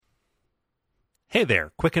Hey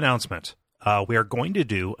there, quick announcement. We are going to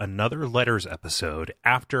do another Letters episode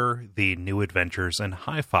after the New Adventures in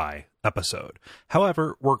Hi-Fi episode.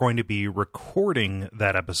 However, we're going to be recording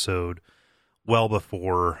that episode well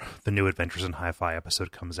before the New Adventures in Hi-Fi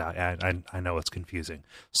episode comes out. I know it's confusing.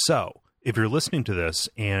 So, if you're listening to this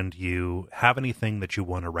and you have anything that you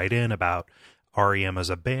want to write in about REM as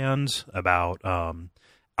a band, about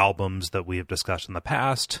albums that we have discussed in the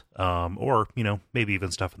past, or, maybe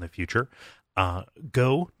even stuff in the future,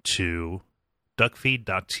 go to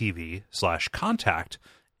duckfeed.tv/contact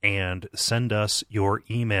and send us your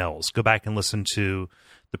emails. Go back and listen to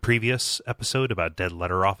the previous episode about Dead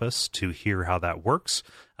Letter Office to hear how that works.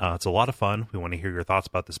 It's a lot of fun. We want to hear your thoughts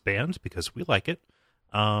about this band because we like it.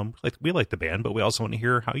 We like the band, but we also want to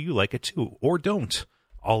hear how you like it too, or don't.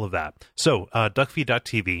 All of that. So,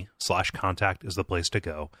 duckfeed.tv/contact is the place to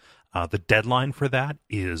go. The deadline for that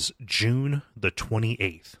is June the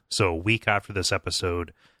 28th. So a week after this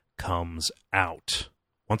episode comes out.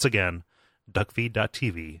 Once again,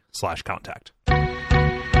 duckfeed.tv/contact.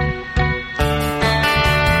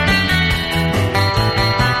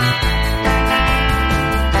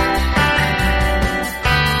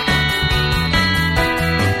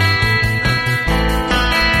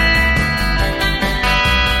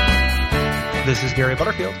 This is Gary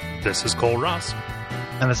Butterfield. This is Cole Ross.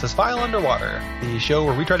 And this is File Underwater, the show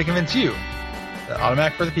where we try to convince you that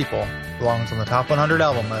Automatic for the People belongs on the top 100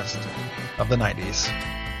 album list of the 90s.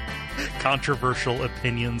 Controversial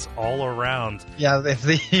opinions all around. Yeah, it's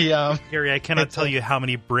the... Gary, I cannot tell you how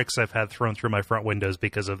many bricks I've had thrown through my front windows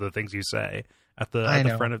because of the things you say at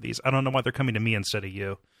the front of these. I don't know why they're coming to me instead of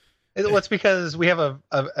you. It's because we have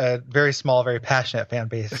a very small, very passionate fan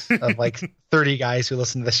base of like 30 guys who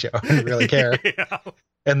listen to the show and really care. Yeah.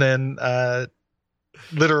 And then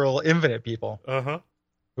literal infinite people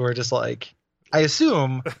who are just like, I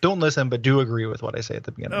assume, don't listen, but do agree with what I say at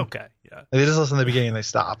the beginning. Okay, yeah. They just listen to the beginning and they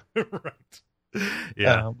stop. Right.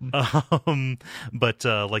 Yeah. But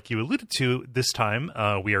like you alluded to, this time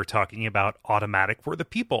we are talking about Automatic for the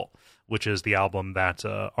People, which is the album that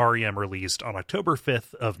REM released on October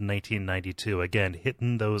 5th of 1992. Again,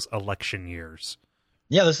 hitting those election years.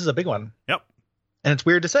 Yeah, this is a big one. Yep. And it's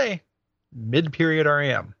weird to say, mid-period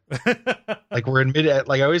REM. Like we're in mid,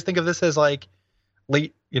 like I always think of this as like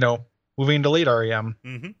late, moving into late REM.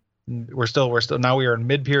 Mm-hmm. We're still now we are in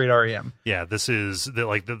mid-period REM. Yeah, this is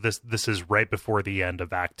this is right before the end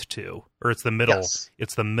of Act 2, or it's the middle. Yes.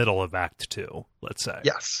 It's the middle of Act 2, let's say.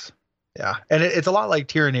 Yes. Yeah, and it's a lot like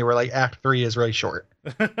Tyranny, where like Act 3 is really short.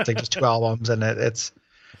 It's like just 2 albums, and it's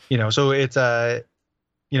so it's we're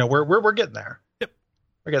getting there. Yep,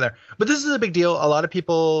 we're getting there. But this is a big deal. A lot of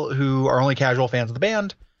people who are only casual fans of the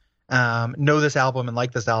band know this album and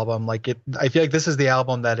like this album. Like I feel like this is the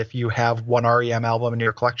album that if you have one REM album in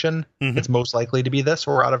your collection, it's most likely to be this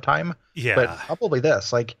or Out of Time. Yeah, but probably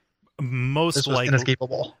this. Like most likely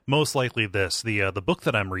inescapable. Most likely this. The book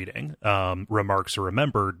that I'm reading, Remarks Are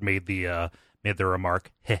Remembered, made the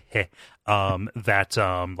remark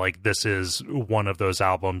that like this is one of those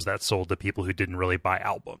albums that sold to people who didn't really buy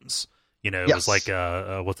albums. It was like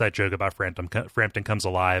what's that joke about Frampton Comes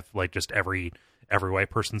Alive? Like just every white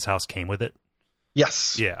person's house came with it.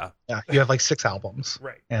 Yes. Yeah. You have like 6 albums,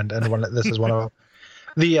 right? And this is one of them.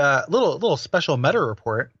 The little special meta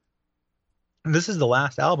report. This is the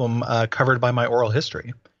last album covered by my oral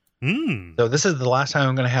history. So this is the last time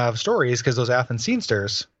I'm going to have stories because those Athens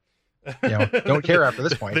scenesters, don't care after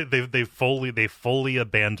this point. They fully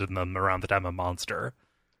abandoned them around the time of Monster.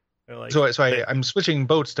 Like, I'm switching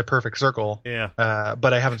boats to Perfect Circle. Yeah.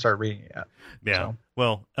 But I haven't started reading it yet. Yeah. So.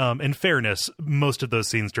 Well, in fairness, most of those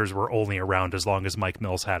scenesters were only around as long as Mike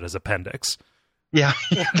Mills had his appendix. Yeah.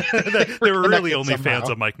 They were really only fans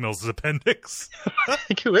of Mike Mills' appendix.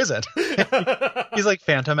 Like, who isn't? He's like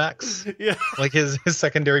Phantom X. Yeah. Like his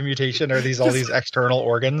secondary mutation are all these external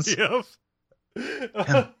organs. Yep.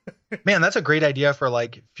 Man, that's a great idea for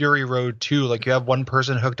like Fury Road 2. Like you have one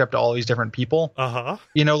person hooked up to all these different people.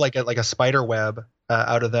 Like a spider web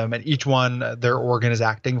out of them, and each one their organ is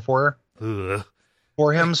acting for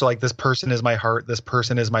him. So like this person is my heart, this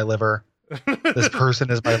person is my liver, this person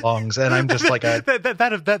is my lungs, and I'm just like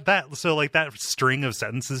that. So like that string of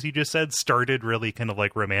sentences you just said started really kind of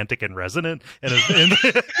like romantic and resonant, and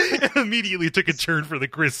immediately took a turn for the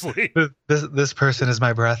grisly. This person is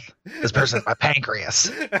my breath. This person is my pancreas.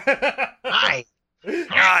 Hi,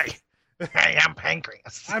 I'm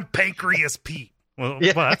Pancreas. I'm Pancreas Pete. Well,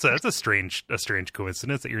 that's a strange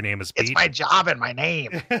coincidence that your name is Pete. It's my job and my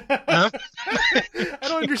name. I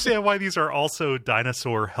don't understand why these are also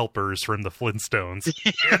dinosaur helpers from the Flintstones.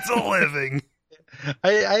 It's a living.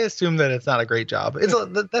 I assume that it's not a great job.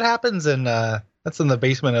 That happens in That's in the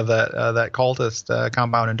basement of that cultist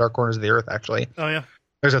compound in Dark Corners of the Earth. Actually, oh yeah,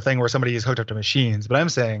 there's a thing where somebody is hooked up to machines. But I'm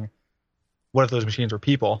saying, what if those machines were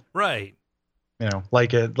people? Right. You know,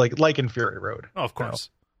 like in Fury Road. Oh, of course.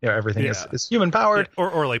 You know, everything is human powered. Yeah,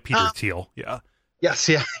 or like Peter Thiel. Yeah. Yes.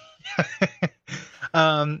 Yeah.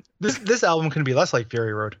 This album can be less like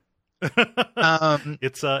Fury Road.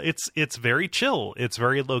 It's very chill. It's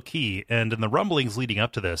very low key. And in the rumblings leading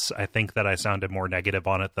up to this, I think that I sounded more negative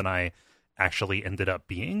on it than I actually ended up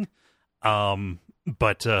being.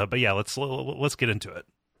 But yeah, let's get into it.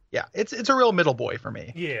 Yeah, it's a real middle boy for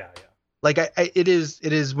me. Yeah. Like it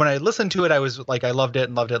is when I listened to it, I was like, I loved it.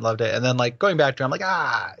 And then like going back to it, I'm like,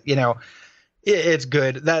 you know, it's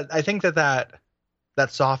good. That I think that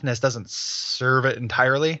softness doesn't serve it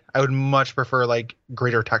entirely. I would much prefer like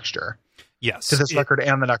greater texture. Yes. To this record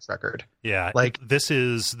and the next record. Yeah. Like this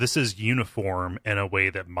is uniform in a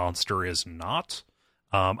way that Monster is not.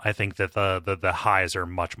 I think that the highs are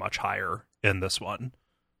much, much higher in this one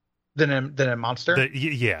than in Monster.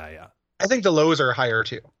 Yeah. I think the lows are higher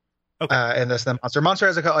too. Okay. And this than Monster. Monster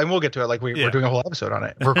has and we'll get to it. Like we're doing a whole episode on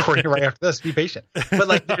it. We're recording right after this. Be patient. But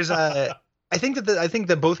like there's I think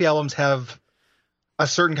that both the albums have a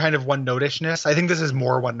certain kind of one notishness. I think this is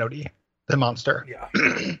more one notey than Monster. Yeah.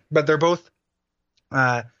 But they're both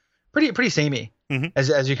pretty samey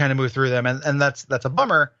as you kind of move through them, and that's a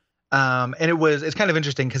bummer. And it's kind of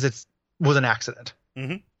interesting because it was an accident.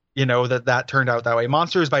 Mm-hmm. You know, that turned out that way.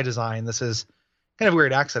 Monster is by design. This is kind of a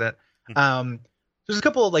weird accident. Mm-hmm. There's a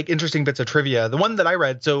couple of like interesting bits of trivia. The one that I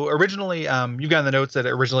read, so originally, you got in the notes that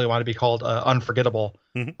it originally wanted to be called Unforgettable.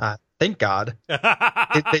 Mm-hmm. Thank God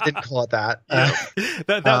they didn't call it that.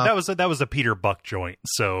 That was a Peter Buck joint.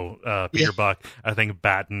 So Peter Buck, I think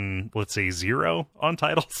batting, let's say 0 on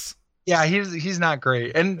titles. Yeah, he's not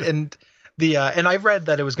great. And I've read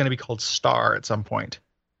that it was going to be called Star at some point.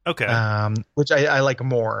 Okay. Which I like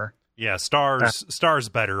more. Yeah, Star's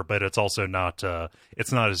better, but it's also not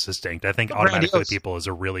it's not as distinct. I think Automatic for the People is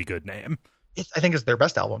a really good name. I think it's their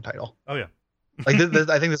best album title. Oh yeah. Like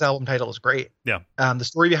I think this album title is great. Yeah. The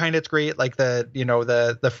story behind it's great. Like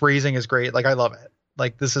the phrasing is great. Like I love it.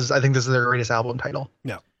 Like I think this is their greatest album title.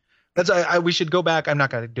 Yeah. That's we should go back. I'm not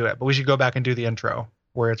going to do it, but we should go back and do the intro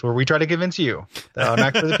where we try to convince you that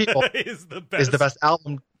Automatic for the People is the best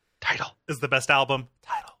album title. Is the best album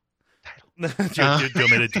title. Do you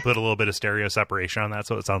want me to put a little bit of stereo separation on that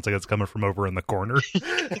so it sounds like it's coming from over in the corner?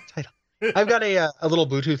 I've got a little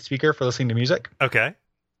Bluetooth speaker for listening to music. Okay.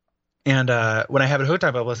 And when I have it hooked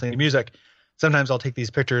up while listening to music, sometimes I'll take these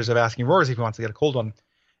pictures of Asking Roars if he wants to get a cold one.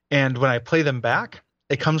 And when I play them back,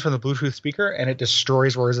 it comes from the Bluetooth speaker and it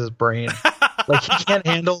destroys Roars' brain. Like he can't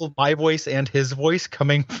handle my voice and his voice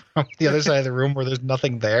coming from the other side of the room where there's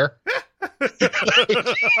nothing there.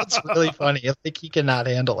 It's really funny. Like he cannot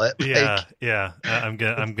handle it. Yeah. I'm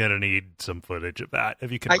gonna need some footage of that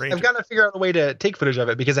if you can. I've got to figure out a way to take footage of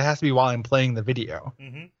it because it has to be while I'm playing the video.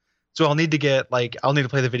 Mm-hmm. So I'll need to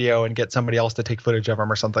play the video and get somebody else to take footage of them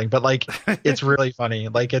or something. But like, it's really funny.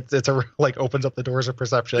 Like it's opens up the doors of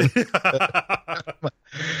perception.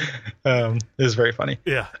 It's very funny.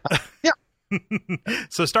 Yeah. Yeah.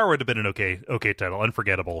 So Star would have been an okay title.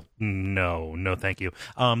 Unforgettable. No, thank you.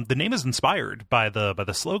 The name is inspired by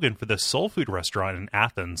the slogan for this soul food restaurant in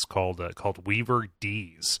Athens called Weaver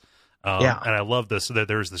D's. And I love this.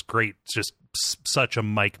 There's this great, just such a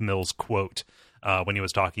Mike Mills quote when he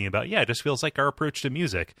was talking about, it just feels like our approach to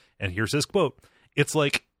music. And here's his quote. It's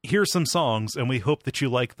like, here's some songs and we hope that you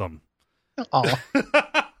like them. Oh.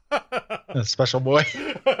 Special boy.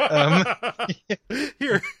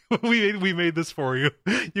 Here, we made this for you.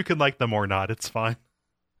 You can like them or not. It's fine.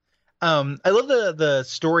 I love the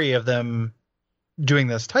story of them doing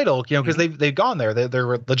this title, because they've gone there.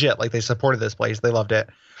 They're legit. Like they supported this place. They loved it.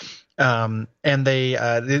 And they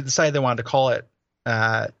decided they wanted to call it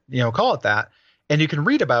that. And you can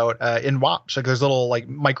read about in Watch, like there's a little like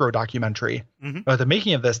micro documentary about the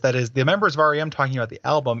making of this. That is the members of REM talking about the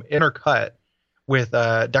album intercut with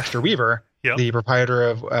Dexter Weaver, the proprietor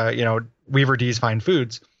of Weaver D's Fine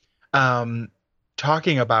Foods,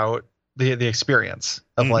 talking about the experience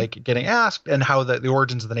of like getting asked and how the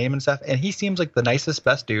origins of the name and stuff. And he seems like the nicest,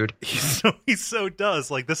 best dude. He so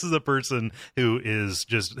does. Like this is a person who has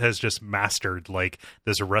just mastered like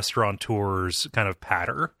this restaurateur's kind of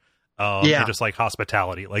patter. And just like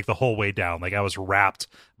hospitality, like the whole way down. Like I was wrapped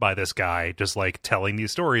by this guy just like telling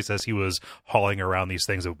these stories as he was hauling around these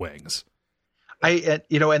things of wings. And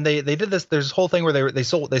they did this. There's this whole thing where they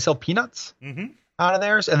sell peanuts out of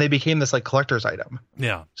theirs, and they became this like collector's item.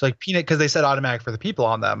 Yeah. So like peanut, because they said Automatic for the People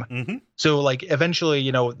on them. Mm-hmm. So like eventually,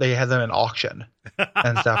 they had them in auction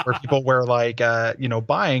and stuff where people were like,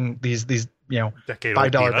 buying these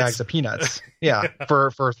 $5 bags of peanuts. Yeah.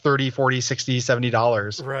 for 30, 40, 60,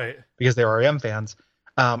 $70. Right. Because they're REM fans.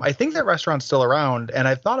 I think that restaurant's still around, and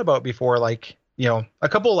I've thought about before, like, a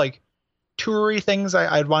couple like toury things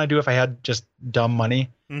I'd want to do if I had just dumb money.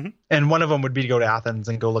 Mm-hmm. And one of them would be to go to Athens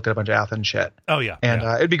and go look at a bunch of Athens shit. Oh yeah. And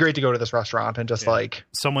it'd be great to go to this restaurant and just like,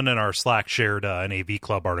 someone in our Slack shared an AV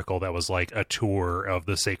Club article that was like a tour of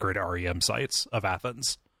the sacred REM sites of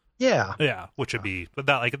Athens. Yeah, which would be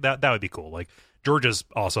that would be cool. Like, Georgia's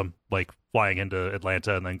awesome. Like, flying into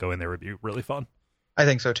Atlanta and then going there would be really fun. I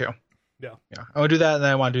think so too. Yeah. I want to do that, and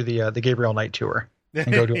then I want to do the Gabriel Knight tour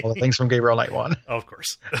and go do all the things from Gabriel Knight 1. Of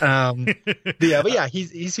course. But yeah,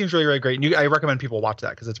 he seems really, really great. And I recommend people watch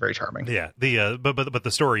that because it's very charming. Yeah. But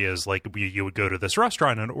the story is like you would go to this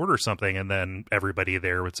restaurant and order something, and then everybody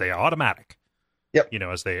there would say automatic. Yep.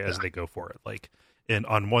 As they go for it. Like, and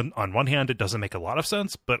on one hand, it doesn't make a lot of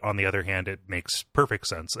sense, but on the other hand, it makes perfect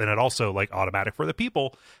sense. And it also, like, automatic for the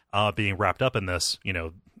people being wrapped up in this,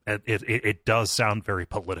 it does sound very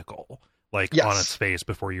political. Like, on its face,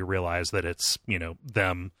 before you realize that it's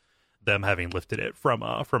them having lifted it from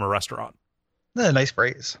a restaurant. A nice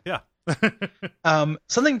phrase. Yeah.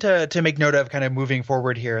 Something to make note of, kind of moving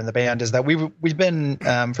forward here in the band, is that we've been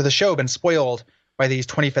for the show been spoiled by these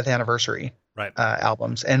 25th anniversary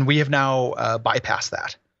albums, and we have now bypassed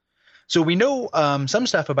that. So we know some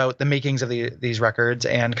stuff about the makings of these records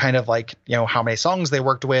and kind of like, how many songs they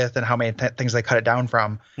worked with and how many things they cut it down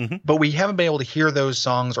from. Mm-hmm. But we haven't been able to hear those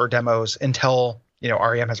songs or demos until,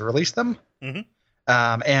 REM has released them. Mm-hmm.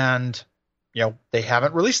 And, they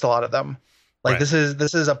haven't released a lot of them. Like, this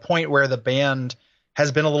is a point where the band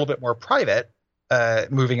has been a little bit more private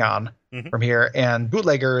moving on from here. And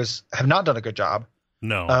bootleggers have not done a good job.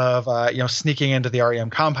 No. Of sneaking into the REM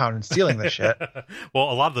compound and stealing this shit.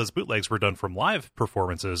 Well, a lot of those bootlegs were done from live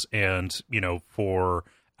performances, and for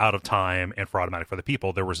Out of Time and for Automatic for the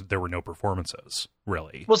People, there were no performances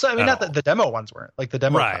really. Well, so I mean, not the demo ones weren't, like the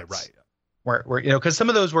demo cuts were because some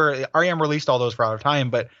of those were REM released all those for Out of Time,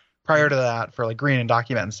 but prior to that, for like Green and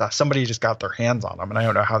Document and stuff, somebody just got their hands on them, and I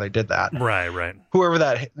don't know how they did that. Right. Whoever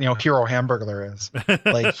that hero hamburglar is,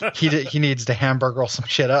 like he needs to hamburger some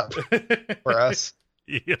shit up for us.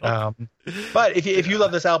 Yeah. But if you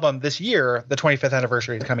love this album this year, the 25th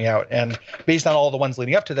anniversary is coming out, and based on all the ones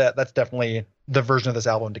leading up to that, that's definitely the version of this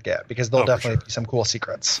album to get, because there'll definitely be some cool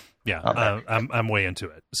secrets. Yeah, I'm way into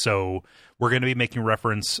it. So we're going to be making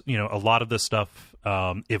reference, a lot of this stuff.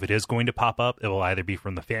 If it is going to pop up, it will either be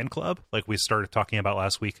from the fan club, like we started talking about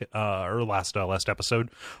last week or last episode,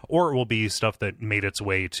 or it will be stuff that made its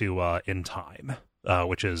way to In Time.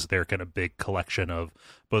 Which is their kind of big collection of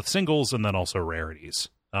both singles and then also rarities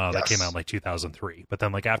that came out in like 2003. But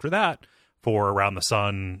then like after that, for Around the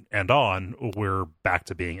Sun and on, we're back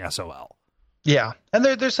to being SOL. Yeah, and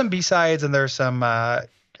there's some B-sides and there's some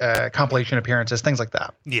compilation appearances, things like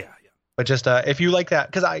that. Yeah. But just if you like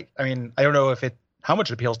that, because I mean, I don't know how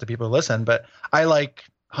much it appeals to people who listen, but I like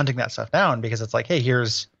hunting that stuff down because it's like, hey,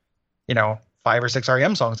 here's 5 or 6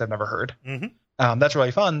 REM songs I've never heard. Mm-hmm. That's really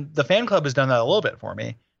fun. The fan club has done that a little bit for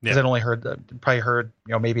me because I'd only probably heard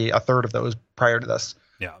maybe a third of those prior to this.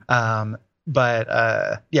 Yeah. But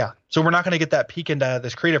so we're not going to get that peek into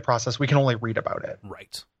this creative process. We can only read about it.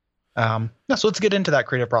 Right. So let's get into that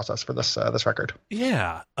creative process for this record.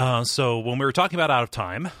 Yeah. So when we were talking about Out of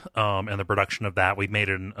Time and the production of that, we made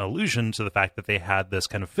an allusion to the fact that they had this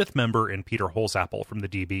kind of fifth member in Peter Holsapple from the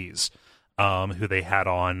DBs. Who they had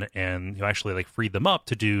on, and who actually like freed them up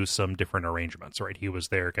to do some different arrangements, right? He was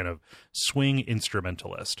their kind of swing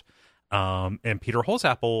instrumentalist. And Peter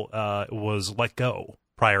Holsapple was let go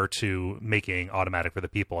prior to making Automatic for the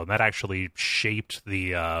People, and that actually shaped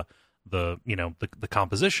the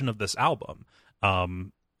composition of this album.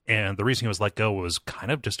 And the reason he was let go was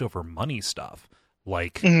kind of just over money stuff.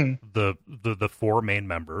 Like the 4 main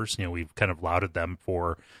members, we've kind of lauded them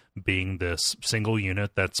for being this single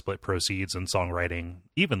unit that split proceeds and songwriting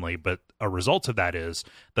evenly, but a result of that is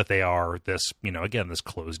that they are this, again, this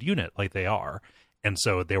closed unit like they are. And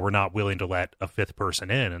so they were not willing to let a 5th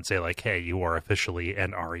person in and say like, hey, you are officially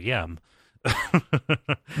an REM.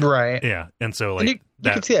 Right. Yeah. And so like and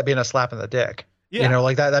you can see that being a slap in the dick. Yeah.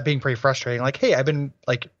 Like that being pretty frustrating. Like, hey, I've been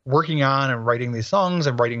like working on and writing these songs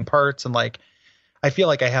and writing parts, and like I feel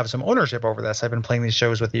like I have some ownership over this. I've been playing these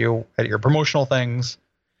shows with you at your promotional things.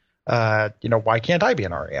 Why can't I be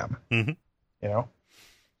an REM? Mm-hmm.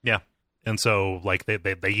 Yeah. And so like they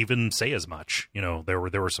even say as much, there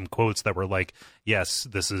were some quotes that were like, yes,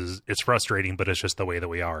 it's frustrating, but it's just the way that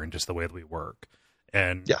we are and just the way that we work.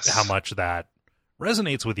 And how much that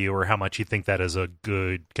resonates with you or how much you think that is a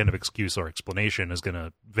good kind of excuse or explanation is going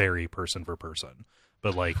to vary person for person.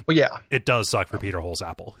 but like, well, yeah, it does suck for Peter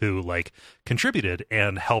Holsapple, who like contributed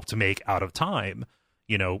and helped make Out of Time,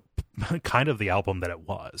 you know, kind of the album that it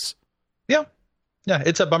was. Yeah. Yeah,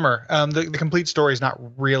 it's a bummer. The complete story is not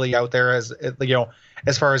really out there as you know,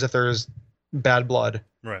 as far as if there's bad blood,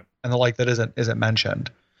 right, and the like that isn't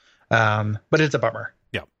mentioned. But it's a bummer.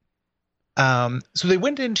 Yeah. So they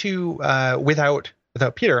went into without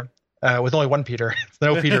Peter, with only one Peter. It's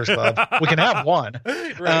no Peters Club. We can have one.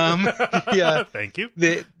 Right. Yeah. Thank you.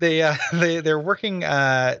 They're working.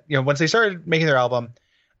 Once they started making their album,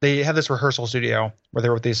 they have this rehearsal studio where they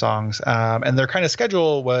wrote these songs. And their kind of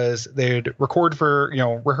schedule was they'd record for,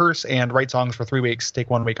 rehearse and write songs for 3 weeks, take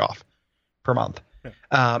 1 week off per month.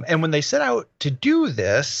 Yeah. And when they set out to do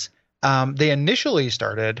this, they initially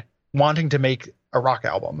started wanting to make a rock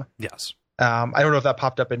album. Yes. I don't know if that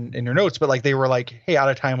popped up in your notes, but like they were like, hey, Out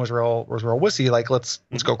of Time was real wussy. Like, let's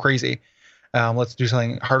go crazy. Let's do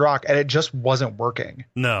something hard rock. And it just wasn't working.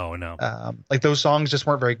 No. Like those songs just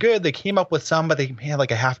weren't very good. They came up with some, but they had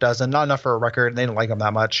like a half dozen, not enough for a record. And they didn't like them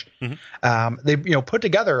that much. Mm-hmm. They, put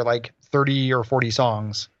together like 30 or 40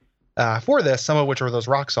 songs for this, some of which were those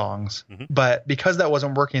rock songs. Mm-hmm. But because that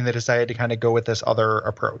wasn't working, they decided to kind of go with this other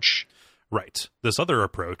approach. Right. This other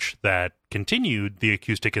approach that continued the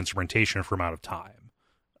acoustic instrumentation from Out of Time.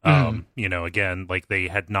 Again, like they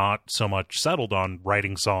had not so much settled on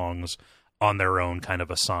writing songs on their own kind of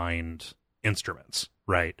assigned instruments,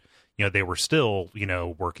 right? They were still,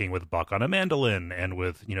 working with Buck on a mandolin and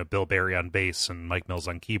with, Bill Berry on bass and Mike Mills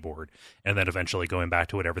on keyboard, and then eventually going back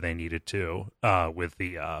to whatever they needed to with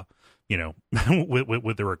the,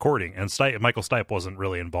 with the recording. And Michael Stipe wasn't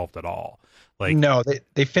really involved at all. Like, no,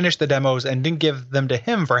 they finished the demos and didn't give them to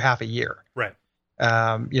him for half a year. Right.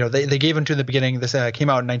 They gave him to the beginning. This came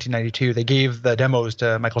out in 1992. They gave the demos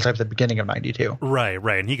to Michael Stipe at the beginning of 92. Right.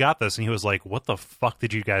 And he got this and he was like, what the fuck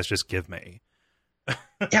did you guys just give me?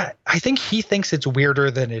 Yeah, I think he thinks it's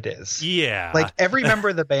weirder than it is. Yeah. Like every member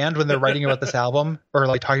of the band, when they're writing about this album or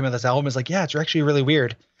like talking about this album, is like, yeah, it's actually really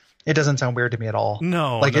weird. It doesn't sound weird to me at all.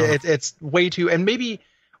 No. Like it's way too, and maybe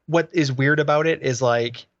what is weird about it is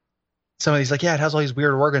like some of these, like, yeah, it has all these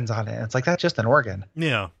weird organs on it. And it's like, that's just an organ.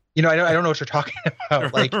 Yeah. I don't know what you're talking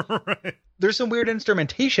about. Like, right. There's some weird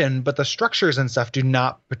instrumentation, but the structures and stuff do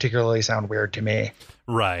not particularly sound weird to me.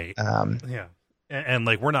 Right. Yeah. And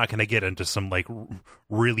like, we're not going to get into some like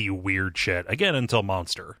really weird shit again until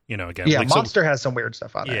Monster, again. Yeah. Like, Monster has some weird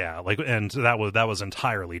stuff on it. Yeah. Like, and that was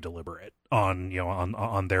entirely deliberate on,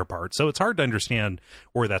 on their part. So it's hard to understand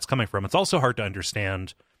where that's coming from. It's also hard to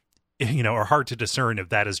understand, or hard to discern if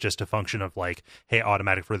that is just a function of like, hey,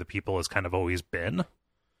 Automatic for the People has kind of always been.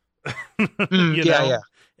 Yeah.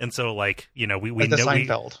 And so like, we like know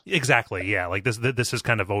Seinfeld. Exactly. Yeah. Like this has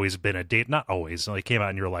kind of always been a date. Not always, like came out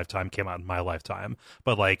in your lifetime, came out in my lifetime,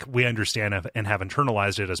 but like we understand and have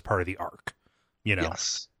internalized it as part of the arc,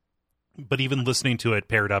 Yes. But even listening to it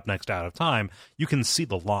paired up next to Out of Time, you can see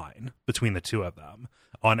the line between the two of them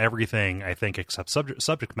on everything, I think, except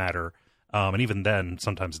subject matter. And even then,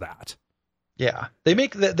 sometimes that. Yeah. They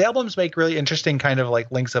make the albums make really interesting kind of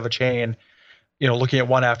like links of a chain, looking at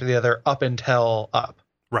one after the other up until Up.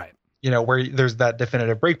 Right. Where there's that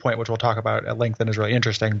definitive breakpoint, which we'll talk about at length and is really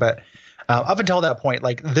interesting. But up until that point,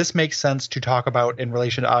 like this makes sense to talk about in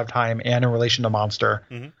relation to Out of Time and in relation to Monster.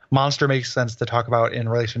 Mm-hmm. Monster makes sense to talk about in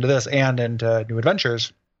relation to this and into New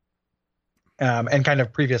Adventures. And kind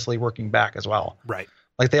of previously working back as well. Right.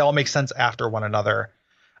 Like they all make sense after one another.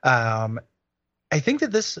 I think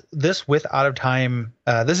that this with Out of Time,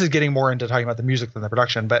 this is getting more into talking about the music than the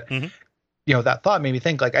production, but mm-hmm. That thought made me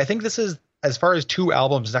think like, I think this is, as far as two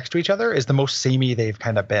albums next to each other, is the most samey they've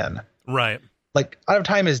kind of been. Right. Like Out of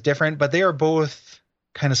Time is different, but they are both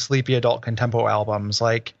kind of sleepy adult contempo albums.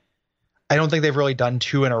 Like I don't think they've really done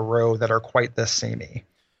two in a row that are quite this samey.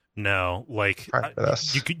 No, like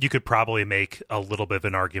you could probably make a little bit of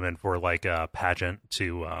an argument for like a Pageant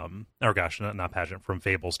to not Pageant, From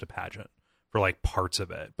Fables to Pageant for like parts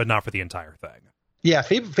of it, but not for the entire thing. Yeah,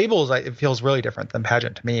 Fables it feels really different than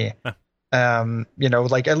Pageant to me.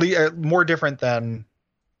 Like at least more different than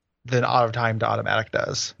Out of Time to Automatic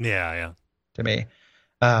does. Yeah. To me,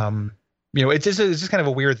 it's just kind of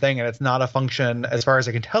a weird thing, and it's not a function, as far as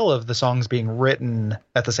I can tell, of the songs being written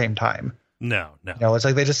at the same time. No. It's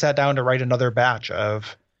like they just sat down to write another batch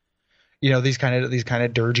of, these kind of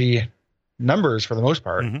dirgy numbers for the most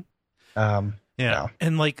part. Mm-hmm.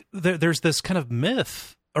 And like there's this kind of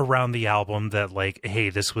myth around the album that like, hey,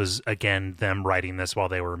 this was again them writing this while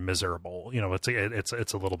they were miserable.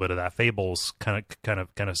 It's a little bit of that Fables kind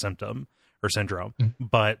of symptom or syndrome. Mm-hmm.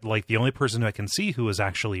 But like the only person who I can see who was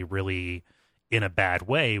actually really in a bad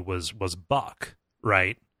way was Buck,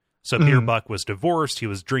 right? So Peter Buck was divorced. He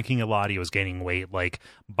was drinking a lot. He was gaining weight. Like,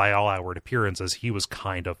 by all outward appearances, he was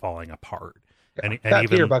kind of falling apart. Yeah, and that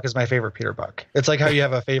even... Peter Buck is my favorite Peter Buck. It's like how you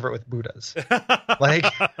have a favorite with Buddhas. Like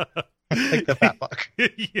the fat buck.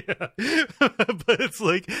 Yeah. But it's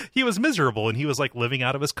like he was miserable, and he was like living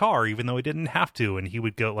out of his car even though he didn't have to, and he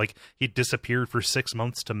would go, like, he disappeared for 6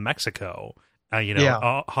 months to Mexico,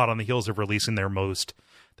 hot on the heels of releasing their most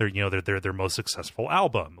successful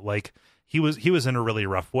album. Like, he was in a really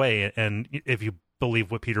rough way, and if you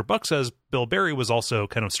believe what Peter Buck says, Bill Berry was also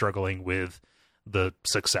kind of struggling with the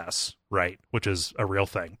success, right? Which is a real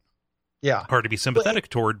thing. Yeah. Hard to be sympathetic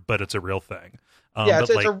toward, but it's a real thing.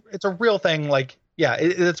 It's a real thing. Like, yeah,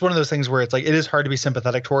 it's one of those things where it's like, it is hard to be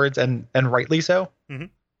sympathetic towards, and rightly so. Mm-hmm.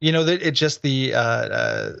 It's just the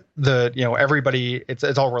everybody,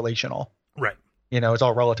 it's all relational. Right. It's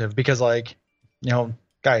all relative because, like,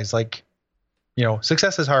 guys, like,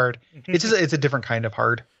 success is hard. It's a different kind of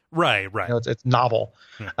hard. Right. It's novel.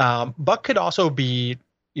 Yeah. Buck could also be,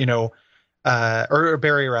 or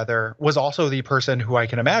Barry rather, was also the person who I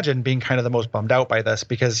can imagine being kind of the most bummed out by this,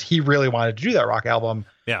 because he really wanted to do that rock album.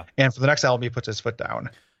 Yeah. And for the next album, he puts his foot down.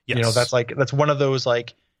 Yes. That's one of those,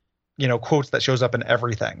 like, quotes that shows up in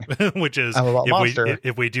everything. Which is,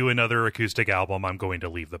 if we do another acoustic album, I'm going to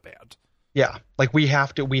leave the band. Yeah, like we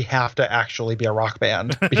have to actually be a rock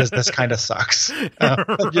band because this kind of sucks.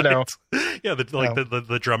 Right. Yeah,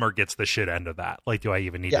 the drummer gets the shit end of that. Like, do I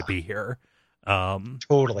even need to be here?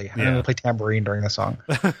 Totally. I'm going to play tambourine during the song.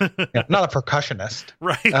 Not a percussionist,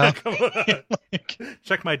 right?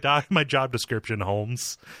 Check my job description,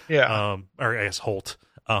 Holmes. Yeah, or I guess Holt.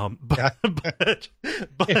 But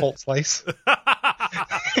hey, Holt Slice.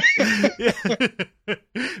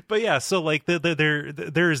 But yeah, so like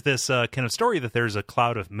there's this kind of story that there's a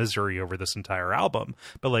cloud of misery over this entire album,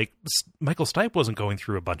 but like Michael Stipe wasn't going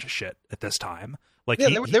through a bunch of shit at this time. Like,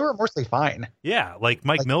 they were mostly fine. Yeah, like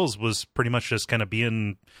Mike Mills was pretty much just kind of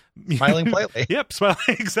being smiling politely. Yep, smiling,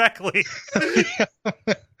 exactly. I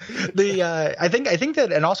think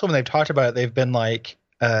that, and also when they've talked about it, they've been like,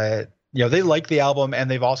 they like the album, and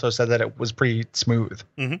they've also said that it was pretty smooth.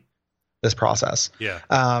 Mm-hmm. This process. Yeah.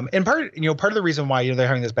 And part of the reason why they're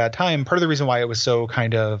having this bad time, part of the reason why it was so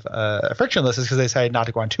kind of frictionless is because they decided not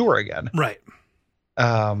to go on tour again. Right.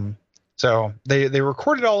 So they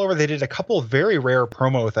recorded all over. They did a couple of very rare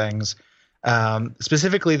promo things.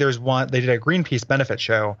 Specifically, there's one they did a Greenpeace benefit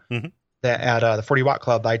show that at the 40 Watt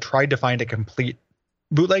Club. I tried to find a complete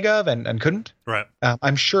bootleg of and couldn't. Right.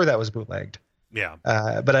 I'm sure that was bootlegged. Yeah.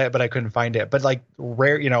 But I couldn't find it. But like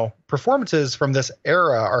rare, performances from this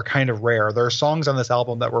era are kind of rare. There are songs on this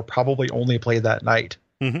album that were probably only played that night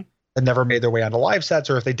and never made their way onto live sets,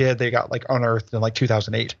 or if they did, they got like unearthed in like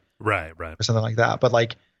 2008. Right. Or something like that. But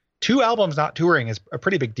like 2 albums not touring is a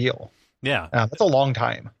pretty big deal. Yeah. That's a long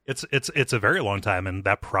time. It's a very long time, and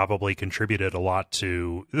that probably contributed a lot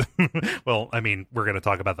to well, I mean, we're going to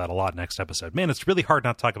talk about that a lot next episode. Man, it's really hard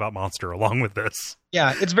not to talk about Monster along with this.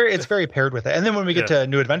 Yeah, it's very paired with it. And then when we get to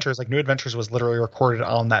New Adventures, like New Adventures was literally recorded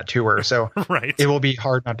on that tour, so right. It will be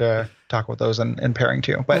hard not to talk about those and pairing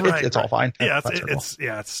too. But it's all fine. Yeah,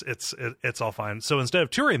 it's all fine. So instead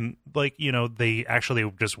of touring, like, they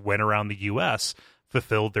actually just went around the US,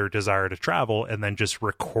 fulfilled their desire to travel, and then just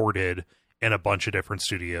recorded in a bunch of different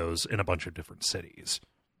studios in a bunch of different cities.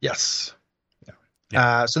 Yes.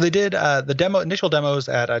 Yeah. So they did the initial demos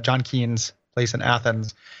at John Keane's place in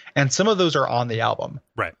Athens, and some of those are on the album.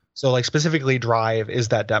 Right. So like specifically Drive is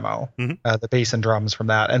that demo, the bass and drums from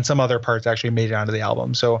that, and some other parts actually made it onto the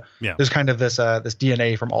album. So there's kind of this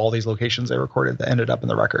DNA from all these locations they recorded that ended up in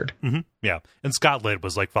the record. Mm-hmm. Yeah. And Scott Litt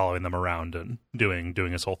was like following them around and doing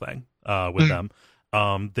his whole thing with them.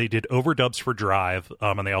 They did overdubs for Drive,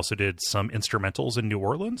 and they also did some instrumentals in New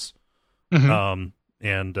Orleans. And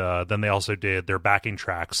then they also did their backing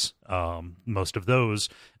tracks, most of those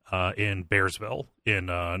in Bearsville in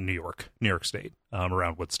New York State,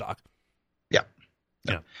 around Woodstock. Yeah.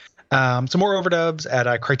 Some more overdubs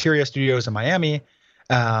at Criteria Studios in Miami,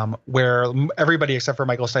 where everybody except for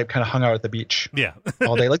Michael Stipe kind of hung out at the beach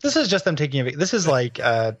all day. Like, this is just them taking a this is like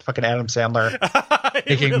fucking Adam Sandler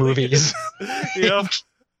making really movies. Yeah.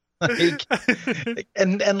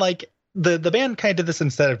 and like the band kind of did this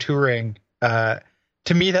instead of touring.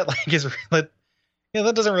 To me, that like is that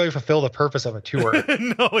doesn't really fulfill the purpose of a tour.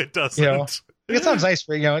 No, it doesn't. It sounds nice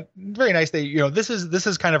for very nice that this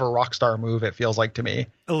is kind of a rock star move. It feels like to me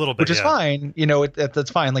a little bit, which is fine. That's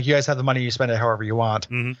fine. Like, you guys have the money, you spend it however you want.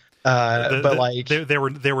 But like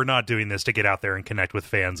they were not doing this to get out there and connect with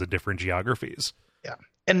fans in different geographies. Yeah.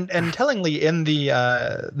 And tellingly, in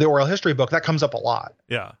the oral history book, that comes up a lot.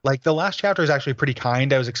 Yeah. Like, the last chapter is actually pretty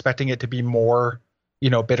kind. I was expecting it to be more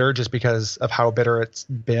bitter just because of how bitter it's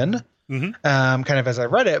been. Kind of as I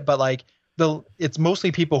read it, but like it's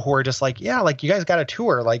mostly people who are just like, yeah, like you guys got a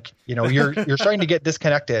tour, like, you're starting to get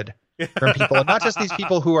disconnected from people, and not just these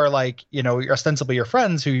people who are like, ostensibly your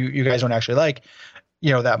friends who you guys don't actually like,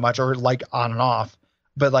 that much, or like on and off,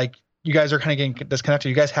 but like you guys are kind of getting disconnected.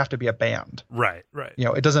 You guys have to be a band. Right.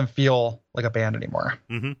 It doesn't feel like a band anymore.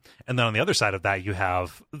 And then on the other side of that, you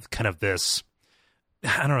have kind of this,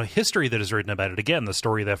 I don't know, history that is written about it. Again, the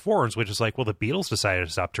story that forms, which is like, well, the Beatles decided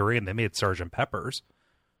to stop touring and they made Sgt. Pepper's.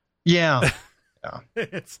 Yeah.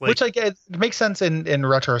 It's like, which like it makes sense in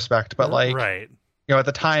retrospect, but like, right. At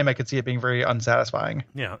the time I could see it being very unsatisfying.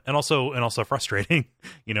 Yeah. And also frustrating,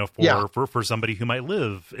 for somebody who might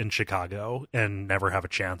live in Chicago and never have a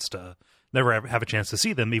chance to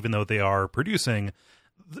see them, even though they are producing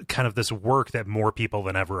kind of this work that more people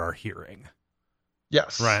than ever are hearing.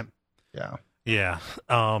 Yes. Right. Yeah. Yeah.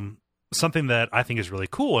 Something that I think is really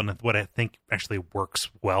cool, and what I think actually works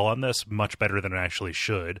well on this, much better than it actually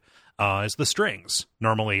should, is the strings.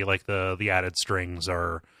 Normally, like the added strings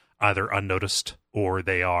are either unnoticed or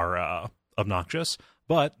they are obnoxious,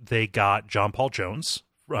 but they got John Paul Jones,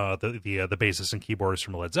 the bassist and keyboardist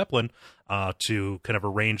from Led Zeppelin, to kind of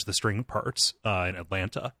arrange the string parts in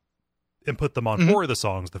Atlanta and put them on four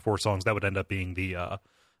songs that would end up being the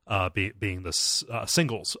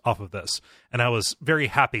singles off of this. And I was very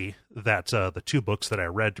happy that the two books that I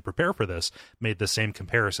read to prepare for this made the same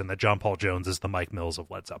comparison, that John Paul Jones is the Mike Mills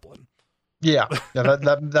of Led Zeppelin. Yeah,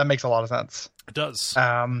 that makes a lot of sense. It does.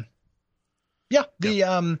 And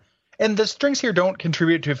the strings here don't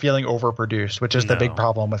contribute to feeling overproduced, which is the big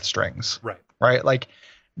problem with strings. Right. Like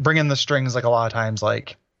bring in the strings, like a lot of times,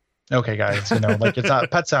 like, okay, guys, like it's not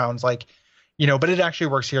Pet Sounds, like, but it actually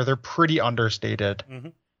works here. They're pretty understated.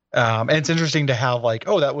 And it's interesting to have like,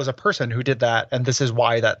 oh, that was a person who did that, and this is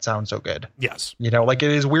why that sounds so good. Yes. Like it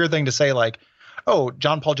is a weird thing to say, like, oh,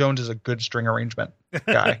 John Paul Jones is a good string arrangement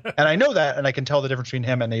guy. And I know that, and I can tell the difference between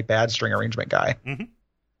him and a bad string arrangement guy.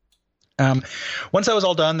 Once that was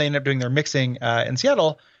all done, they ended up doing their mixing in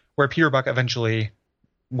Seattle, where Peter Buck eventually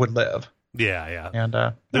would live. Yeah.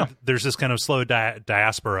 And there's this kind of slow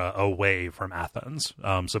diaspora away from Athens.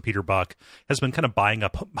 So Peter Buck has been kind of buying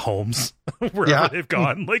up homes wherever they've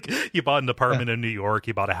gone. Like he bought an apartment in New York,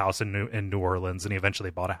 he bought a house in New Orleans, and he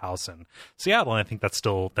eventually bought a house in Seattle. And I think that's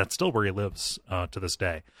still where he lives to this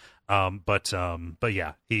day. But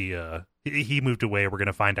yeah, he moved away. We're going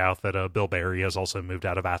to find out that Bill Berry has also moved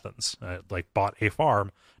out of Athens, like bought a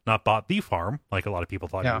farm, not bought the farm like a lot of people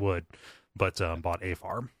thought he would, but bought a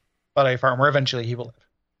farm. But a farm where eventually he will live.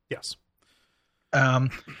 Yes.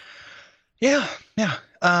 Yeah.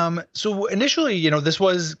 So initially, this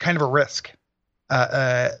was kind of a risk.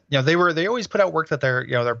 They always put out work that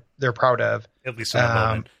they're proud of. At least in the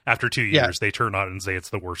moment. After 2 years, they turn on and say it's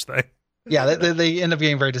the worst thing. Yeah, they end up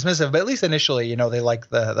getting very dismissive. But at least initially, they like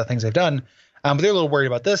the things they've done. But they're a little worried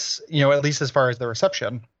about this, at least as far as the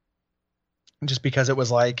reception. Just because it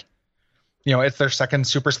was like, it's their second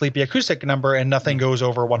super sleepy acoustic number and nothing goes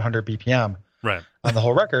over 100 BPM right on the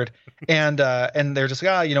whole record. And they're just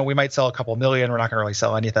like, we might sell a couple million. We're not going to really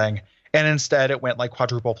sell anything. And instead it went like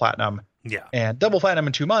quadruple platinum and double platinum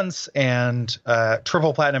in 2 months and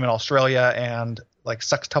triple platinum in Australia and like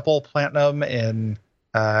sextuple platinum in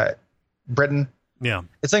Britain. Yeah.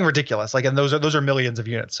 It's something ridiculous. Like, and those are millions of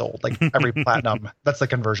units sold. Like every platinum, that's the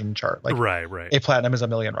conversion chart. Like right. A platinum is 1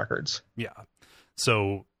 million records. Yeah.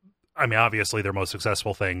 So, I mean, obviously their most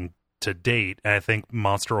successful thing to date, and I think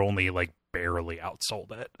Monster only like barely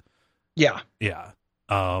outsold it. Yeah. Yeah.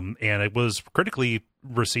 And it was critically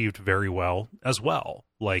received very well as well.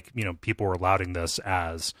 Like, people were lauding this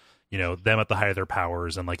as, them at the height of their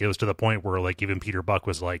powers. And like, it was to the point where like, even Peter Buck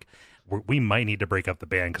was like, we might need to break up the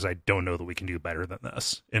band because I don't know that we can do better than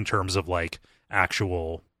this in terms of like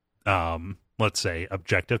actual, let's say,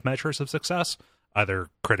 objective measures of success, either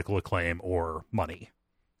critical acclaim or money.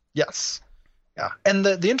 Yes. Yeah. And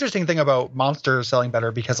the interesting thing about Monster selling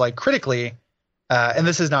better, because like critically, and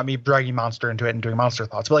this is not me dragging Monster into it and doing Monster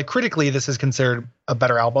thoughts, but like critically, this is considered a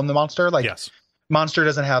better album than Monster. Like Monster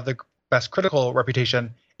doesn't have the best critical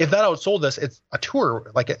reputation. If that outsold this, it's a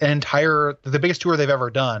tour, like the biggest tour they've ever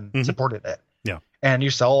done supported it. Yeah. And you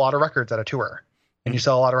sell a lot of records at a tour and you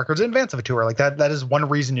sell a lot of records in advance of a tour. Like that is one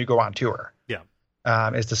reason you go on tour. Yeah.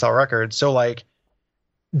 Is to sell records. So like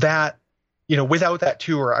that, without that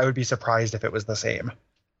tour, I would be surprised if it was the same.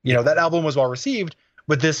 That album was well received,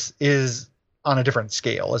 but this is on a different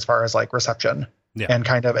scale as far as like reception and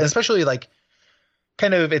and especially like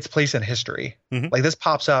kind of its place in history. Like this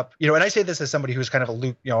pops up, and I say this as somebody who's kind of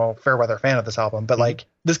a Fairweather fan of this album, but like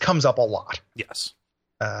this comes up a lot. Yes.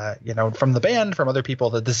 from the band, from other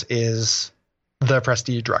people, that this is the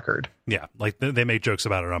Prestige record. Yeah, like they made jokes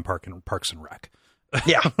about it on Parks and Rec.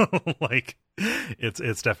 Yeah, like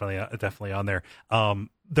it's definitely on there.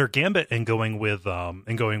 Their gambit and going with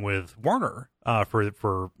Warner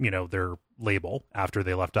for their label after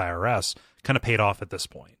they left IRS kind of paid off at this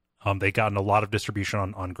point. They gotten a lot of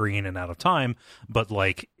distribution on Green and Out of Time, but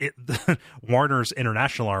like Warner's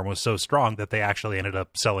international arm was so strong that they actually ended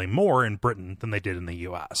up selling more in Britain than they did in the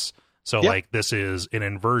US. So like this is an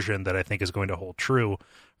inversion that I think is going to hold true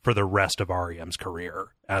for the rest of REM's career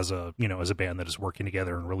as a band that is working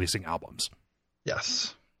together and releasing albums.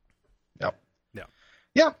 Yes. Yep. Yeah.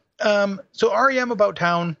 Yeah. So REM About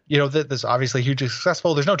Town, this is obviously hugely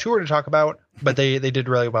successful. There's no tour to talk about, but they did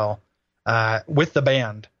really well with the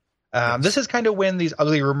band. This is kind of when these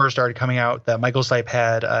ugly rumors started coming out that Michael Stipe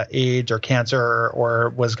had AIDS or cancer or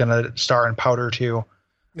was going to star in Powder 2,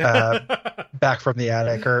 Back from the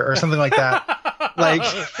Attic or something like that. Like,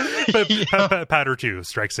 Powder 2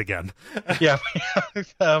 strikes again. Yeah.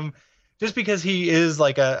 Just because he is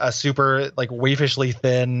like a super like waifishly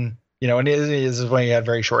thin, and it is when he had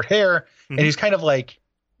very short hair, and he's kind of like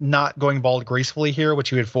not going bald gracefully here, which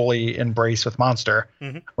he would fully embrace with Monster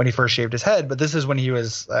when he first shaved his head. But this is when he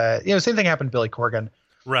was, same thing happened to Billy Corgan.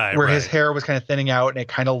 Right. Where his hair was kind of thinning out and it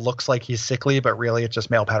kind of looks like he's sickly, but really it's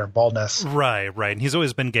just male pattern baldness. Right. And he's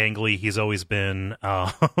always been gangly. He's always been,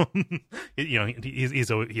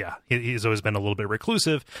 he's always been a little bit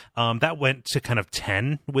reclusive. That went to kind of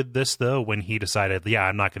 10 with this though, when he decided,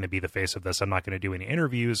 I'm not going to be the face of this. I'm not going to do any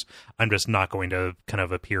interviews. I'm just not going to kind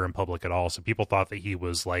of appear in public at all. So people thought that he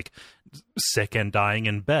was like sick and dying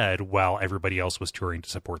in bed while everybody else was touring to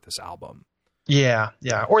support this album. Yeah.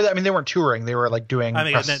 Or they weren't touring; they were like doing.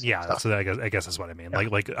 Stuff. So I guess that's what I mean. Yeah.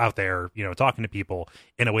 Like out there, talking to people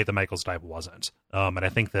in a way that Michael Stipe wasn't. And I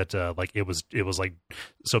think that it was like,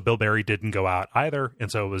 so Bill Berry didn't go out either,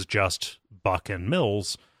 and so it was just Buck and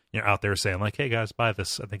Mills, out there saying like, "Hey guys, buy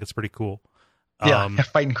this. I think it's pretty cool." Yeah,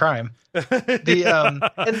 fighting crime.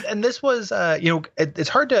 And this was it's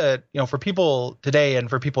hard to for people today and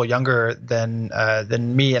for people younger than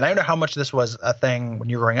me, and I don't know how much this was a thing when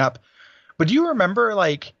you were growing up. But do you remember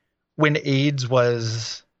like when AIDS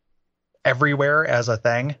was everywhere as a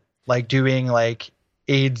thing, like doing like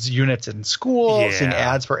AIDS units in school, seeing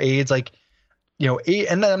ads for AIDS, like,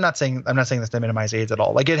 and I'm not saying this to minimize AIDS at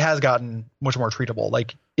all. Like it has gotten much more treatable.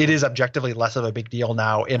 Like it is objectively less of a big deal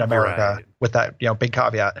now in America with that, big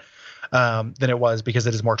caveat than it was because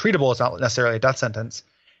it is more treatable. It's not necessarily a death sentence.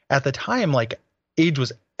 At the time, like AIDS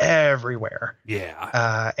was everywhere.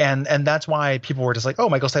 Yeah. And that's why people were just like, oh,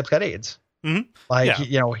 Michael Stipe's got AIDS. Mm-hmm. Like,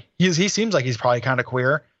 he seems like he's probably kind of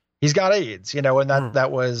queer. He's got AIDS, and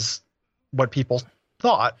that was what people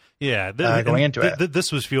thought. Yeah. Going into it.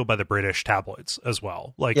 This was fueled by the British tabloids as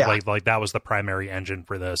well. Like that was the primary engine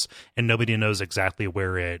for this, and nobody knows exactly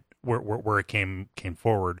where it came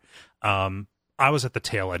forward. I was at the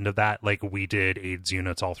tail end of that. Like we did AIDS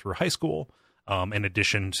units all through high school, in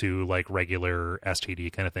addition to like regular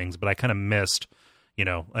STD kind of things, but I kind of missed,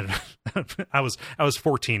 I was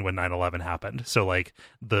 14 when 9/11 happened. So like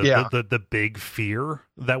the big fear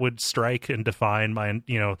that would strike and define my,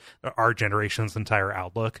 our generation's entire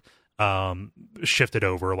outlook, shifted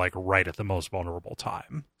over like right at the most vulnerable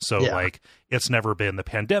time. So like it's never been the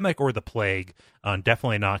pandemic or the plague,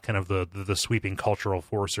 definitely not kind of the sweeping cultural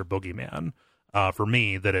force or boogeyman. For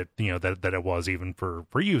me, that it that it was even for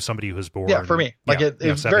you, somebody who was born. Yeah, for me, like it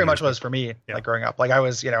very much was for me. Like growing up, like I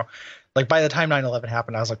was, like by the time 9/11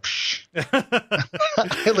 happened, I was like, psh.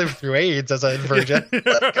 I lived through AIDS as a virgin.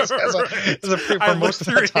 As for most of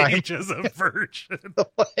the time, as a virgin.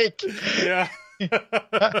 Like, yeah.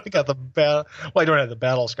 I got the battle. Well, I don't have the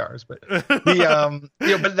battle scars, but the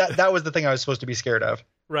but that was the thing I was supposed to be scared of.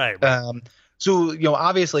 Right. So,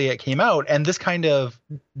 obviously it came out, and this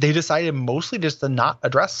they decided mostly just to not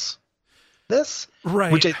address this,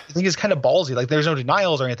 right? Which I think is kind of ballsy. Like there's no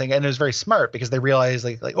denials or anything. And it was very smart because they realized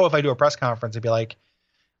like, oh, if I do a press conference, it'd be like,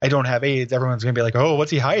 I don't have AIDS. Everyone's going to be like, oh,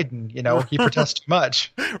 what's he hiding? He protests too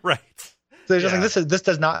much. Right. So they're just like, this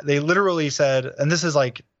does not, they literally said, and this is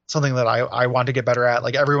like something that I want to get better at.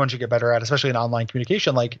 Like everyone should get better at, especially in online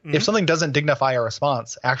communication. Like if something doesn't dignify a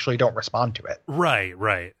response, actually don't respond to it. Right.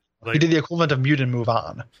 Like, you did the equivalent of mute and move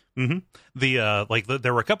on. Mm-hmm.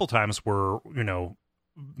 There were a couple times where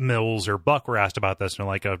Mills or Buck were asked about this, and they're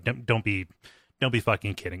like, "Oh, don't be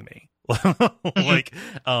fucking kidding me!" Like,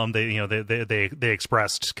 they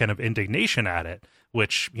expressed kind of indignation at it,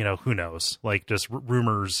 which who knows? Like, just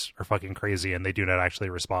rumors are fucking crazy, and they do not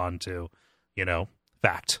actually respond to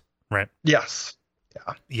fact, right? Yes.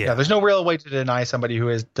 Yeah. There's no real way to deny somebody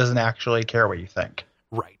who doesn't actually care what you think.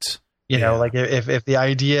 Right. You know, like if the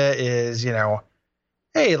idea is, you know,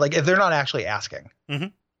 hey, like if they're not actually asking,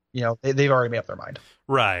 you know, they've already made up their mind.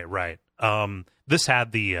 Right. This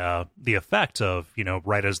had the effect of, you know,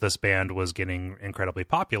 right as this band was getting incredibly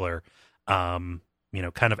popular, you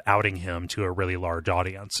know, kind of outing him to a really large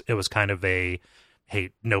audience. It was kind of a, hey,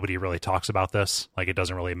 nobody really talks about this, like it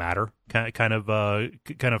doesn't really matter kind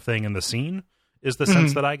of thing in the scene is the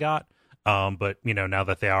sense that I got. But you know, now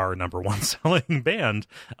that they are a number one selling band,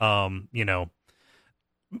 you know,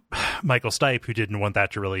 Michael Stipe, who didn't want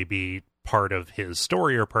that to really be part of his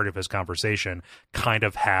story or part of his conversation, kind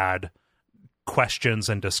of had questions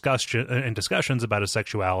and discussions about his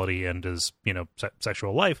sexuality and his, you know,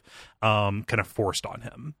 sexual life, kind of forced on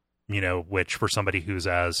him, you know, which for somebody who's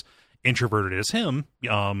as introverted as him,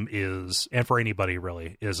 is, and for anybody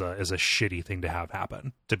really, is a shitty thing to have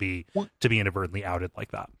happen, to be inadvertently outed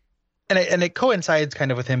like that. And it coincides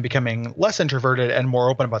kind of with him becoming less introverted and more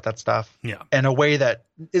open about that stuff. Yeah. In a way that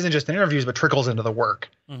isn't just in interviews, but trickles into the work,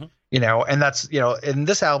 you know, and that's, you know, in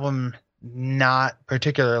this album, not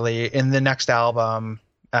particularly. In the next album,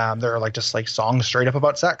 there are like just like songs straight up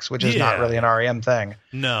about sex, which is not really an REM thing.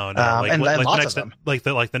 No. And lots of them.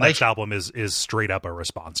 The next album is straight up a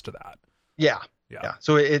response to that. Yeah.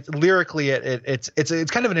 So it's lyrically, it's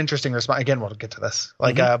kind of an interesting response. Again, we'll get to this.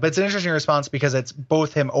 Like, but it's an interesting response because it's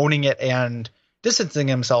both him owning it and distancing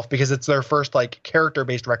himself, because it's their first like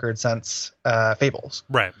character-based record since Fables.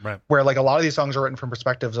 Right. Where like a lot of these songs are written from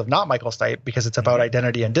perspectives of not Michael Stipe, because it's about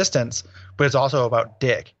identity and distance, but it's also about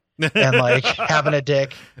dick and like having a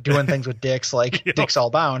dick, doing things with dicks, like Dicks All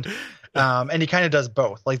Bound. And he kind of does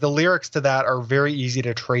both. Like the lyrics to that are very easy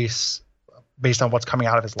to trace based on what's coming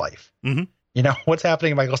out of his life. You know, what's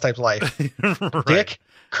happening in Michael Stipe's life? Right. Dick,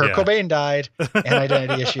 Kurt Cobain died, and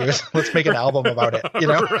identity issues. Let's make an album about it, you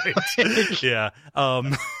know?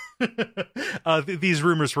 These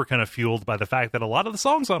rumors were kind of fueled by the fact that a lot of the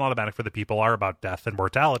songs on Automatic for the People are about death and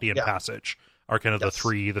mortality and passage, are kind of the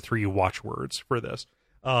three watchwords for this.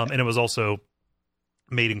 And it was also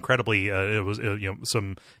made incredibly, it was, you know,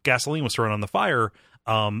 some gasoline was thrown on the fire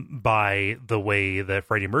by the way that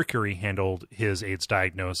Freddie Mercury handled his AIDS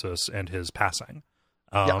diagnosis and his passing,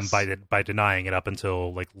 by denying it up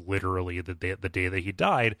until like literally the day that he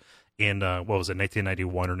died in what was it,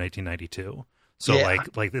 1991 or 1992. So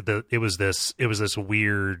it was this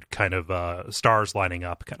weird kind of stars lining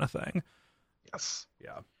up kind of thing. Yes.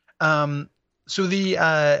 Yeah. So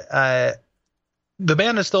the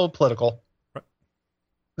band is still political. Right.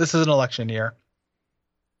 This is an election year.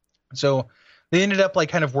 So they ended up like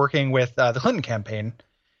kind of working with the Clinton campaign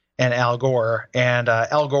and Al Gore, and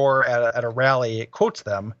Al Gore at a rally quotes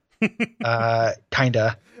them,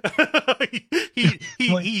 kinda.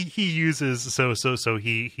 he uses so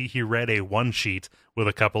he read a one sheet with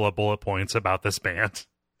a couple of bullet points about this band.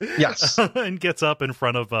 Yes. And gets up in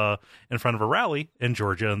front of a rally in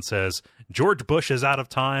Georgia and says, George Bush is out of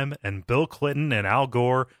time and Bill Clinton and Al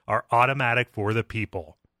Gore are Automatic for the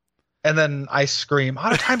People. And then I scream,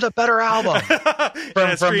 Out of Time's a better album from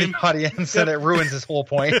the audience, and it ruins his whole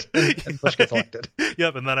point, and Bush gets elected.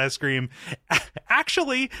 Yep, and then I scream,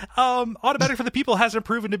 actually, Automatic for the People hasn't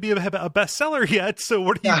proven to be a bestseller yet, so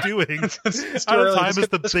what are you doing? It's Out of Time is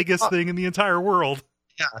the biggest thing in the entire world.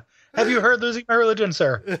 Yeah. Have you heard Losing My Religion,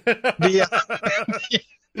 sir? You got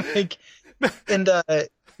in the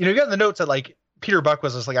notes that like Peter Buck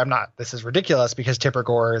was just like, this is ridiculous because Tipper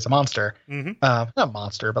Gore is a monster. Not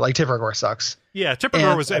monster, but like Tipper Gore sucks. Yeah, Tipper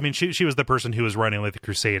Gore was, she was the person who was running like the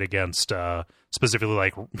crusade against specifically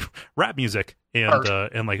like rap music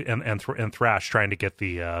and thrash, trying to get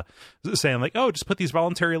the saying like, oh, just put these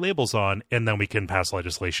voluntary labels on and then we can pass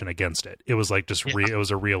legislation against it. It was like just it was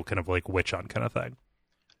a real kind of like witch hunt kind of thing.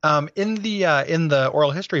 In the oral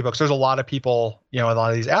history books, there's a lot of people, a lot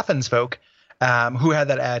of these Athens folk who had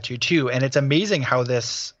that attitude too. And it's amazing how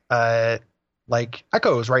this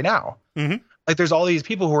echoes right now. Like there's all these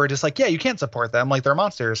people who are just like, yeah, you can't support them. Like they're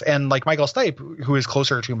monsters. And like Michael Stipe, who is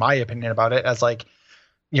closer to my opinion about it as like,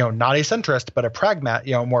 not a centrist, but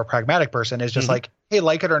a more pragmatic person, is just like, hey,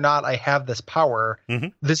 like it or not, I have this power.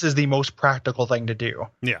 This is the most practical thing to do.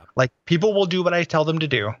 Yeah. Like people will do what I tell them to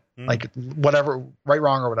do. Like whatever, right,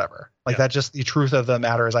 wrong, or whatever. Like that's just the truth of the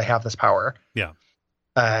matter, is I have this power. Yeah.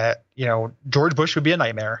 George Bush would be a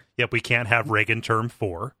nightmare. Yep. We can't have Reagan term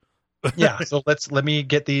 4. Yeah. So let me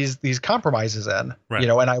get these compromises in, right.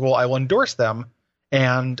 And I will endorse them,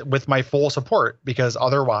 and with my full support, because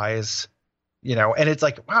otherwise, and it's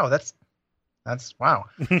like, wow, that's wow.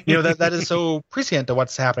 That is so prescient to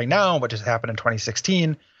what's happening now, what just happened in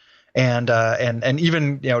 2016, and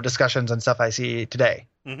even, discussions and stuff I see today,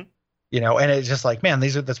 and it's just like, man,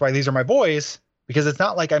 that's why these are my boys, because it's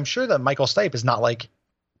not like, I'm sure that Michael Stipe is not like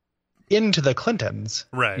into the Clintons,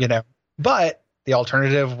 right? You know, but the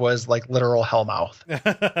alternative was like literal Hellmouth.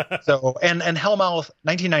 So, and Hellmouth,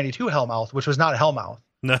 1992 Hellmouth, which was not Hellmouth,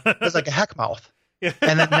 it was like a Heckmouth.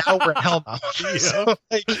 And then now we're in Hellmouth. Yeah. So,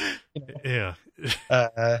 like, you know,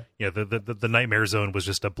 yeah. The Nightmare Zone was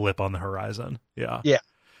just a blip on the horizon. Yeah.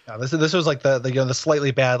 This was like the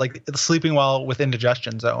slightly bad, like the sleeping while with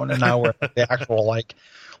indigestion zone, and now we're at the actual like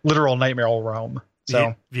literal nightmare realm.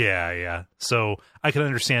 So yeah. So I can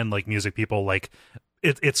understand like music people like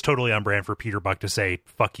it's totally on brand for Peter Buck to say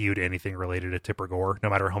fuck you to anything related to Tipper Gore, no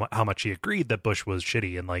matter how much he agreed that Bush was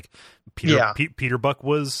shitty, and like Peter Buck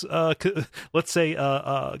was let's say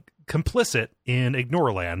complicit in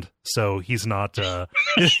Ignoreland, so he's not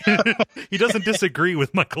he doesn't disagree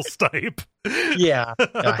with Michael Stipe.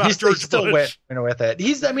 He's still went with it.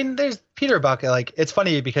 There's Peter Buck, like it's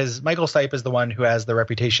funny because Michael Stipe is the one who has the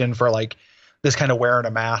reputation for like this kind of wearing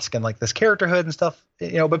a mask and like this characterhood and stuff,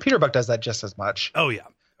 you know, but Peter Buck does that just as much. Oh yeah.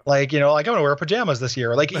 Like, you know, like I'm gonna wear pajamas this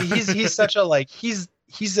year. Like he's such a like he's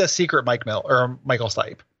a secret Michael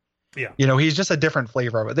Stipe. Yeah. You know, he's just a different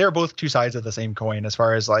flavor of it. They're both two sides of the same coin as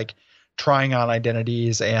far as like trying on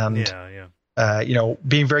identities and you know,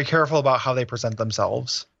 being very careful about how they present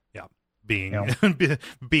themselves. Yeah.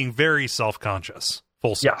 Being very self-conscious.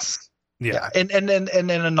 Full stop. Yes. Yeah. And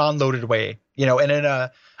in a non-loaded way, you know, and in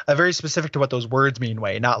a very specific to what those words mean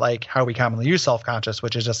way, not like how we commonly use self-conscious,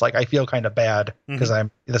 which is just like, I feel kind of bad because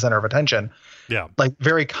I'm the center of attention. Yeah. Like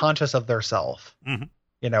very conscious of their self,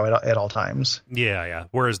 you know, at all times. Yeah.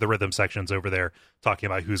 Whereas the rhythm section's over there talking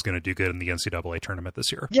about who's going to do good in the NCAA tournament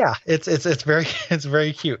this year. Yeah. It's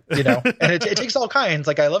very cute, you know, and it takes all kinds.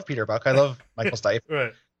 Like I love Peter Buck. I love Michael Stipe.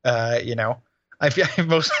 Right. You know, I'm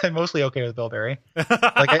mostly okay with Bill Berry. Like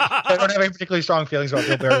I don't have any particularly strong feelings about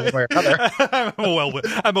Bill Berry one way or another.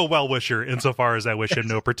 I'm a well-wisher insofar as I wish him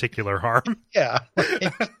no particular harm. Yeah,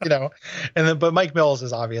 you know, but Mike Mills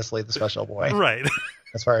is obviously the special boy, right?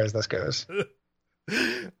 As far as this goes.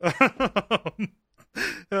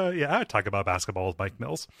 Yeah, I would talk about basketball with Mike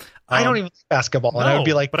Mills. I don't even like basketball, and I would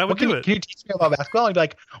be like, but I would do it. Can you teach me about basketball? I'd be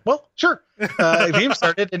like, well, sure. The game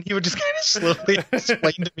started, and he would just kind of slowly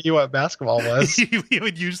explain to me what basketball was. he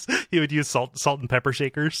would use salt and pepper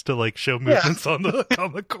shakers to like show movements on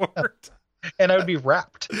the court, and I would be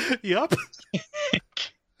wrapped. Yep.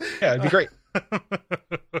 Yeah, it'd be great.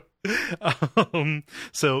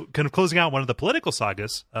 So kind of closing out one of the political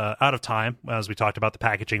sagas, Out of Time, as we talked about, the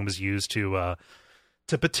packaging was used to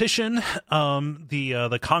petition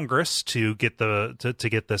the Congress to get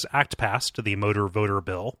this act passed, the motor voter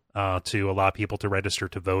bill, to allow people to register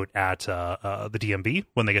to vote at the DMV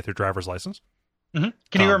when they get their driver's license. Can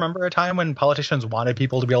you remember a time when politicians wanted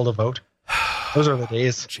people to be able to vote? Those are the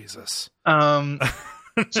days. Jesus.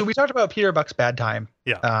 So we talked about Peter Buck's bad time.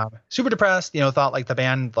 Yeah. Super depressed, you know, thought like the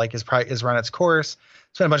band like is run its course.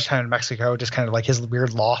 Spent a bunch of time in Mexico, just kind of like his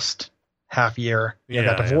weird lost half year. You know,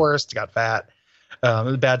 got divorced, got fat. It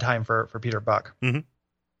was a bad time for Peter Buck.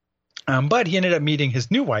 But he ended up meeting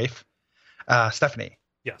his new wife, Stephanie.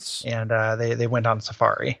 Yes. And they went on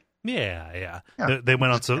safari. Yeah. They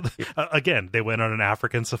went on again. They went on an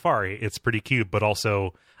African safari. It's pretty cute, but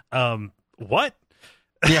also, what?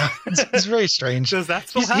 Yeah, it's very strange. Does that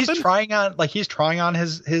still happen? He's trying on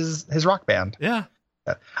his rock band. Yeah.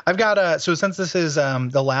 I've got so since this is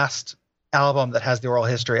the last album that has the oral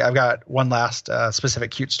history, I've got one last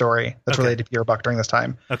specific cute story that's related to Peter Buck during this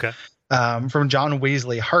time. Okay. From John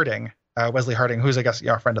Wesley Harding, who's I guess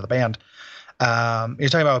a friend of the band.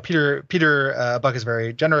 He's talking about Peter Buck is a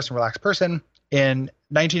very generous and relaxed person. In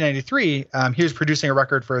 1993, he was producing a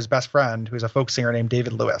record for his best friend, who's a folk singer named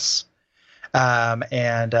David Lewis.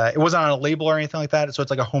 And it wasn't on a label or anything like that, so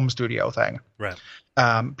it's like a home studio thing. Right.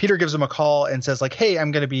 Peter gives him a call and says like, "Hey,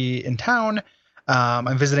 I'm going to be in town.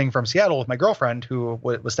 I'm visiting from Seattle with my girlfriend, who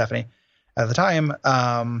was Stephanie at the time.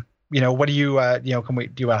 You know, what do you do you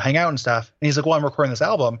want to hang out and stuff?" And he's like, "Well, I'm recording this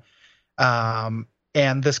album."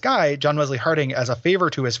 And this guy, John Wesley Harding, as a favor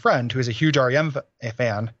to his friend, who is a huge REM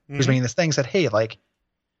fan, who's making this thing, said, "Hey, like,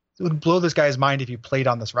 it would blow this guy's mind if you played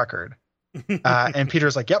on this record." And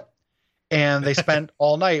Peter's like, "Yep." And they spent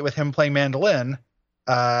all night with him playing mandolin.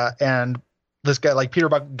 And this guy, like Peter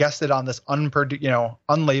Buck, guested on this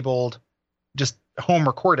unlabeled, just home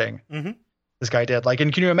recording. This guy did. Like,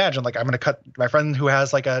 and can you imagine? Like, I'm going to cut my friend who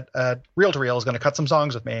has like a reel to reel is going to cut some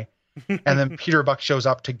songs with me, and then Peter Buck shows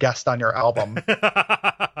up to guest on your album.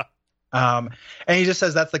 And he just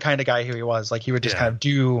says that's the kind of guy who he was. Like, he would just kind of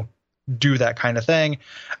do that kind of thing.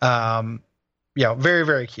 Very,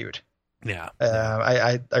 very cute. Yeah.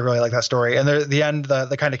 I really like that story. And the end,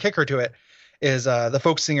 the kind of kicker to it is the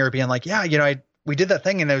folk singer being like, "Yeah, you know, we did that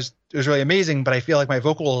thing and it was really amazing, but I feel like my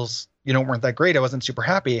vocals, weren't that great. I wasn't super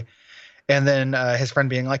happy. And then his friend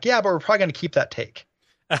being like, yeah, but we're probably going to keep that take,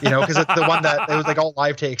 because it's the one that it was like all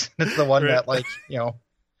live takes. And it's the one that like,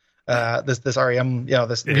 this REM,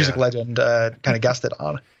 this music legend kind of guessed it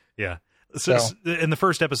on. Yeah. So in the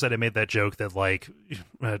first episode, I made that joke that like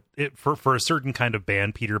for a certain kind of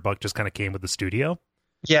band, Peter Buck just kind of came with the studio.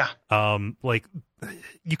 Yeah. Like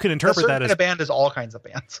you can interpret that as a band is all kinds of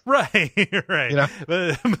bands. Right.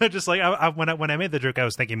 But just like when I made the joke, I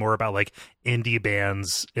was thinking more about like indie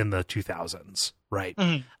bands in the 2000s. Right.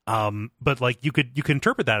 Mm-hmm. But like you can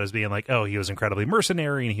interpret that as being like, oh, he was incredibly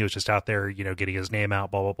mercenary and he was just out there, getting his name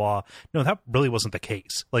out, blah, blah, blah. No, that really wasn't the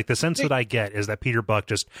case. Like the sense that I get is that Peter Buck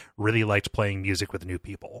just really liked playing music with new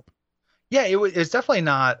people. Yeah, it's definitely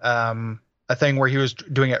not a thing where he was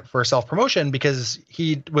doing it for self-promotion, because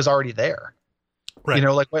he was already there. Right.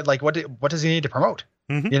 What does he need to promote?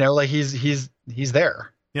 Mm-hmm. Like he's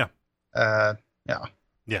there. Yeah. Yeah.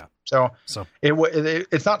 Yeah. So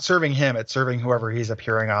it's not serving him, it's serving whoever he's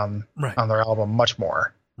appearing on their album much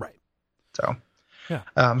more. Right. So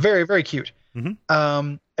yeah. Very, very cute.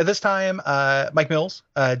 Mm-hmm. At this time, Mike Mills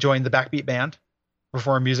joined the Backbeat Band,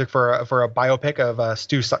 performed music for a biopic of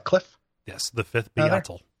Stu Sutcliffe. Yes, the fifth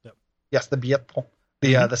Beatle. Yep. Yes, the Beatle,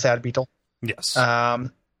 the sad Beatle. Yes.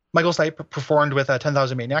 Michael Stipe performed with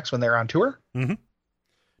 10,000 Maniacs when they were on tour. Mm-hmm.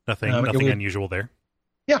 Nothing unusual there.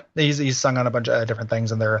 Yeah, he's sung on a bunch of different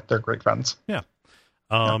things, and they're great friends. Yeah.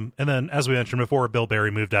 And then, as we mentioned before, Bill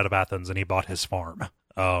Berry moved out of Athens and he bought his farm.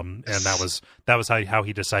 And that was how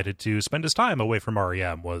he decided to spend his time away from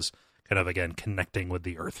REM, was kind of again connecting with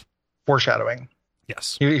the earth. Foreshadowing.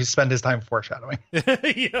 Yes. He spent his time foreshadowing.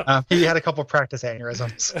 Yeah. He had a couple practice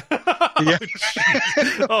aneurysms.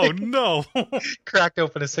 Oh, no. Cracked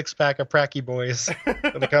open a 6-pack of Pracky Boys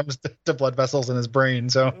when it comes to blood vessels in his brain.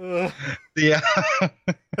 So, yeah.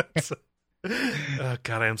 Oh,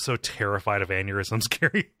 God, I am so terrified of aneurysms,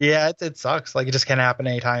 Gary. Yeah, it sucks. Like, it just can't happen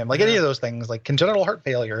anytime. Like, any of those things, like congenital heart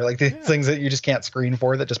failure, like the things that you just can't screen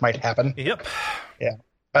for that just might happen. Yep. Yeah.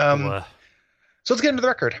 So let's get into the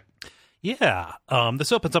record. Yeah.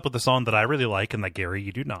 This opens up with a song that I really like and that, Gary,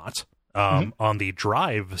 you do not. On the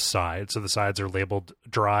Drive side, so the sides are labeled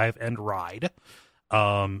Drive and Ride.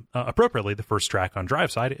 Appropriately, the first track on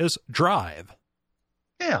Drive side is Drive.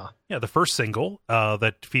 Yeah. Yeah, the first single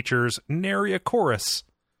that features nary a chorus.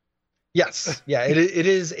 Yes. Yeah, it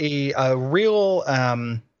is a real,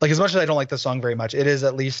 like, as much as I don't like this song very much, it is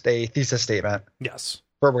at least a thesis statement. Yes.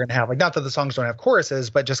 Where we're going to have, like, not that the songs don't have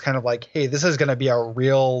choruses, but just kind of like, hey, this is going to be a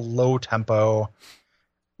real low tempo,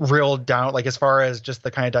 real down, like, as far as just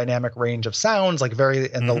the kind of dynamic range of sounds, like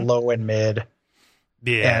very in the low and mid.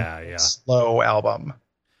 Yeah. Slow album.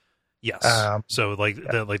 Yes. So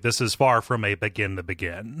like this is far from a Begin the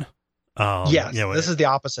Begin. Yes. This is the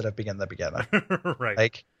opposite of Begin the Begin. Right.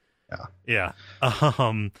 Like, yeah.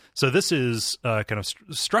 So this is kind of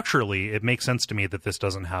structurally, it makes sense to me that this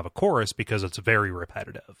doesn't have a chorus because it's very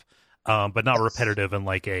repetitive, but not repetitive in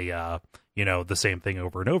like a, the same thing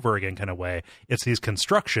over and over again kind of way. It's these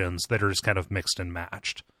constructions that are just kind of mixed and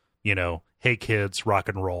matched, hey kids, rock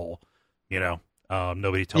and roll,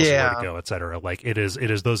 nobody tells you where to go, etc. Like it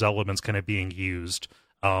is those elements kind of being used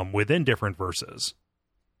within different verses.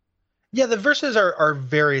 Yeah, the verses are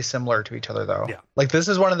very similar to each other, though. Yeah. Like, this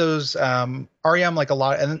is one of those, REM, like, a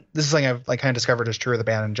lot, and this is something I've, like, kind of discovered is true of the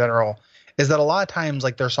band in general, is that a lot of times,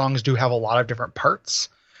 like, their songs do have a lot of different parts,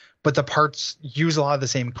 but the parts use a lot of the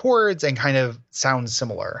same chords and kind of sound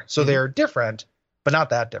similar. So they're different, but not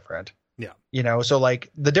that different. Yeah. So,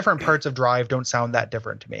 like, the different parts of Drive don't sound that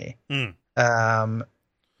different to me. For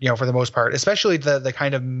the most part, especially the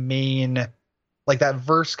kind of main, like, that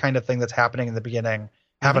verse kind of thing that's happening in the beginning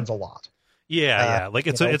happens a lot. Yeah. Like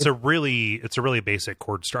it's a really basic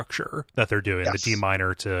chord structure that they're doing. Yes. The D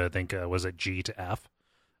minor to, I think, was it G to F?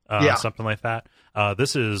 Something like that.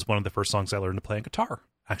 This is one of the first songs I learned to play on guitar,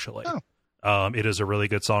 actually. Oh. It is a really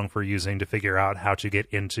good song for using to figure out how to get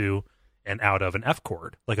into and out of an F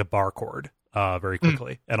chord, like a bar chord, very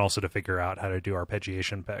quickly, and also to figure out how to do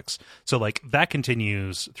arpeggiation picks. So like that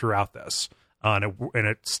continues throughout this, and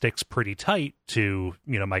it sticks pretty tight to,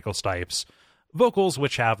 Michael Stipe's vocals,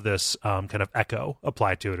 which have this kind of echo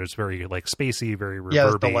applied to it. It's very like spacey, very reverby.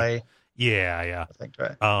 Yeah, delay. Yeah. I think,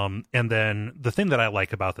 right. And then the thing that I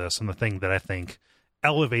like about this, and the thing that I think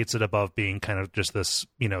elevates it above being kind of just this,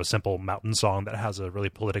 simple mountain song that has a really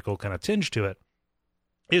political kind of tinge to it,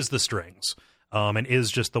 is the strings. And is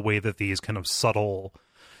just the way that these kind of subtle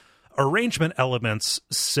arrangement elements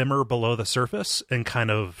simmer below the surface and kind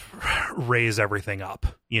of raise everything up,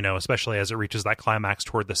 especially as it reaches that climax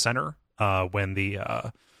toward the center. When the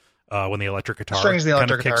when the electric guitar strings and the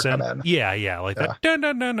electric kind of guitar kicks come in. Yeah, like that. Dun,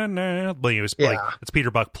 dun, dun, dun, dun. Like it was like it's Peter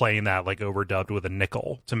Buck playing that like overdubbed with a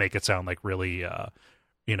nickel to make it sound like really,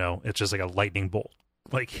 it's just like a lightning bolt,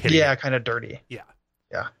 like hitting. Yeah, it. Kind of dirty. Yeah,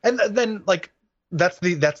 and then like that's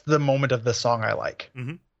the moment of the song I like.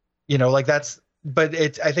 Mm-hmm. Like that's. But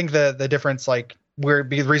it's I think the difference like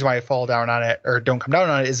the reason why I fall down on it or don't come down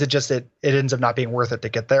on it is it ends up not being worth it to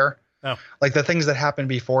get there. Oh. Like the things that happen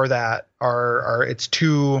before that are it's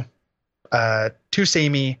too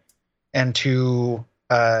samey and too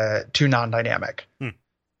non-dynamic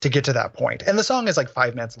to get to that point. And the song is like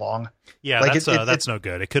 5 minutes long. Yeah, like that's no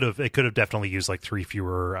good. It could have definitely used like 3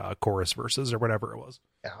 fewer chorus verses or whatever it was.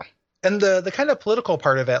 Yeah. And the kind of political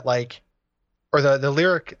part of it, like, or the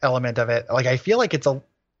lyric element of it, like I feel like it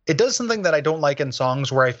does something that I don't like in songs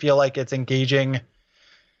where I feel like it's engaging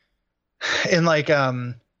in like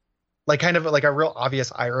kind of like a real obvious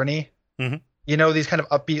irony. Mm-hmm. These kind of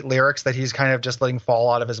upbeat lyrics that he's kind of just letting fall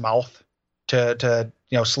out of his mouth to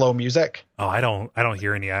slow music. Oh, I don't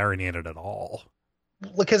hear any irony in it at all.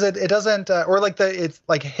 Because it doesn't or like it's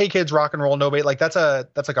like, hey kids, rock and roll, nobody, like that's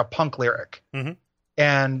like a punk lyric. Mm-hmm.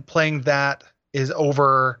 And playing that is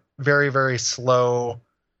over very, very slow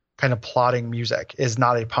kind of plodding music is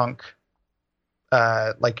not a punk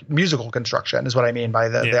like musical construction is what I mean by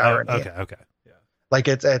the irony. Okay. Yeah. Like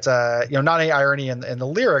it's not a irony in the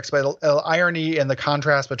lyrics, but irony in the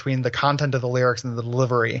contrast between the content of the lyrics and the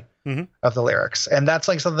delivery of the lyrics. And that's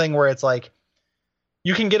like something where it's like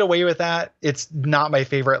you can get away with that. It's not my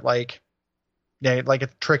favorite, like a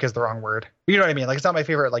trick is the wrong word. You know what I mean? Like it's not my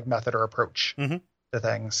favorite like method or approach to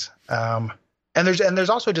things. And there's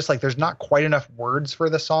also just like there's not quite enough words for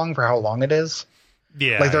the song for how long it is.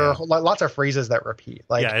 Yeah, like there are lots of phrases that repeat.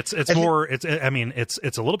 Like it's a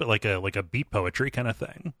little bit like a beat poetry kind of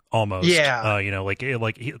thing almost. Yeah,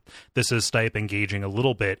 this is Stipe engaging a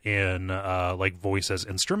little bit in like voice as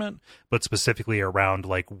instrument, but specifically around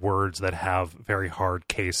like words that have very hard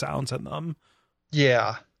K sounds in them.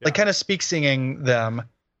 Yeah. Like kind of speak singing them,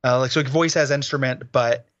 like so voice as instrument,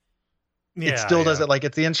 but it still does it like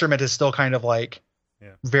it's the instrument is still kind of like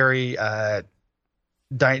very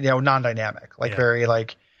non-dynamic, like very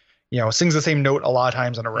like sings the same note a lot of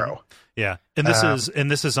times in a row. Yeah, and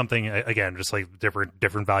this is something again, just like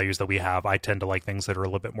different values that we have. I tend to like things that are a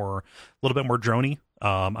little bit more drony.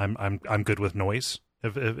 I'm good with noise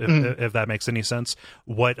if that makes any sense.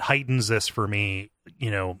 What heightens this for me,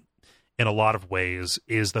 in a lot of ways,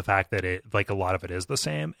 is the fact that it like a lot of it is the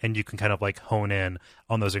same, and you can kind of like hone in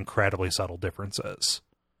on those incredibly subtle differences.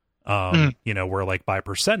 Where like by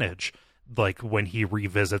percentage, like when he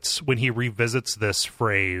revisits this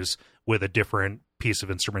phrase with a different piece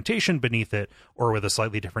of instrumentation beneath it, or with a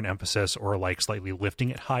slightly different emphasis, or like slightly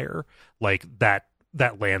lifting it higher, like that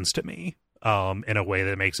lands to me in a way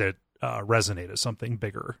that makes it resonate as something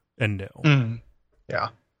bigger and new.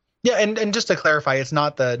 Yeah, and just to clarify, it's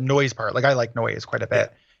not the noise part. Like I like noise quite a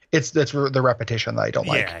bit. It's the repetition that I don't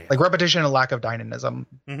like. Like repetition and lack of dynamism.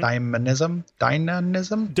 Dynamism.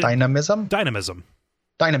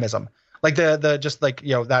 Like the just like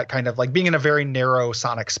that kind of like being in a very narrow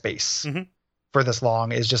sonic space for this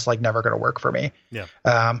long is just like never going to work for me. Yeah.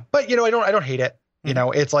 But I don't hate it.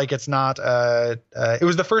 It's like it's not. It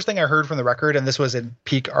was the first thing I heard from the record, and this was in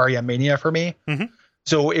peak REM mania for me.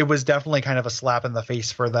 So it was definitely kind of a slap in the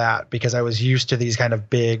face for that, because I was used to these kind of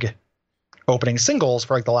big opening singles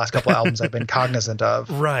for like the last couple of albums I've been cognizant of.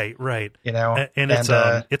 Right. And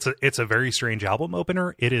it's a very strange album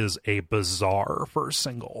opener. It is a bizarre first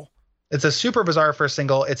single. It's a super bizarre first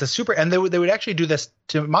single. And they would actually do this,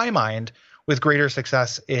 to my mind, with greater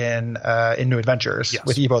success in New Adventures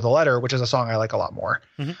with Ebo the Letter, which is a song I like a lot more.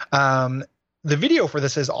 The video for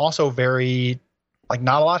this is also very like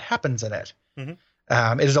not a lot happens in it. It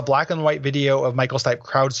is a black and white video of Michael Stipe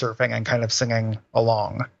crowd surfing and kind of singing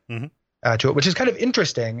along to it, which is kind of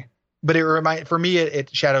interesting. But for me,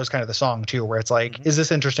 it shadows kind of the song too, where it's like, is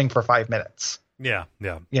this interesting for 5 minutes? Yeah.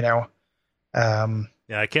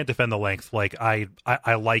 I can't defend the length. Like I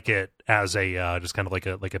like it as a just kind of like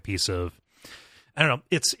a piece of, I don't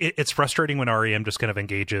know. It's frustrating when REM just kind of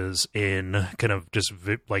engages in kind of just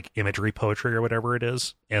like imagery poetry or whatever it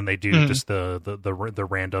is, and they do just the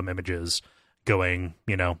random images going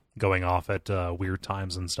off at weird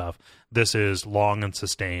times and stuff. This is long and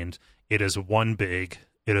sustained. It is it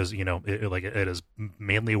is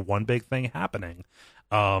mainly one big thing happening.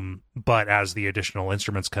 But as the additional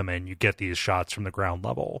instruments come in, you get these shots from the ground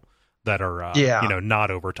level that are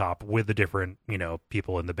not over top with the different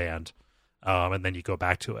people in the band. And then you go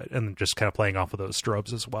back to it and just kind of playing off of those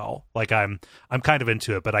strobes as well. Like I'm kind of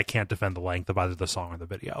into it, but I can't defend the length of either the song or the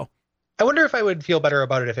video. I wonder if I would feel better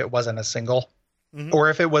about it if it wasn't a single, or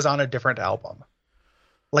if it was on a different album.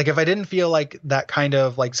 Like if I didn't feel like that kind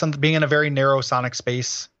of like something being in a very narrow sonic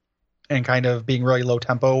space and kind of being really low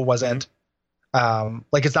tempo wasn't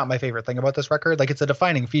like, it's not my favorite thing about this record. Like it's a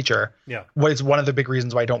defining feature. Yeah. What is one of the big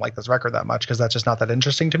reasons why I don't like this record that much, because that's just not that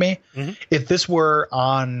interesting to me. If this were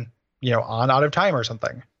on, on Out of Time or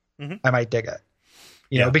something, I might dig it,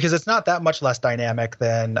 you know, because it's not that much less dynamic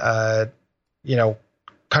than,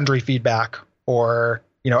 Country Feedback or,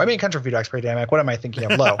 Country Feedback's pretty dynamic. What am I thinking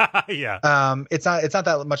of? Low. It's not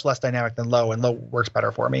that much less dynamic than Low, and Low works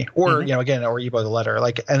better for me. Or, or Ebo the Letter.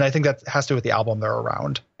 Like, and I think that has to do with the album they're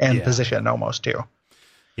around and position almost too.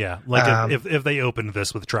 Yeah. Like if they opened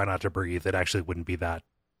this with Try Not to Breathe, it actually wouldn't be that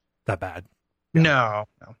bad. No.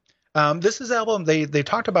 This is album. They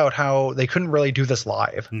talked about how they couldn't really do this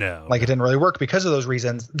live. No. It didn't really work because of those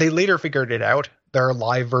reasons. They later figured it out. There are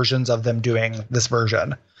live versions of them doing this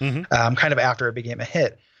version, kind of after it became a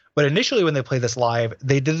hit. But initially when they played this live,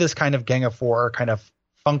 they did this kind of Gang of Four kind of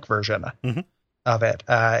funk version of it.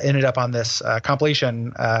 Ended up on this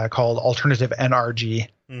compilation called Alternative NRG.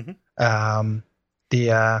 It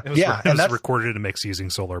was recorded and mixed using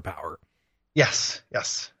solar power. Yes.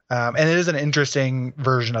 And it is an interesting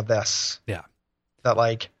version of this. Yeah. That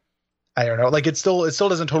like, I don't know, like it still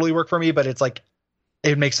doesn't totally work for me, but it's like,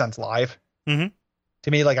 it makes sense live. To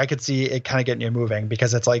me, like I could see it kind of getting you moving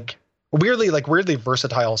because it's like weirdly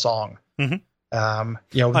versatile song.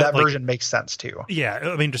 That version makes sense too. Yeah.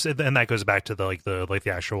 I mean, and that goes back to the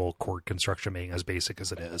actual chord construction being as basic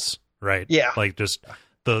as it is. Right. Yeah. Like just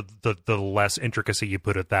the less intricacy you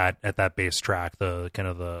put at that bass track, the kind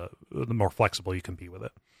of the more flexible you can be with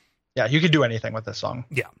it. Yeah, you could do anything with this song.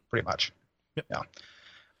 Yeah, pretty much. Yep. Yeah.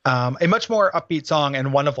 A much more upbeat song,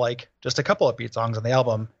 and one of like just a couple upbeat songs on the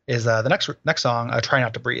album is the next song, "Try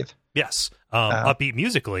Not to Breathe." Yes, upbeat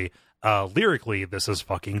musically, lyrically, this is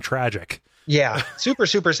fucking tragic. Yeah, super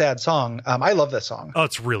super sad song. I love this song. Oh,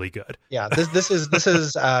 it's really good. Yeah, this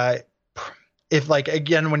is if like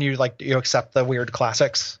again when you accept the weird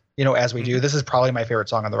classics, as we do, this is probably my favorite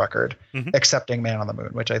song on the record, excepting "Man on the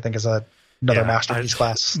Moon," which I think is another masterpiece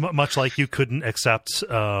class. Much like you couldn't accept,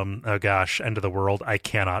 End of the World, I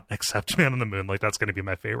cannot accept Man on the Moon. Like, that's going to be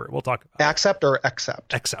my favorite. We'll talk about Accept or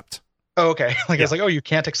accept? Accept. Oh, okay. Like, I was like, oh, you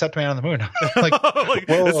can't accept Man on the Moon. Like,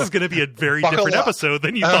 this is going to be a very different episode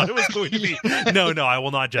than you thought it was going to be. No, I will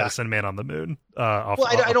not jettison Man on the Moon.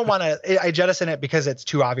 I don't want to. I jettison it because it's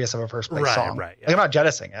too obvious of a first place song. Right. Yeah. Like, I'm not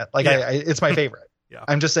jettisoning it. Like, it's my favorite. Yeah.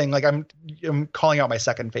 I'm just saying, like, I'm calling out my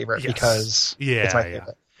second favorite because it's my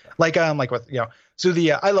favorite. Like with so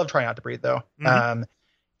I love Try Not to Breathe though.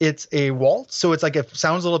 It's a waltz, so it's like it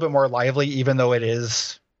sounds a little bit more lively, even though it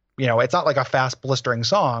is it's not like a fast blistering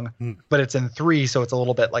song, but it's in 3, so it's a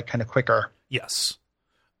little bit like kind of quicker. Yes.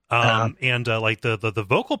 And like the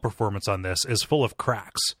vocal performance on this is full of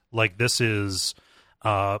cracks. Like this is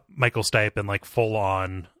Michael Stipe and like full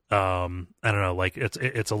on I don't know, like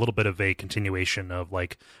it's a little bit of a continuation of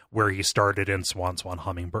like where he started in Swan Swan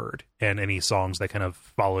Hummingbird and any songs that kind of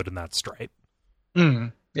followed in that stripe.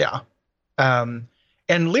 Yeah. And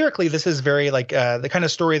lyrically, this is very like the kind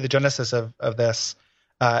of story, the genesis of this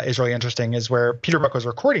is really interesting, is where Peter Buck was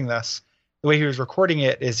recording this. The way he was recording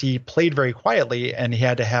it is he played very quietly and he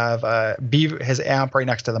had to have his amp right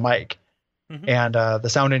next to the mic. And the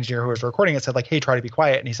sound engineer who was recording it said like, hey, try to be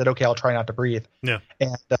quiet. And he said, okay, I'll try not to breathe. Yeah.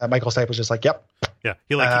 And Michael Stipe was just like, yep. Yeah.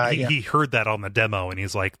 He heard that on the demo and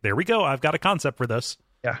he's like, there we go. I've got a concept for this.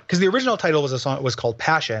 Yeah. Because the original title was called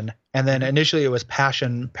Passion. And then initially it was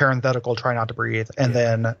Passion, parenthetical, Try Not to Breathe. And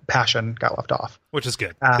then Passion got left off. Which is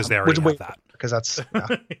good because they already have that. Because that's,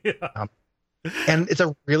 and it's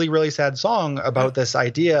a really, really sad song about this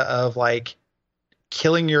idea of like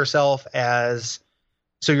killing yourself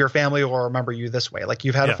so your family will remember you this way. Like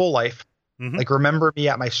you've had a full life. Like remember me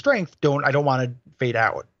at my strength. I don't want to fade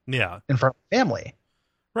out. Yeah. In front of family.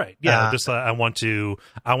 Right. Yeah. I want to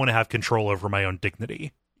have control over my own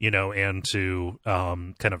dignity, and to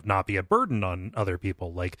kind of not be a burden on other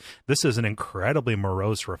people. Like this is an incredibly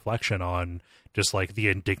morose reflection on just like the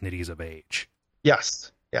indignities of age.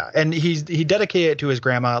 Yes. Yeah. And he dedicated it to his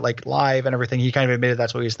grandma, like live and everything. He kind of admitted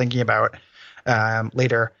that's what he was thinking about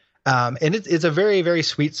later. And it's a very, very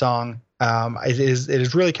sweet song. It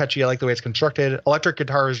is really catchy. I like the way it's constructed. Electric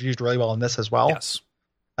guitar is used really well in this as well. Yes.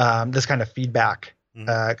 This kind of feedback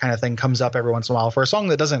kind of thing comes up every once in a while for a song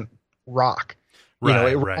that doesn't rock.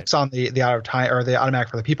 It rocks on the out of time or the automatic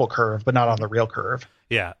for the people curve, but not on the real curve.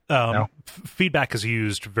 Yeah. Feedback is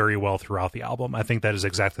used very well throughout the album. I think that is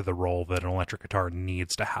exactly the role that an electric guitar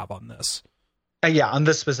needs to have on this. On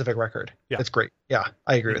this specific record. Yeah. It's great. Yeah,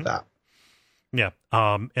 I agree with that. Yeah.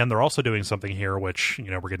 And they're also doing something here, which,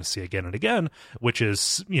 we're going to see again and again, which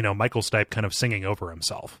is, Michael Stipe kind of singing over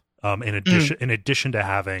himself. In addition to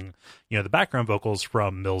having, the background vocals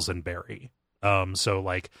from Mills and Berry. So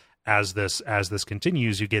like as this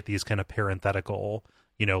continues, you get these kind of parenthetical,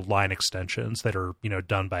 line extensions that are,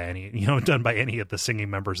 done by any of the singing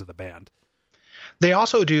members of the band. They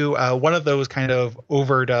also do one of those kind of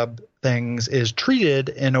overdub things is treated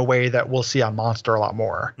in a way that we'll see on Monster a lot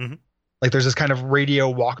more. Mm-hmm. Like there's this kind of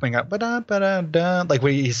radio Walkman up, ba-da, like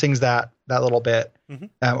when he sings that little bit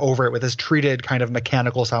over it with this treated kind of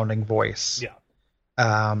mechanical sounding voice.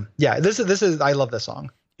 Yeah. This is I love this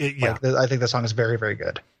song. I think the song is very, very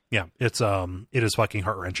good. Yeah. It is fucking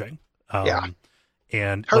heart wrenching.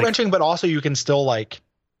 And heart wrenching, but also you can still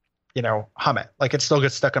hum it. Like it still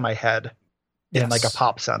gets stuck in my head. In like a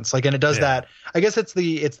pop sense, and it does that. I guess it's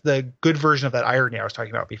the good version of that irony I was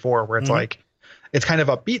talking about before, where it's like it's kind of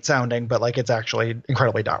upbeat sounding, but like it's actually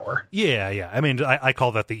incredibly dour. Yeah. I mean, I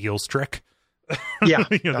call that the Eels trick. Yeah,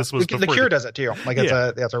 this was the Cure does it too. Like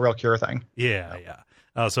it's a real Cure thing. Yeah.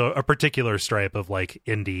 So a particular stripe of like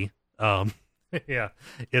indie. Yeah,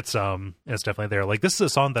 it's definitely there. Like this is a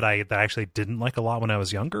song that I actually didn't like a lot when I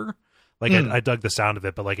was younger. Like I dug the sound of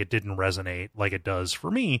it, but like it didn't resonate like it does for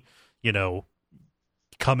me.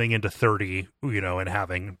 Coming into 30, and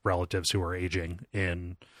having relatives who are aging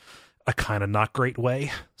in a kind of not great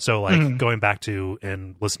way. So like going back to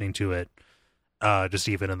and listening to it, just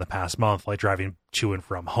even in the past month, like driving to and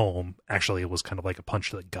from home, actually it was kind of like a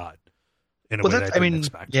punch to the gut in a way that I didn't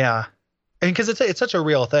expect. Yeah. I mean, cause it's such a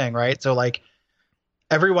real thing, right? So like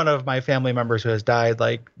every one of my family members who has died,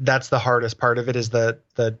 like that's the hardest part of it is the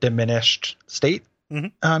diminished state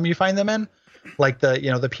you find them in. Like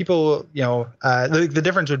the people, the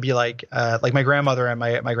difference would be like my grandmother and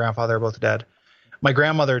my grandfather are both dead. My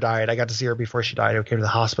grandmother died. I got to see her before she died. I came to the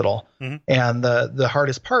hospital. And the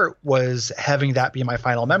hardest part was having that be my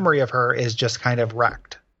final memory of her is just kind of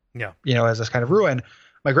wrecked. Yeah. As this kind of ruin.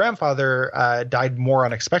 My grandfather died more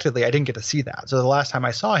unexpectedly. I didn't get to see that. So the last time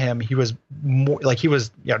I saw him, he was more like he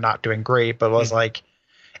was, not doing great, but was like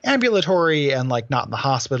ambulatory and like not in the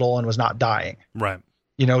hospital and was not dying. Right.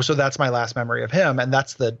 So that's my last memory of him. And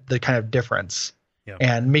that's the kind of difference. Yeah.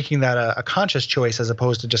 And making that a conscious choice as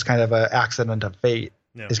opposed to just kind of an accident of fate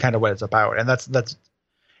is kind of what it's about. And that's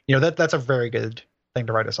a very good thing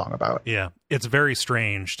to write a song about. Yeah. It's very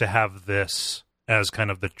strange to have this as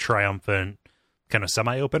kind of the triumphant kind of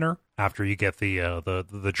semi-opener after you get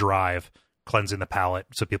the drive cleansing the palate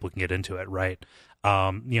so people can get into it. Right.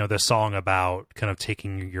 This song about kind of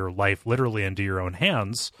taking your life literally into your own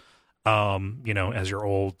hands, as you're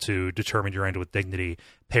old to determine your end with dignity,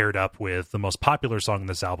 paired up with the most popular song in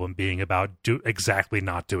this album being about exactly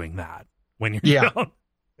not doing that when you're young.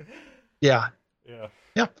 Yeah.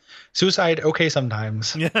 Suicide, okay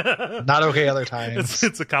sometimes. Not okay other times.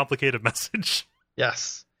 It's a complicated message.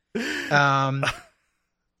 Yes. So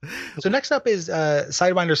next up is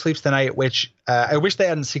Sidewinder Sleeps Tonight, which I wish they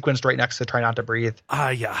hadn't sequenced right next to Try Not to Breathe.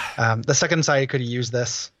 Yeah. The second side could have used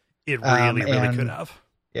this. It really could have.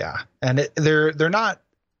 Yeah, and they're not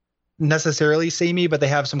necessarily samey, but they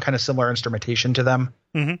have some kind of similar instrumentation to them.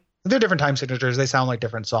 Mm-hmm. They're different time signatures. They sound like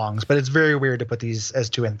different songs, but it's very weird to put these as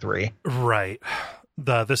 2 and 3. Right.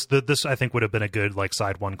 This I think would have been a good like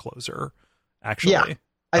side one closer. Actually, yeah,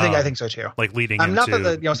 I think so too. Like leading into not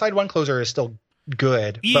that the side one closer is still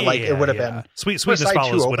good, but like it would have been Sweetness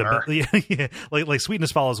Follows would have been like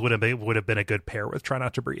Sweetness Follows would have been a good pair with Try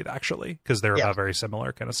Not to Breathe actually because they're about very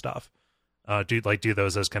similar kind of stuff. Do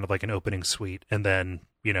those as kind of like an opening suite and then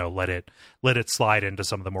let it slide into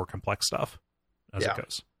some of the more complex stuff as it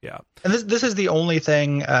goes. Yeah, and this is the only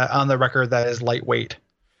thing on the record that is lightweight.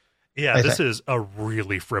 Yeah, this is a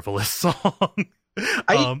really frivolous song.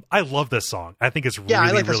 I love this song. I think it's really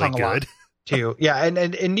I like this really song good a lot too. Yeah, and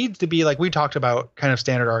it needs to be like we talked about kind of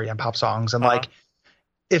standard REM pop songs and like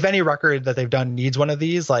if any record that they've done needs one of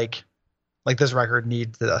these like this record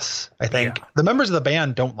needs this. I think the members of the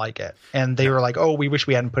band don't like it, and they were like, "Oh, we wish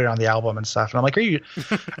we hadn't put it on the album and stuff." And I'm like, "Are you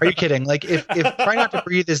kidding? Like, if Try Not to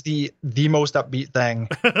Breathe is the most upbeat thing,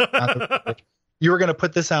 you were going to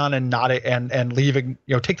put this on and not it and leave,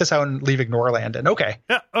 take this out and leave Ignoreland and okay.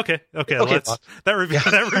 That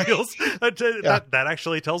reveals that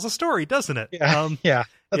actually tells a story, doesn't it? Yeah.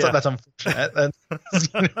 That's unfortunate.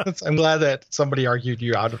 I'm glad that somebody argued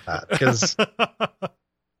you out of that because.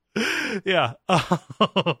 Yeah.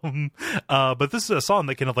 But this is a song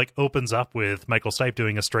that kind of like opens up with Michael Stipe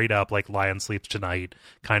doing a straight up like Lion Sleeps Tonight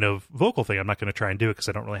kind of vocal thing. I'm not going to try and do it because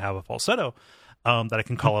I don't really have a falsetto that I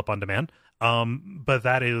can call up on demand. But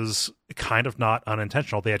that is kind of not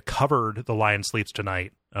unintentional. They had covered the Lion Sleeps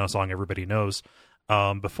Tonight song everybody knows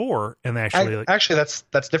before, and they actually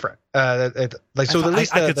that's different. Like, so at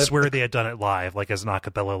least I could swear they had done it live, like as an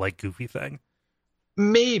acapella, like goofy thing.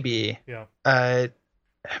 Maybe. Yeah. I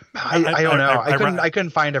don't know. I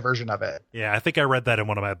couldn't find a version of it. Yeah, I think I read that in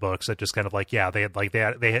one of my books. That just kind of like, they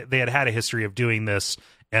had a history of doing this,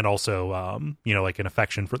 and also like an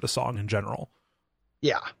affection for the song in general.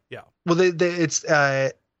 Yeah. Yeah. Well, they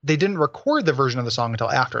didn't record the version of the song until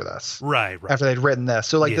after this. Right. After they'd written this.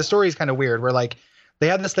 So like the story is kind of weird. Where like they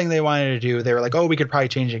had this thing they wanted to do. They were like, oh, we could probably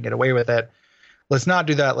change it and get away with it. Let's not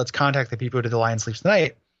do that. Let's contact the people who did The Lion Sleeps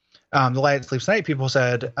Tonight. The Lion Sleeps Tonight people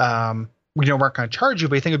said, we weren't going to charge you,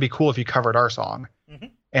 but I think it'd be cool if you covered our song. Mm-hmm.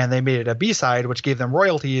 And they made it a B-side, which gave them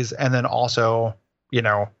royalties, and then also,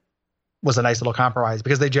 was a nice little compromise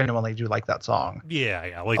because they genuinely do like that song.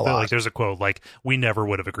 Yeah. Like there's a quote, like, we never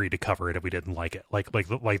would have agreed to cover it if we didn't like it. Like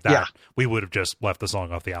that. Yeah. We would have just left the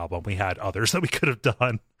song off the album. We had others that we could have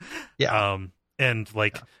done. Yeah.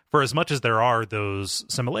 For as much as there are those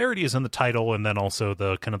similarities in the title, and then also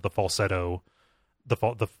the kind of the falsetto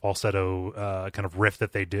kind of riff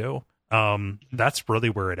that they do, that's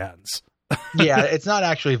really where it ends. Yeah, it's not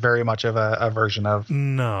actually very much of a version of.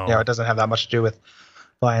 No. It doesn't have that much to do with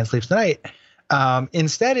Lion Sleeps Tonight.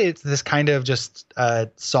 Instead, it's this kind of just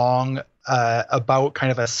song about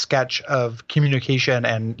kind of a sketch of communication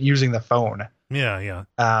and using the phone. Yeah.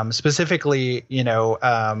 Specifically,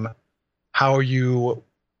 how you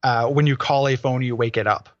when you call a phone, you wake it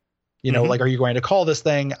up. Like, are you going to call this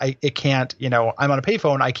thing? It can't. I'm on a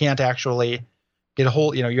payphone. I can't actually get a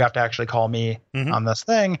hold. You have to actually call me on this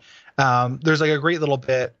thing. There's like a great little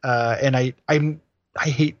bit, and I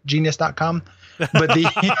hate Genius.com. But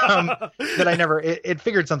that I never it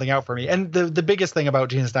figured something out for me. And the biggest thing about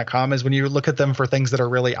Genius.com is when you look at them for things that are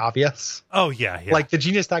really obvious. Oh yeah. Like the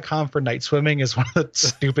Genius.com for night swimming is one of the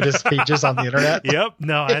stupidest pages on the internet. Yep.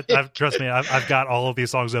 No, I've trust me, I've got all of these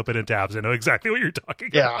songs open in tabs. I know exactly what you're talking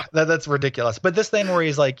about. Yeah, that's ridiculous. But this thing where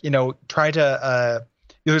he's like, try to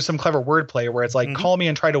there's some clever wordplay where it's like, call me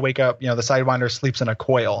and try to wake up, the Sidewinder sleeps in a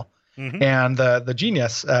coil. And the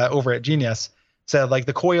genius over at Genius said, like,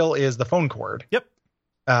 the coil is the phone cord. Yep.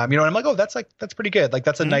 And I'm like, oh, that's pretty good. Like,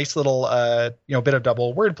 that's a nice little, bit of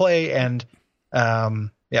double wordplay. And,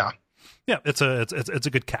 yeah, it's a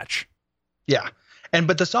good catch. Yeah.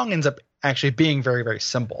 But the song ends up actually being very, very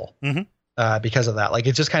simple, because of that. Like,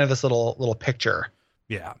 it's just kind of this little picture.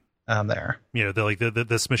 Yeah. There.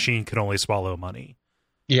 This machine can only swallow money.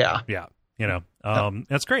 Yeah. Yeah.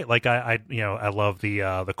 That's great. Like I love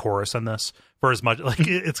the chorus in this, for as much like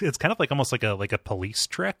it's kind of like almost like a police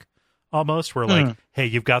trick almost, where like, hey,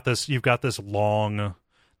 you've got this long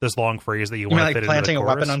phrase that you want to fit into the chorus. Planting a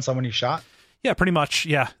weapon on someone you shot. Yeah, pretty much.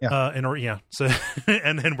 Yeah. So,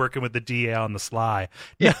 and then working with the DA on the sly.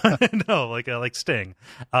 Yeah. No, like Sting.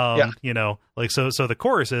 So the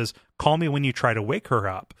chorus is, call me when you try to wake her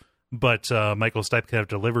up. But Michael Stipe kind of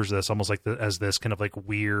delivers this almost like as this kind of like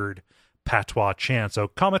weird patois chant. So,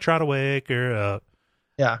 come and try to wake her up.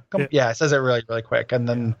 Yeah. It says it really, really quick. And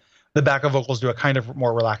then the backup vocals do a kind of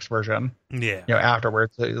more relaxed version. Yeah.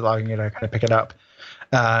 Afterwards, allowing you to kind of pick it up.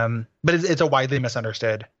 But it's a widely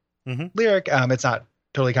misunderstood lyric. It's not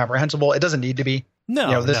totally comprehensible. It doesn't need to be.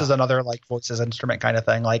 No. This is another like voices instrument kind of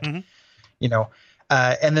thing. Like, and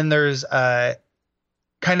then there's kind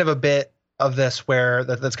of a bit of this where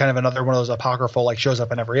that's kind of another one of those apocryphal, like, shows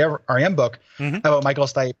up in every REM book about Michael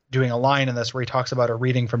Stipe doing a line in this where he talks about a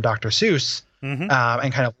reading from Dr. Seuss and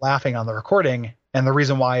kind of laughing on the recording. And the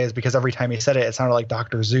reason why is because every time he said it, it sounded like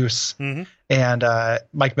Dr. Zeus. And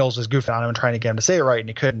Mike Mills was goofing on him and trying to get him to say it right, and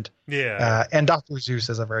he couldn't. Yeah. And Dr. Zeus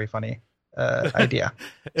is a very funny idea.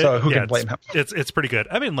 So who can blame him? It's pretty good.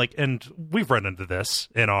 I mean, like, and we've run into this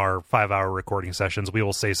in our 5-hour recording sessions. We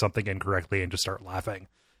will say something incorrectly and just start laughing.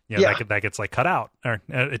 That gets like cut out, or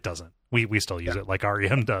it doesn't. We still use it like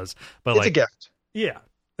REM does, but it's a gift. Yeah.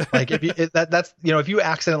 Like if you that's if you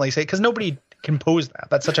accidentally say, because nobody compose that.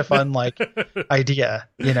 That's such a fun idea.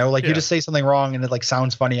 You just say something wrong and it like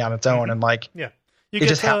sounds funny on its own, and like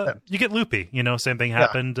just happened. You get loopy. Same thing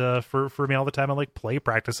happened for me all the time at like play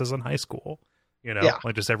practices in high school.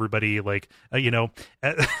 Like just everybody like we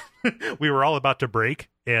were all about to break,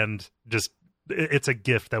 and just it's a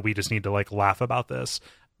gift that we just need to like laugh about this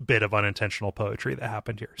bit of unintentional poetry that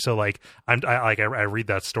happened here. So like I read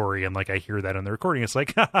that story and like I hear that in the recording, it's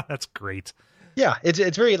like that's great. Yeah,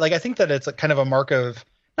 it's very like, I think that it's a kind of a mark of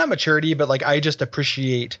not maturity, but like I just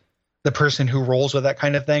appreciate the person who rolls with that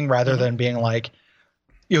kind of thing rather than being like,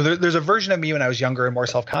 there's a version of me when I was younger and more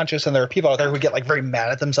self-conscious, and there are people out there who get like very mad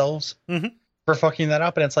at themselves for fucking that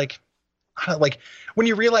up, and it's like, like when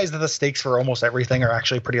you realize that the stakes for almost everything are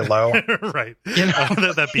actually pretty low. Right. You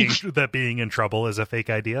know, that being in trouble is a fake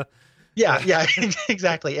idea. Yeah,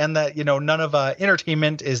 exactly. And that, none of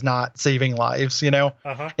entertainment is not saving lives, in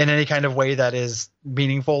any kind of way that is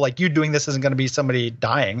meaningful. Like, you doing this isn't going to be somebody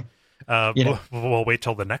dying. We'll wait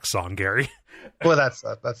till the next song, Gary. Well,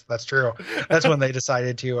 that's true. That's when they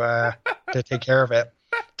decided to take care of it,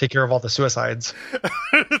 take care of all the suicides.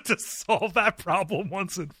 To solve that problem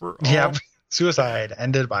once and for all. Yeah. Suicide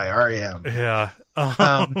ended by REM. Yeah. But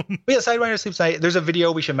yeah, Sidewinder Sleeps Night. There's a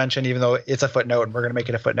video we should mention, even though it's a footnote, and we're going to make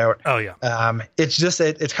it a footnote. Oh yeah. It's just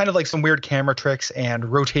it's kind of like some weird camera tricks and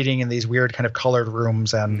rotating in these weird kind of colored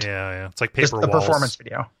rooms, and yeah. It's like paper walls. A performance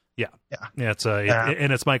video. Yeah. It's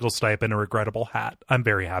and it's Michael Stipe in a regrettable hat. I'm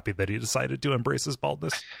very happy that he decided to embrace his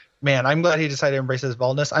baldness. Man, I'm glad he decided to embrace his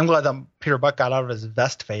baldness. I'm glad that Peter Buck got out of his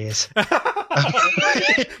vest phase.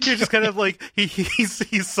 You're just kind of like he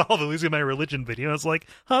saw the Losing My Religion video and was like,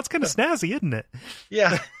 oh, it's kind of snazzy, isn't it?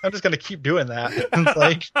 Yeah, I'm just gonna keep doing that. It's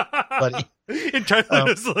like, buddy. And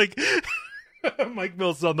it's like Mike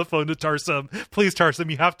Mills on the phone to Tarsem. Please,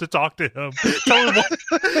 Tarsem, you have to talk to him. Tell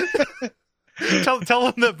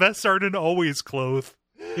him that vests aren't always clothed.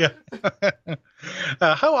 Yeah.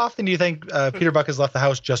 How often do you think Peter Buck has left the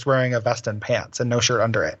house just wearing a vest and pants and no shirt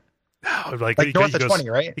under it? Like north of 20,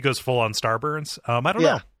 right? He goes full on Starburns. I don't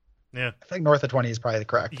know. Yeah, I think north of 20 is probably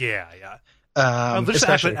correct. Yeah. Just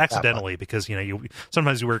accidentally, because you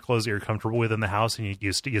sometimes you wear clothes that you're comfortable with in the house, and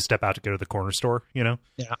you step out to go to the corner store. Yeah,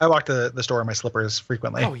 I walk to the store in my slippers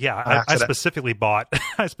frequently. Oh yeah, I specifically bought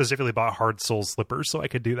hard sole slippers so I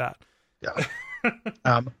could do that.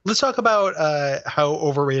 Yeah. Let's talk about how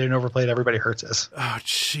overrated and overplayed Everybody Hurts is. Oh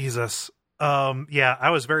Jesus. Yeah, I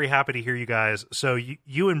was very happy to hear you guys. So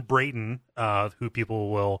you and Brayton, who people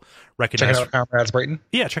will recognize. Check it out, Comrades Brayton.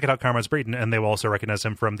 Yeah, check it out, Comrades Brayton, and they will also recognize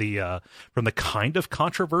him from the kind of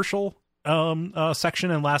controversial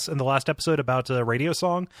section in the last episode about Radio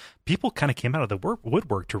Song. People kind of came out of the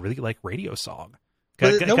woodwork to really like Radio Song.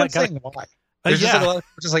 No one's saying why. There's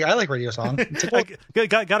just like I like Radio Song.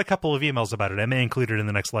 Got a couple of emails about it. I may include it in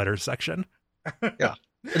the next letters section. Yeah.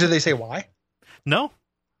 Did they say why? No.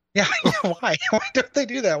 Yeah, why? Why don't they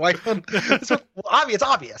do that? Why don't? It's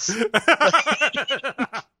obvious.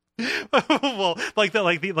 Well, like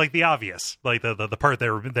the obvious, like the part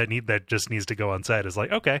that just needs to go unsaid is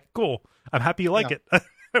like, okay, cool. I'm happy you like it. I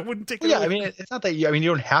wouldn't take it. Yeah, I mean, it's not that you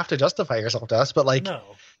don't have to justify yourself to us, but like, no.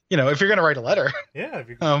 If you're gonna write a letter,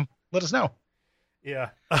 let us know. Yeah.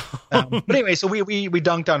 But anyway, so we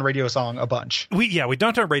dunked on Radio Song a bunch. We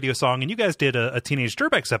dunked on Radio Song, and you guys did a Teenage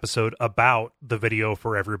Dirtbags episode about the video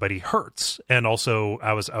for Everybody Hurts, and also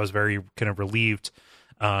I was very kind of relieved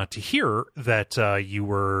to hear that you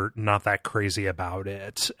were not that crazy about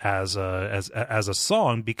it as a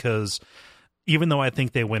song, because even though I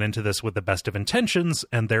think they went into this with the best of intentions,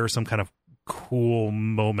 and there are some kind of cool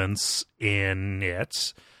moments in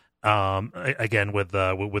it. Again with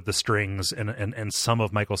the strings and some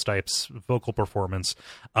of Michael Stipe's vocal performance,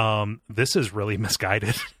 this is really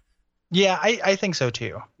misguided. Yeah, I think so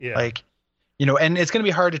too. Yeah. Like, and it's going to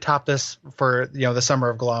be hard to top this for the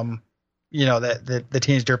Summer of Glum, the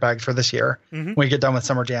Teenage Dirtbags for this year. Mm-hmm. When we get done with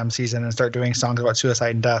Summer Jam season and start doing songs about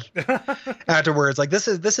suicide and death afterwards. Like this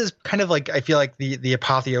is kind of like, I feel like the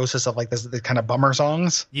apotheosis of like the kind of bummer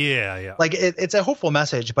songs. Yeah. Like it's a hopeful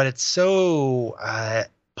message, but it's so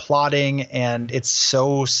plotting and it's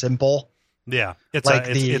so simple. Yeah,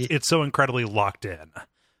 it's so incredibly locked in.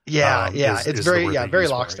 It's very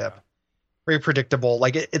lockstep, very predictable.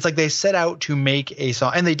 Like it's like they set out to make a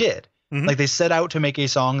song, and they did. Mm-hmm. Like they set out to make a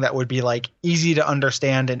song that would be like easy to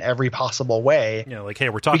understand in every possible way. Like, hey,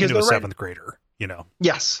 we're talking to a seventh grader.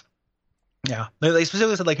 Yes. Yeah, they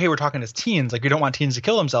specifically said like, hey, we're talking as teens. Like, we don't want teens to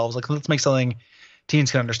kill themselves. Like, let's make something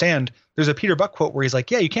teens can understand. There's a Peter Buck quote where he's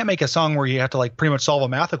like, yeah, you can't make a song where you have to like pretty much solve a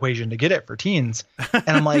math equation to get it for teens. And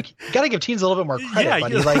I'm like, you got to give teens a little bit more credit,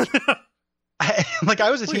 buddy. Like,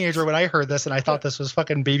 I was a teenager when I heard this, and I thought this was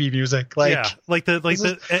fucking baby music.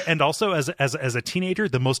 And also as a teenager,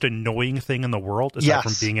 the most annoying thing in the world, aside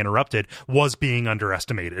from being interrupted, was being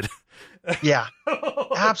underestimated. Yeah,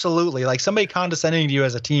 absolutely. Like somebody condescending to you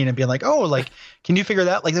as a teen and being like, oh, like, can you figure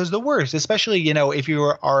that? Like, that was the worst, especially, if you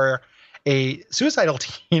are a suicidal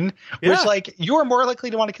teen, which like you're more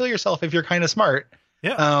likely to want to kill yourself if you're kind of smart.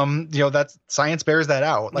 Yeah. That's science bears that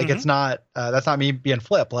out. Like, it's not, that's not me being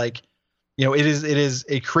flip. Like, it is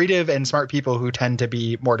a creative and smart people who tend to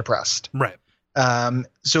be more depressed. Right.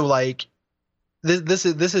 So like this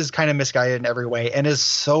is kind of misguided in every way and is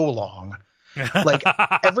so long. Like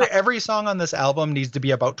every song on this album needs to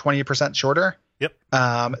be about 20% shorter.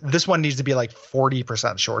 Yep. This one needs to be like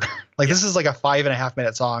 40% shorter. Like this is like a 5.5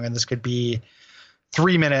 minute song, and this could be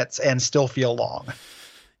 3 minutes and still feel long.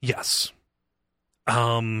 Yes.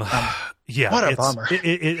 Yeah. What a bummer.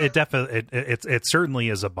 It definitely it certainly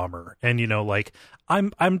is a bummer. And like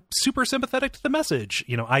I'm super sympathetic to the message.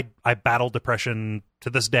 I battle depression to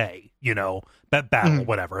this day. Battle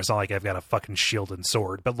whatever. It's not like I've got a fucking shield and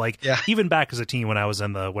sword, but like even back as a teen when I was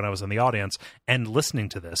in the audience and listening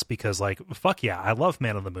to this, because like fuck yeah, I love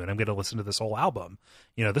Man on the Moon. I'm going to listen to this whole album.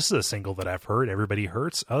 This is a single that I've heard. Everybody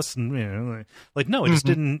Hurts Us. And, like no, it just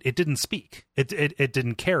didn't speak. It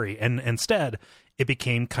didn't carry, and instead it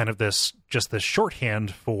became kind of this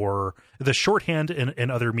shorthand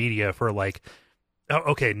in other media for like,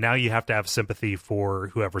 oh, okay, now you have to have sympathy for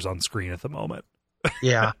whoever's on screen at the moment.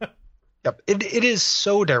 Yeah. Yep. It is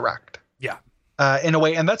so direct. Yeah. In a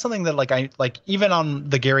way. And that's something that like I like even on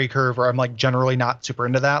the Gary curve where I'm like generally not super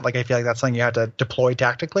into that. Like I feel like that's something you have to deploy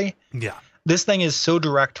tactically. Yeah. This thing is so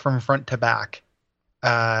direct from front to back.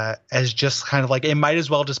 As just kind of like, it might as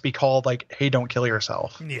well just be called like, hey, don't kill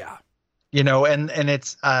yourself. Yeah. And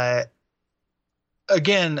it's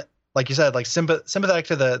again, like you said, like sympathetic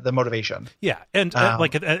to the motivation. Yeah. And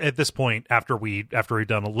like at this point, after we've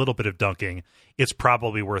done a little bit of dunking, it's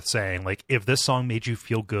probably worth saying, like, if this song made you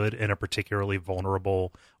feel good in a particularly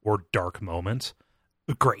vulnerable or dark moment,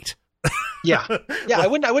 great. Yeah. I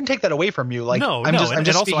wouldn't take that away from you. Like, no, I'm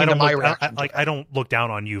just speaking to my reaction. I don't look down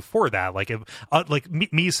on you for that. Like, if like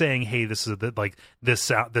me saying, hey, this is this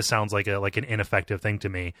sounds like an ineffective thing to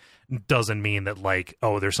me, doesn't mean that like,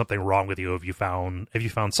 oh, there's something wrong with you if you found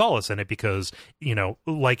solace in it, because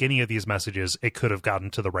like any of these messages, it could have gotten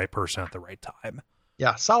to the right person at the right time.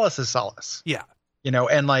 Yeah, solace is solace. Yeah.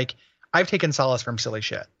 And like I've taken solace from silly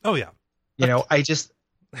shit. Oh yeah. I just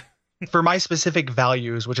for my specific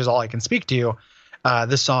values, which is all I can speak to,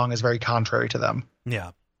 this song is very contrary to them. Yeah.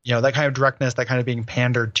 That kind of directness, that kind of being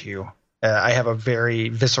pandered to, I have a very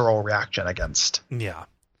visceral reaction against. Yeah.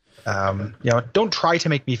 Don't try to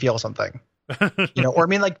make me feel something, or I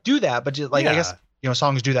mean, like do that, but just, like, I guess,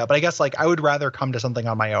 songs do that, but I guess like I would rather come to something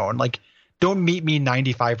on my own. Like, don't meet me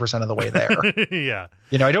 95% of the way there. Yeah.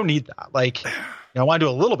 I don't need that. Like, I want to do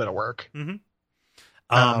a little bit of work. Mm-hmm.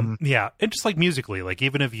 Yeah, and just like musically, like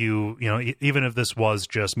even if even if this was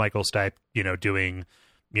just Michael Stipe, doing,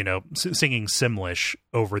 singing Simlish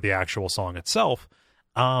over the actual song itself,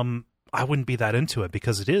 I wouldn't be that into it,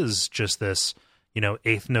 because it is just this,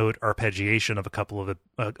 eighth note arpeggiation of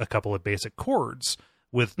a couple of basic chords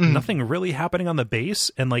with nothing really happening on the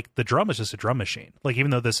bass, and like the drum is just a drum machine. Like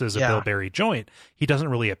even though this is a Bill Berry joint, he doesn't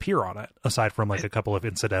really appear on it aside from like a couple of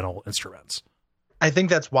incidental instruments. I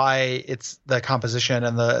think that's why it's the composition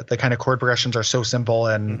and the kind of chord progressions are so simple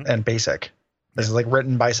and basic. This is like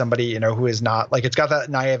written by somebody, who is not like, it's got that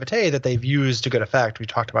naivete that they've used to good effect. We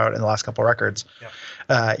talked about in the last couple of records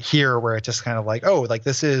here, where it's just kind of like, oh, like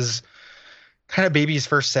this is kind of Baby's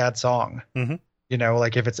first sad song,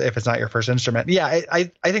 like if it's not your first instrument. Yeah.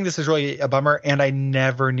 I think this is really a bummer, and I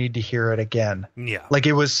never need to hear it again. Yeah. Like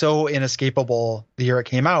it was so inescapable the year it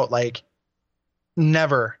came out. Like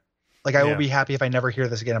never. Like I will be happy if I never hear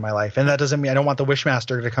this again in my life. And that doesn't mean I don't want the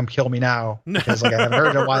Wishmaster to come kill me now, because like I haven't heard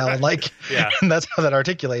it in a while, and like, and that's how that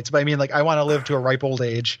articulates. But I mean, like I want to live to a ripe old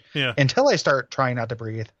age until I start trying not to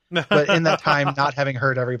breathe. But in that time, not having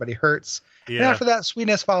heard Everybody Hurts. Yeah. And after that,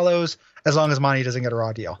 sweetness follows, as long as Monty doesn't get a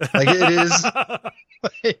raw deal. Like it is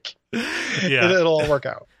like, it'll all work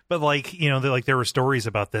out. But like, there were stories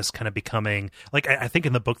about this kind of becoming like, I think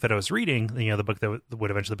in the book that I was reading, the book that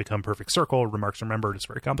would eventually become Perfect Circle, Remarks Remembered, it's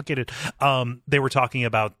very complicated. They were talking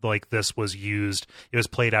about like this was used. It was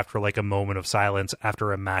played after like a moment of silence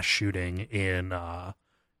after a mass shooting in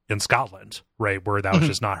Scotland, right, where that was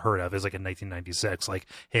just not heard of. It was like in 1996, like,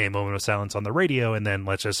 hey, a moment of silence on the radio, and then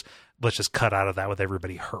let's just cut out of that with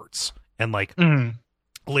Everybody Hurts. And like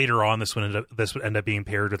later on, this would end up being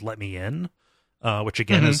paired with Let Me In. Which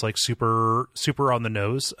again is like super on the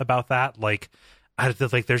nose about that. Like,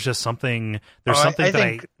 there's just something. There's something I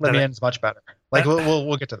think Let Me In is much better. Like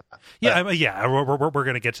we'll get to that. Yeah, we're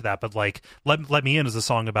gonna get to that. But like, Let Me In is a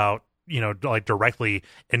song about like directly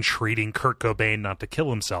entreating Kurt Cobain not to kill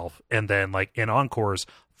himself, and then like in encores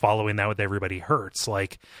following that with Everybody Hurts.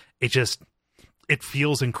 Like it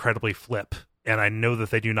feels incredibly flip, and I know that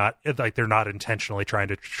they're not intentionally trying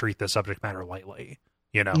to treat the subject matter lightly.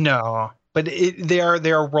 No, but they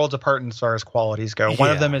are worlds apart as far as qualities go.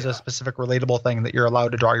 One of them is a specific relatable thing that you're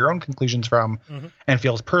allowed to draw your own conclusions from and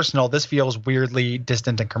feels personal. This feels weirdly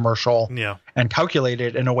distant and commercial and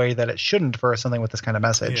calculated in a way that it shouldn't for something with this kind of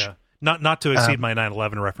message. Yeah. Not to exceed my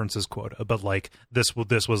 9/11 references quota, but like this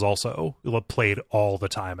was also played all the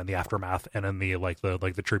time in the aftermath and in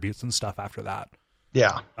the tributes and stuff after that.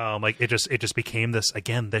 Yeah. Like it just became this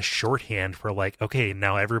shorthand for like, okay,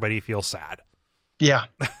 now everybody feels sad. Yeah.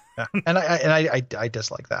 And I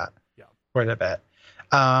dislike that quite a bit.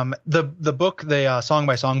 The book, the song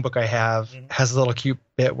by song book I have has a little cute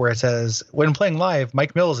bit where it says, when playing live,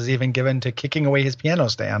 Mike Mills is even given to kicking away his piano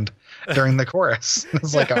stand during the chorus.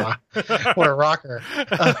 It's like, what a rocker.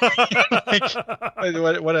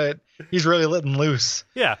 He's really letting loose.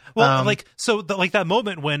 Yeah. Well, that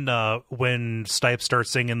moment when Stipe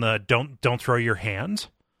starts singing the don't throw your hand.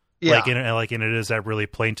 Yeah. And it is that really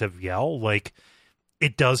plaintive yell. Like,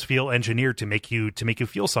 it does feel engineered to make you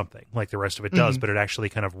feel something, like the rest of it does, but it actually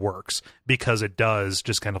kind of works because it does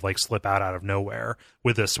just kind of like slip out of nowhere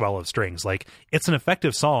with a swell of strings. Like, it's an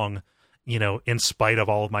effective song, in spite of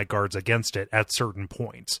all of my guards against it at certain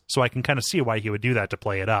points. So I can kind of see why he would do that to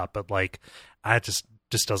play it up, but like, I just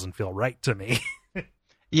doesn't feel right to me.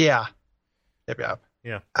 Yeah. Yep.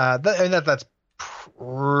 Yeah. That's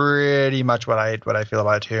pretty much what I feel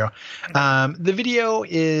about it too. The video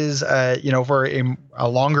is for a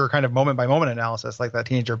longer kind of moment by moment analysis, like that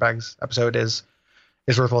Teenage Dirtbags episode is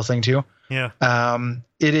worth listening to. Yeah.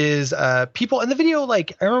 It is people in the video,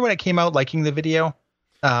 like I remember when it came out, liking the video.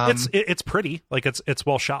 It's pretty, like it's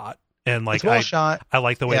well shot, and like it's well shot. I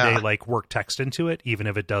like the way they like work text into it, even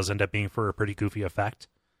if it does end up being for a pretty goofy effect.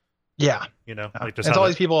 Yeah. Like it's all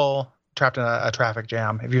these people trapped in a traffic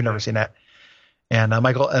jam, if you've never seen it. And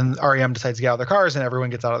Michael and REM decides to get out of their cars, and everyone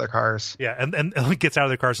gets out of their cars. Yeah, and gets out of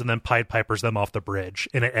their cars, and then Pied Pipers them off the bridge,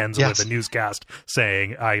 and it ends with a newscast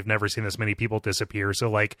saying, "I've never seen this many people disappear." So,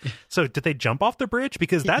 like, did they jump off the bridge?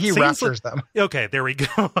 Because that he raptures them. Okay, there we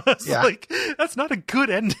go. Like, that's not a good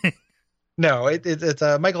ending. No, it's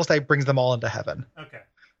Michael Stipe brings them all into heaven. Okay,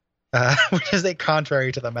 which is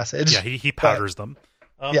contrary to the message. Yeah, he powders them.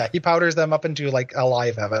 He powders them up into like a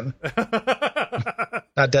live heaven.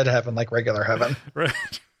 Not dead heaven, like regular heaven. Right.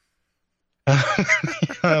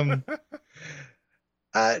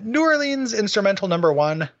 New Orleans instrumental number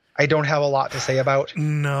 1, I don't have a lot to say about.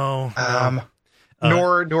 No.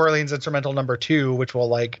 Nor New Orleans instrumental number 2, which we'll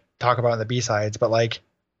like talk about in the B-sides, but like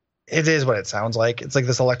it is what it sounds like. It's like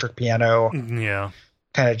this electric piano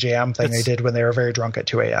kind of jam thing they did when they were very drunk at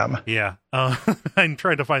 2 a.m. Yeah. I'm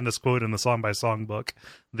trying to find this quote in the song by song book,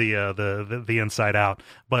 the Inside Out.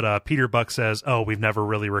 But Peter Buck says, "Oh, we've never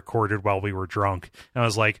really recorded while we were drunk." And I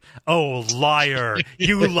was like, "Oh, liar,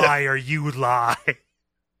 you liar, you lie."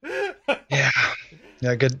 Yeah.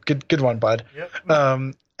 Good one, bud. Yep.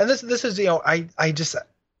 And this is this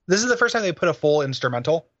is the first time they put a full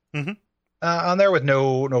instrumental on there with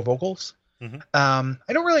no vocals. I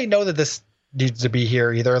don't really know that this needs to be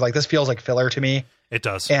here either. Like, this feels like filler to me. It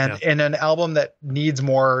does. And in an album that needs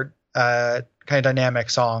more kind of dynamic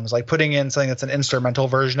songs, like putting in something that's an instrumental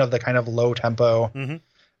version of the kind of low tempo,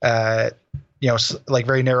 like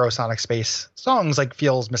very narrow sonic space songs, like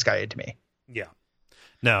feels misguided to me. Yeah.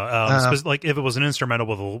 No, like if it was an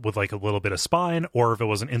instrumental with like a little bit of spine, or if it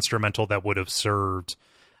was an instrumental that would have served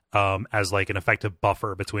as like an effective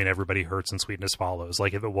buffer between Everybody Hurts and Sweetness Follows.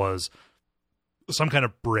 Like if it was some kind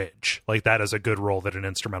of bridge, like that is a good role that an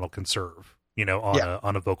instrumental can serve,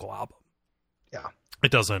 on a vocal album. Yeah.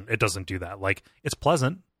 It doesn't do that. Like, it's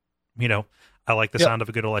pleasant, I like the sound of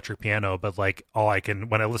a good electric piano, but like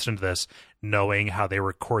when I listen to this, knowing how they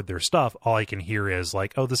record their stuff, all I can hear is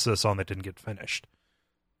like, oh, this is a song that didn't get finished.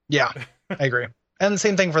 Yeah, I agree. And the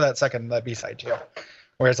same thing for that B-side too,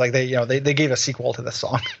 where it's like they gave a sequel to this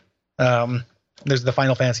song. There's the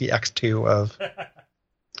Final Fantasy X2 of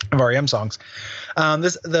REM songs.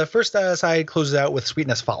 The first side closes out with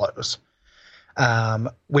Sweetness Follows,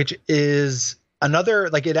 which is another,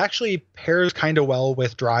 like, it actually pairs kind of well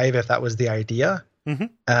with Drive, if that was the idea. In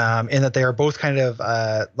that they are both kind of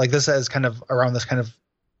like, this is kind of around this kind of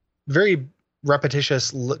very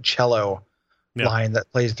repetitious cello line that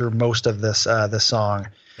plays through most of this song.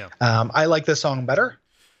 I like this song better.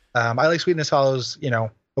 I like Sweetness Follows,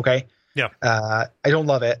 okay. I don't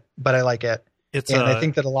love it, but I like it. I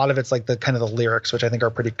think that a lot of it's like the kind of the lyrics, which I think are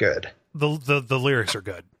pretty good. The lyrics are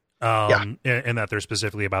good. In that they're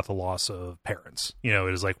specifically about the loss of parents.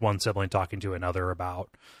 It is like one sibling talking to another about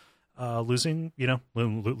losing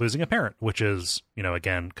a parent, which is,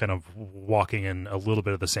 again, kind of walking in a little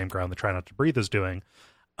bit of the same ground that Try Not to Breathe is doing.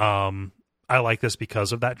 I like this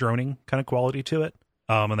because of that droning kind of quality to it.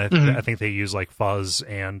 And I think they use like fuzz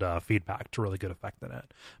and feedback to really good effect in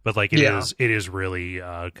it. But like it is really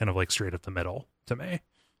kind of like straight up the middle to me.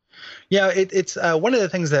 Yeah, it's one of the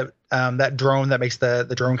things that that drone that makes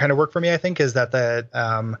the drone kind of work for me, I think, is that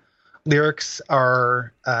the lyrics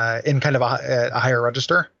are in kind of a higher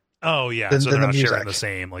register. Oh yeah, so they're not sharing the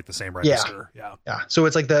same register. Yeah. So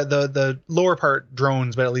it's like the lower part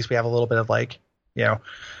drones, but at least we have a little bit of like, you know,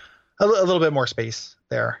 a little bit more space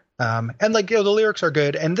there. And like, you know, the lyrics are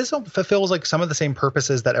good, and this fulfills like some of the same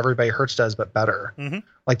purposes that Everybody Hurts does, but better. Mm-hmm.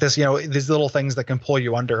 Like this, you know, these little things that can pull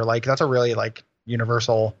you under. Like that's a really like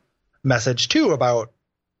universal message too about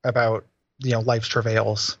you know, life's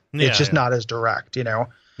travails. It's just not as direct, you know.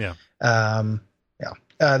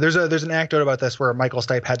 There's an anecdote about this where Michael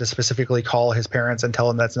Stipe had to specifically call his parents and tell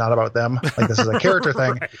them that's not about them. Like this is a character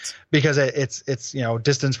thing, because it's you know,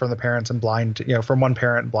 distance from the parents and blind, you know, from one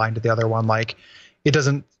parent and blind to the other one. Like it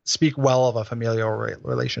doesn't speak well of a familial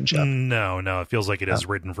relationship. No, it feels like it is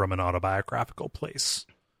written from an autobiographical place.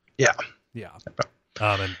 Yeah.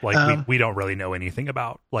 And like we don't really know anything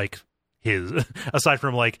about like his, aside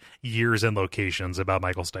from like years and locations, about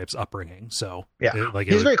Michael Stipe's upbringing. So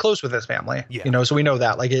he's very close with his family. Yeah. You know, so we know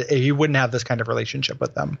that like he wouldn't have this kind of relationship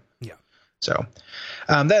with them. Yeah. So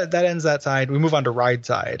that ends that side. We move on to Ride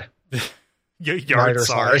side. Yard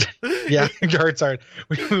side. Yeah, Yard side.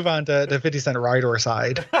 We move on to 50 Cent Ride or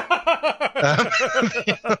side.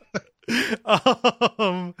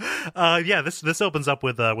 This opens up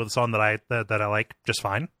with a song that I like just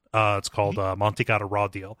fine. It's called Monty Got a Raw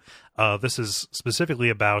Deal. This is specifically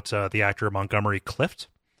about the actor Montgomery Clift,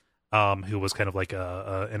 who was kind of like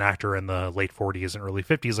an actor in the late 40s and early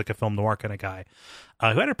 50s, like a film noir kind of guy,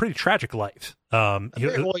 who had a pretty tragic life.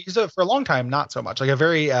 He's for a long time not so much, like a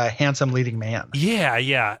very handsome leading man.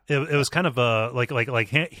 Yeah. It was kind of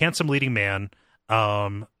a handsome leading man.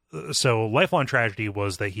 So lifelong tragedy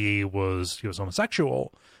was that he was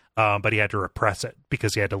homosexual. But he had to repress it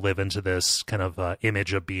because he had to live into this kind of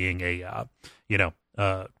image of being a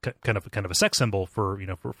kind of a sex symbol for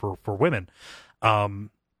women. And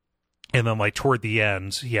then like toward the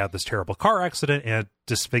end, he had this terrible car accident and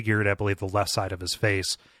disfigured, I believe, the left side of his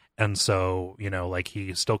face. And so, you know, like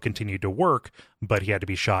he still continued to work, but he had to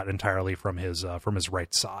be shot entirely from his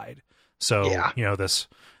right side. So, you know, this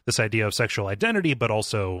idea of sexual identity, but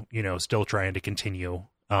also, you know, still trying to continue,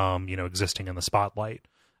 existing in the spotlight.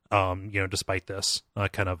 Despite this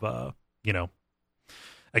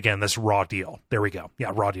again, this raw deal. There we go.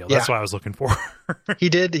 Yeah, raw deal. That's what I was looking for.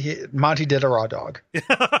 Monty did a raw dog.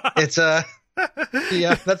 It's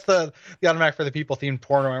that's the Automatic for the People themed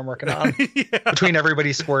porno I'm working on. Between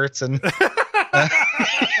Everybody Squirts and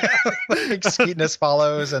like Skeetness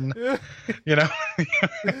Follows and you know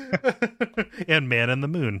and Man in the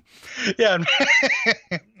Moon. Yeah,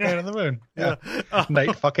 Man in the Moon. Yeah.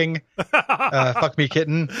 Night Fucking, Fuck Me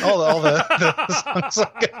Kitten. All the songs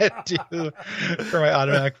like I do for my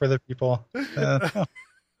Automatic for the People.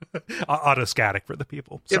 Autoscatic for the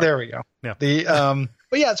people. Yeah, there we go. Yeah.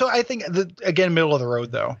 But yeah, so I think again, middle of the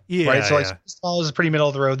road though. Yeah. Right. So like Small is pretty middle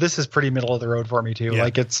of the road. This is pretty middle of the road for me too. Yeah.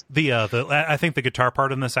 Like it's I think the guitar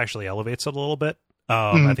part in this actually elevates it a little bit.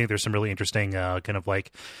 I think there's some really interesting kind of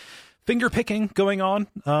like finger picking going on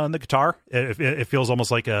the guitar. It feels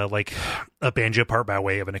almost like a banjo part by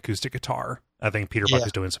way of an acoustic guitar. I think Peter Buck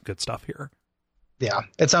is doing some good stuff here. Yeah,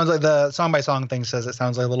 it sounds like the song by song thing says it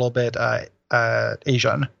sounds like a little bit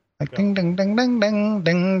Asian, like ding ding ding ding ding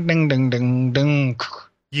ding ding ding ding ding.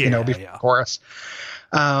 Before chorus.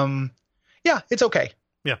 It's okay.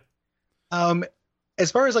 Yeah.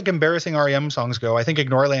 As far as like embarrassing REM songs go, I think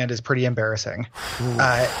Ignoreland is pretty embarrassing.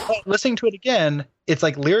 Listening to it again, it's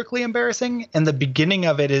like lyrically embarrassing, and the beginning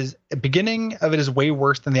of it is way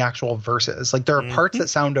worse than the actual verses. Like there are parts that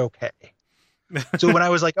sound okay. So when I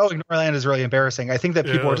was like, "Oh, Ignoreland is really embarrassing," I think that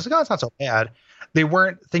people were just like, "Oh, it's not so bad." They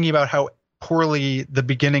weren't thinking about how poorly the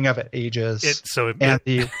beginning of it ages.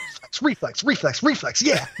 The reflex.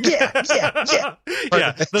 Yeah.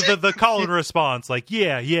 The call and response, like,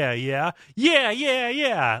 yeah.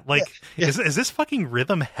 Like, is this fucking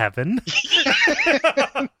rhythm heaven?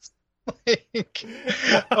 Like,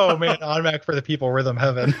 oh man, Automatic for the People, rhythm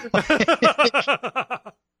heaven.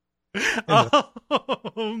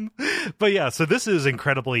 But yeah, so this is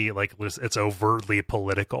incredibly like it's overtly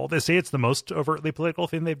political. They say it's the most overtly political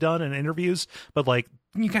thing they've done in interviews, but like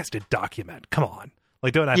you guys did document. Come on,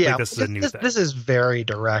 like don't act like this is a new thing. This is very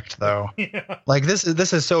direct though. Like this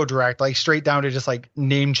is so direct, like straight down to just like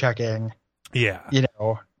name checking. Yeah,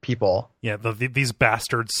 people. Yeah, these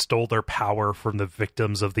bastards stole their power from the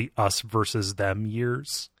victims of the us versus them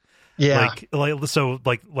years. Yeah.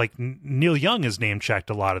 Like Neil Young is name checked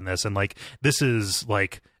a lot in this, and like this is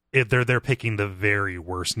like they're picking the very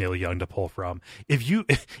worst Neil Young to pull from. If you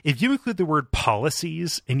include the word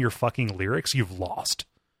policies in your fucking lyrics, you've lost.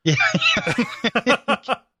 Yeah.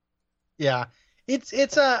 Yeah.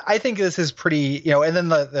 It's I think this is pretty, and then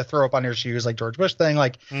the throw up on your shoes like George Bush thing,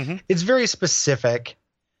 like it's very specific.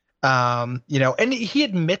 And he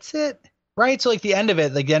admits it, right? So like the end of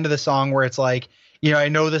it, like the end of the song where it's like, I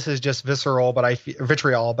know this is just vitriol, but I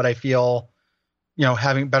feel,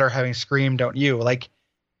 having screamed, don't you? Like,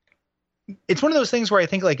 it's one of those things where I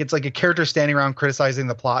think like it's like a character standing around criticizing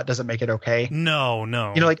the plot doesn't make it okay. No.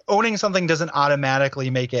 Like owning something doesn't automatically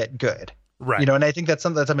make it good. Right. And I think that's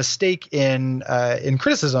a mistake in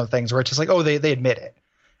criticism of things where it's just like, oh, they admit it.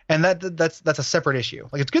 And that's a separate issue.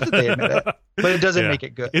 Like it's good that they admit it, but it doesn't make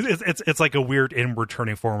it good. It's like a weird inward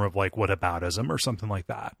turning form of like whataboutism or something like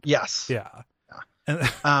that. Yes. Yeah.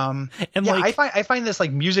 And like, I find this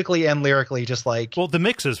like musically and lyrically just like, well, the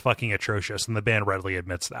mix is fucking atrocious, and the band readily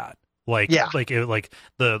admits that. Like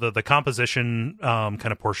the composition kind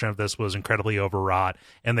of portion of this was incredibly overwrought,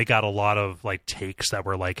 and they got a lot of like takes that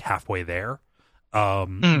were like halfway there.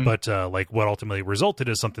 But like what ultimately resulted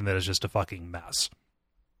is something that is just a fucking mess.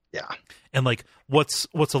 Yeah. And like what's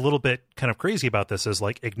a little bit kind of crazy about this is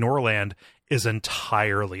like Ignoreland is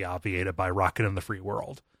entirely obviated by Rockin' in the Free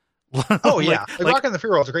World. Oh yeah, like Rockin' in the Free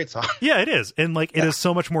World is a great song. Yeah, it is, and like it is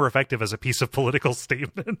so much more effective as a piece of political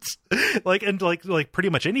statement. like pretty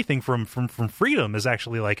much anything from Freedom is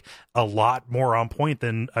actually like a lot more on point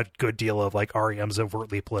than a good deal of like REM's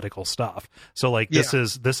overtly political stuff. So like this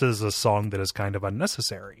is a song that is kind of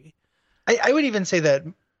unnecessary. I would even say that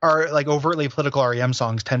our like overtly political REM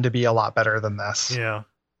songs tend to be a lot better than this. Yeah,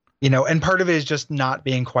 and part of it is just not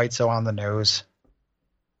being quite so on the nose.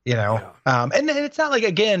 And it's not like,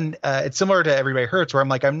 again, it's similar to Everybody Hurts where I'm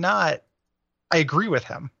like, I agree with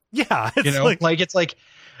him. Yeah. That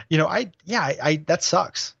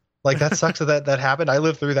sucks. Like that sucks that happened. I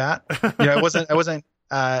lived through that. I wasn't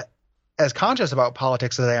as conscious about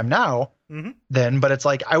politics as I am now then, but it's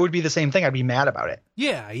like, I would be the same thing. I'd be mad about it.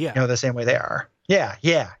 Yeah. Yeah. The same way they are. Yeah.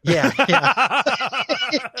 I'd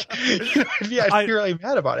be really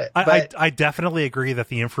mad about it. I definitely agree that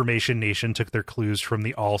the Information Nation took their clues from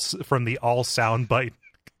the all soundbite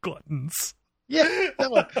gluttons. Yeah,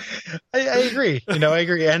 no, I agree. I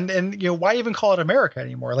agree. And why even call it America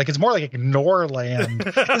anymore? Like it's more like Ignoreland.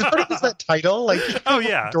 Is that title? Like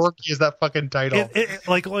dorky is that fucking title?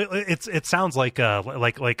 It sounds like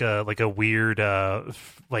a weird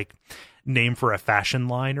like name for a fashion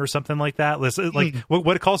line or something like that. Like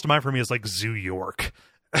what it calls to mind for me is like Zoo York.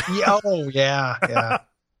 Yeah.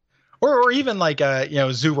 Or even like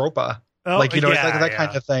Zooropa. It's like that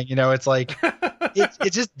kind of thing. It's like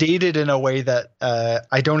it's just dated in a way that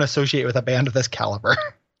I don't associate with a band of this caliber.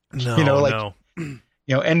 No.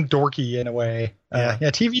 And dorky in a way.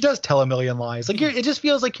 TV does tell a million lies. Like it just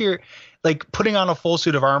feels like you're like putting on a full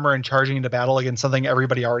suit of armor and charging into battle against something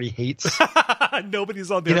everybody already hates.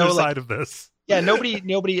 Nobody's on the other side of this. Yeah,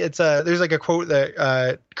 nobody. It's there's like a quote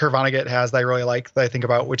that Kurt Vonnegut has that I really like that I think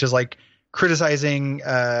about, which is like criticizing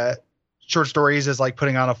short stories is like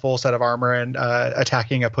putting on a full set of armor and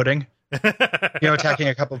attacking a pudding. Attacking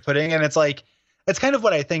a cup of pudding, and it's like it's kind of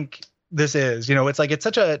what I think this is. It's like it's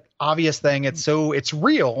such a obvious thing. It's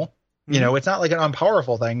real. It's not like an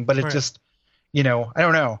unpowerful thing, but it just I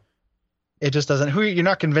don't know. It just doesn't. You're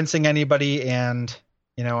not convincing anybody, and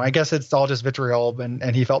I guess it's all just vitriol,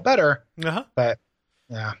 and he felt better. But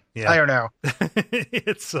yeah, I don't know.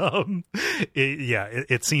 It's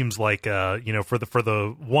it seems like for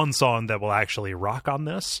the one song that will actually rock on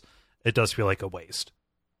this, it does feel like a waste.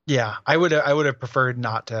 Yeah, I would have preferred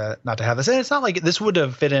not to have this, and it's not like this would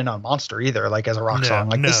have fit in on Monster either, like as a rock song.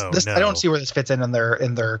 Like this I don't see where this fits in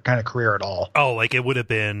their kind of career at all. Oh, like it would have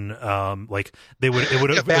been like it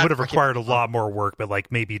would have required a lot more work, but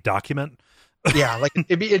like maybe Document. Yeah, like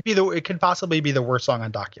it could possibly be the worst song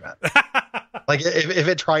on Document. Like if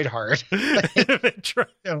it tried hard. If it tried.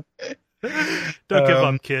 Don't give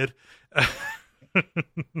up, kid.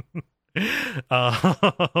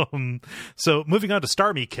 So moving on to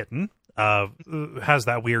Starmie Kitten, has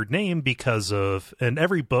that weird name because of, and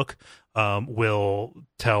every book will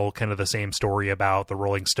tell kind of the same story about the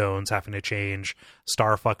Rolling Stones having to change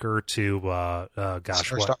Starfucker to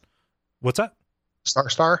what's that?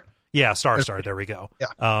 Star? Yeah, Star. There we go.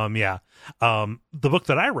 Yeah. The book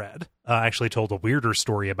that I read actually told a weirder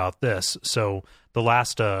story about this. So the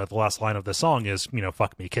last line of the song is,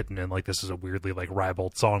 "Fuck me, kitten," and like this is a weirdly like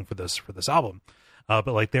ribald song for this album. But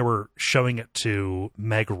like they were showing it to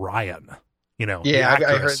Meg Ryan, You know, yeah,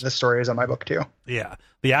 I heard the stories on my book too. Yeah,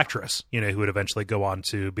 the actress, you know, who would eventually go on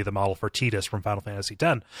to be the model for Tidus from Final Fantasy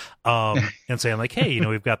X, and saying like, hey, you know,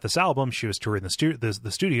 we've got this album. She was touring the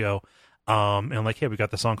studio, and like, hey, we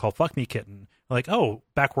got the song called "Fuck Me Kitten." Like, oh,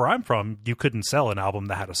 back where I'm from, you couldn't sell an album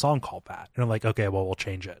that had a song called that. And I'm like, okay, well, we'll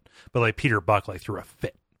change it. But like Peter Buck like threw a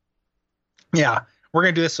fit. Yeah, we're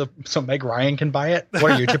gonna do this so Meg Ryan can buy it.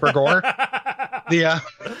 What are you, Tipper Gore? Yeah,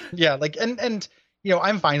 like and. You know,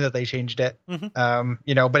 I'm fine that they changed it.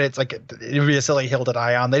 You know, but it's like it would be a silly hill to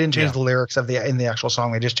die on. They didn't change the lyrics in the actual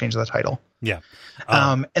song. They just changed the title. Yeah.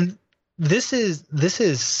 And this is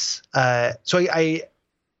so I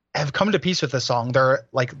have come to peace with this song. They're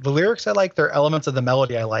like the lyrics I like. They're elements of the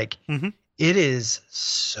melody I like. It is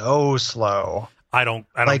so slow. I don't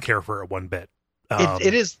care for it one bit.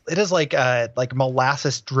 It is like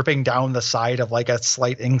molasses dripping down the side of like a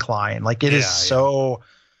slight incline. Like it is so.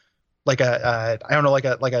 Like I don't know, I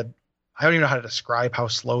don't even know how to describe how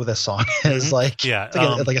slow this song is. Like,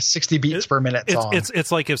 it's like a 60 beats per minute song.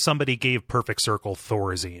 It's like if somebody gave Perfect Circle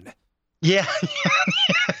Thorazine. Yeah.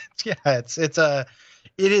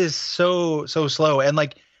 It is so slow. And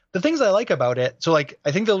like the things I like about it. So like,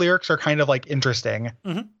 I think the lyrics are kind of like interesting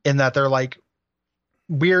in that they're like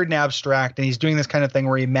weird and abstract. And he's doing this kind of thing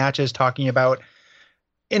where he matches talking about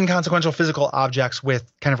inconsequential physical objects with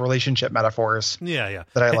kind of relationship metaphors. Yeah.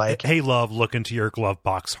 That I like. Hey, love, look into your glove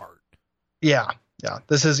box heart. Yeah.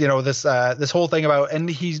 This is, you know, this whole thing about, and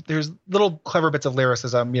there's little clever bits of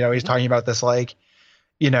lyricism. You know, he's talking about this, like,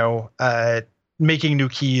 you know, making new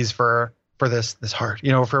keys for this heart,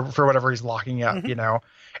 you know, for whatever he's locking up, you know,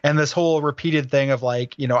 and this whole repeated thing of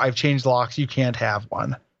like, you know, I've changed locks, you can't have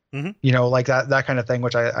one. You know, like that kind of thing,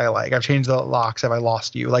 which I like. I've changed the locks. Have I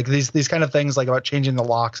lost you? Like these kind of things, like about changing the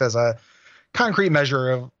locks as a concrete measure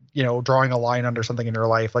of, you know, drawing a line under something in your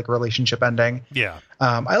life, like a relationship ending. Yeah.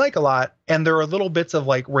 I like a lot. And there are little bits of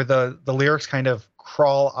like where the lyrics kind of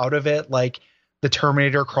crawl out of it, like the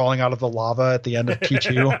Terminator crawling out of the lava at the end of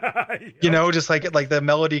T2. You know, just like the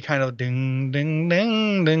melody kind of ding, ding,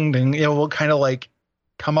 ding, ding, ding, you know, will kind of like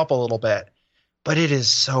come up a little bit. But it is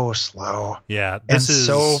so slow. Yeah. This is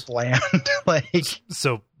so bland.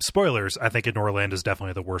 So spoilers, I think Ignoreland is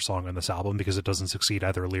definitely the worst song on this album because it doesn't succeed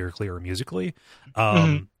either lyrically or musically.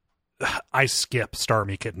 I skip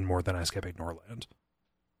Starmie Kitten more than I skip Ignoreland.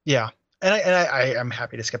 Yeah. And I am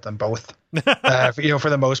happy to skip them both. You know, for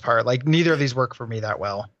the most part, like neither of these work for me that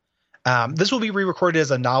well. This will be re-recorded as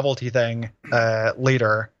a novelty thing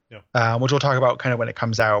later. Yeah. Which we'll talk about kind of when it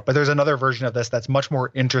comes out. But there's another version of this that's much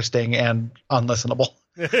more interesting and unlistenable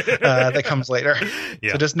that comes later.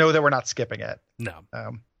 Yeah. So just know that we're not skipping it. No.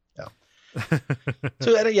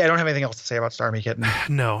 So I don't have anything else to say about Starmie Kitten.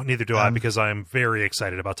 No, neither do I, because I'm very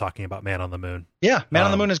excited about talking about Man on the Moon. Yeah, Man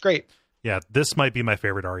on the Moon is great. Yeah, this might be my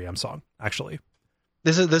favorite REM song, actually.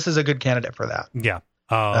 This is a good candidate for that.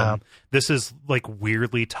 Yeah. This is like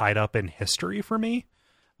weirdly tied up in history for me.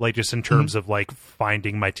 Like just in terms of like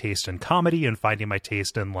finding my taste in comedy and finding my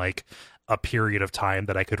taste in like a period of time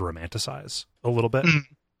that I could romanticize a little bit.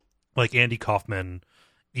 Like Andy Kaufman,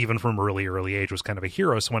 even from early age, was kind of a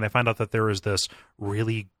hero. So when I found out that there was this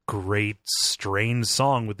really great, strange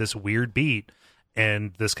song with this weird beat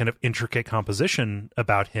and this kind of intricate composition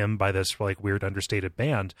about him by this like weird understated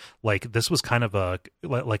band, like this was kind of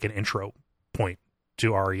like an intro point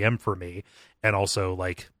to REM for me. And also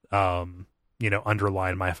like, you know,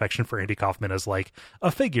 underline my affection for Andy Kaufman as like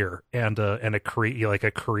a figure and a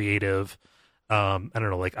creative, I don't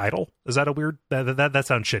know, like idol. Is that a weird, that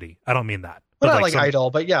sounds shitty. I don't mean that. But not like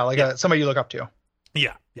idol, but yeah, like somebody you look up to.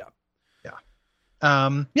 Yeah.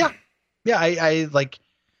 I like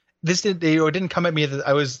this. It didn't come at me that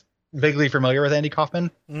I was vaguely familiar with Andy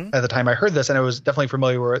Kaufman at the time I heard this, and I was definitely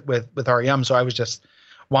familiar with REM. So I was just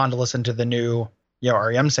wanting to listen to the new, you know,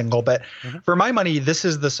 REM single. But for my money, this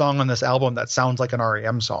is the song on this album that sounds like an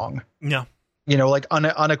REM song. Yeah. You know, like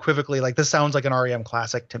unequivocally, like this sounds like an REM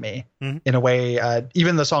classic to me in a way.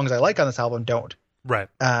 Even the songs I like on this album don't. Right.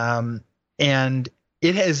 And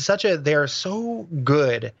it has they're so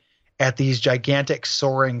good at these gigantic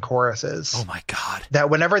soaring choruses. Oh my God. That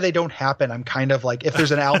whenever they don't happen, I'm kind of like, if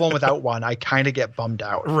there's an album without one, I kind of get bummed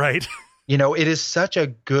out. Right. You know, it is such a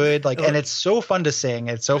good, like, and it's so fun to sing.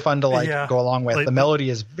 It's so fun to go along with. Like, the melody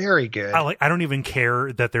is very good. I don't even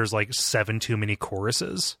care that there's like 7 too many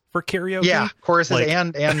choruses for karaoke. Yeah, choruses like,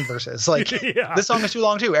 and verses. Like this song is too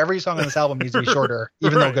long too. Every song on this album needs to be shorter,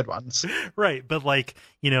 even though good ones. Right. But like,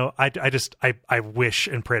 you know, I wish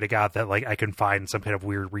and pray to God that like I can find some kind of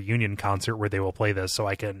weird reunion concert where they will play this so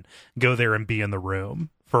I can go there and be in the room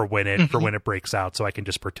for when it breaks out so I can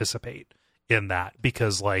just participate in that,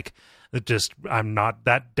 because like I'm not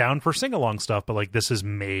that down for sing-along stuff, but like this is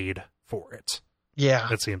made for it.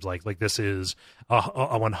 Yeah. It seems like this is a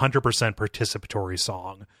 100% participatory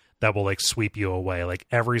song that will like sweep you away. Like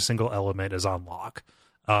every single element is on lock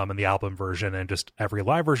in the album version, and just every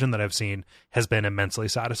live version that I've seen has been immensely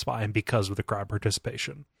satisfying because of the crowd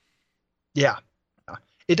participation. Yeah.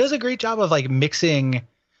 It does a great job of like mixing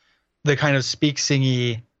the kind of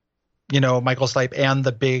singy, Michael Stipe and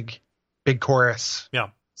the big chorus. Yeah.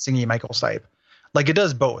 Singy Michael Stipe. Like it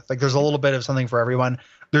does both. Like there's a little bit of something for everyone.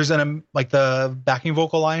 There's like the backing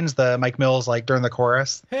vocal lines, the Mike Mills, like during the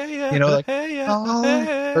chorus, hey, yeah, like, hey, yeah, oh,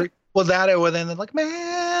 hey. Or, well, that, and then like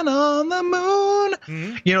Man on the Moon,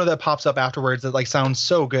 that pops up afterwards. That like sounds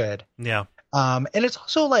so good. Yeah. And it's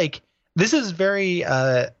also like, this is very,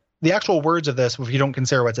 the actual words of this, if you don't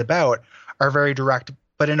consider what it's about, are very direct,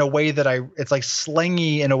 but in a way that it's like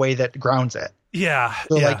slangy in a way that grounds it. Yeah.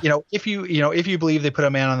 So like, if you believe they put a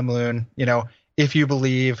man on the moon, if you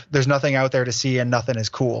believe there's nothing out there to see and nothing is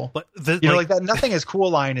cool, but like that nothing is cool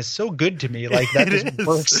line is so good to me. Like that just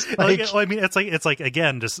works. I mean, it's like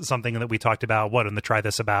again, just something that we talked about in the Try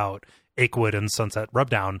This About Achewood and Sunset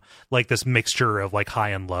Rubdown, like this mixture of like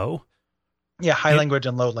high and low. Yeah. High language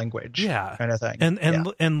and low language. Yeah. Kind of thing.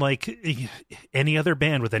 And like any other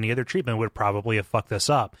band with any other treatment would probably have fucked this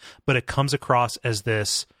up, but it comes across as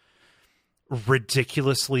this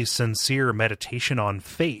ridiculously sincere meditation on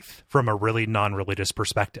faith from a really non-religious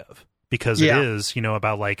perspective, because it is,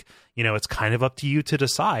 about like, it's kind of up to you to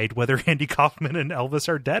decide whether Andy Kaufman and Elvis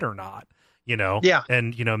are dead or not,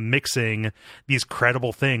 and, mixing these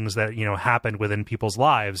credible things that, happened within people's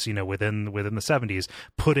lives, within the 70s,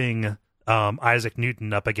 putting Isaac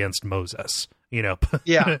Newton up against Moses,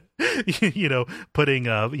 putting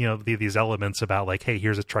these elements about like, hey,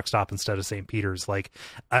 here's a truck stop instead of St. Peter's, like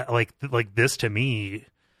this, to me,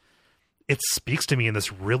 it speaks to me in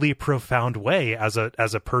this really profound way as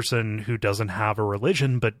a person who doesn't have a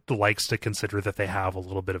religion but likes to consider that they have a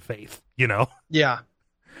little bit of faith.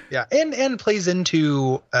 Yeah, and plays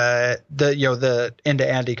into into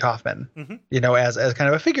Andy Kaufman, as kind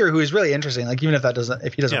of a figure who is really interesting. Like even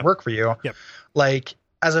if he doesn't work for you, like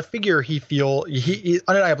as a figure, he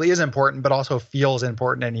undeniably is important, but also feels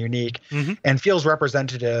important and unique, and feels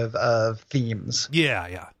representative of themes.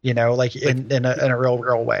 Yeah. Like in a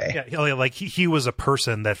real way. Yeah, like he was a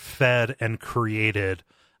person that fed and created,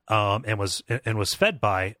 and was fed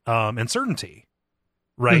by uncertainty.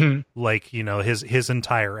 Right. Like, his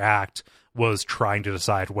entire act was trying to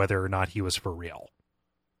decide whether or not he was for real.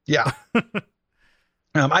 Yeah.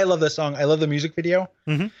 I love this song. I love the music video,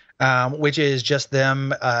 which is just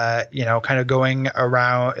them, kind of going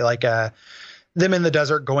around like them in the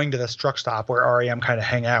desert going to this truck stop where REM kind of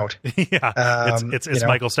hang out. Yeah. It's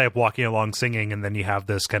Michael Stipe walking along singing, and then you have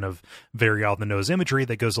this kind of very on the nose imagery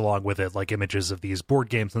that goes along with it, like images of these board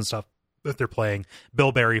games and stuff that they're playing.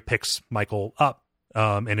 Bill Berry picks Michael up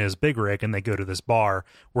in his big rig, and they go to this bar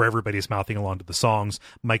where everybody's mouthing along to the songs.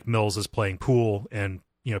 Mike Mills is playing pool, and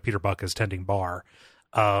Peter Buck is tending bar.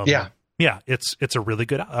 It's a really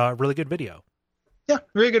good video. Yeah,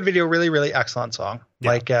 really good video, really, really excellent song.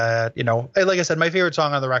 Yeah. Like I said, my favorite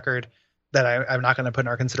song on the record that I'm not going to put in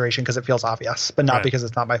our consideration because it feels obvious, but not because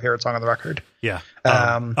it's not my favorite song on the record. Yeah.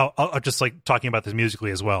 I'll just like talking about this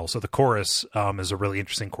musically as well. So the chorus is a really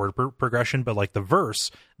interesting chord progression, but like the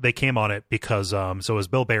verse, they came on it because so it was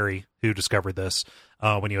Bill Berry who discovered this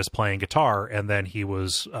when he was playing guitar, and then he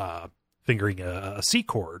was fingering a C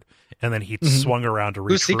chord, and then he swung around to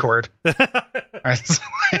reach. Who's C chord?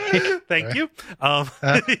 Thank you.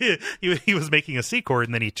 He was making a C chord,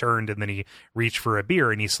 and then he turned, and then he reached for a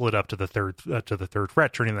beer, and he slid up to the third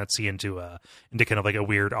fret, turning that C into kind of like a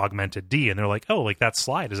weird augmented D. And they're like, oh, like that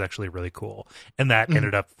slide is actually really cool, and that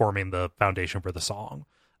ended up forming the foundation for the song.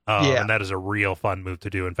 And that is a real fun move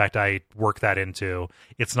to do. In fact, I work that into.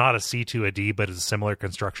 It's not a C to a D, but it's a similar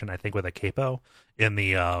construction, I think, with a capo in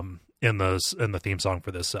the theme song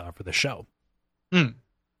for this show.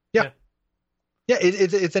 Yeah,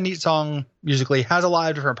 it's a neat song musically. It has a lot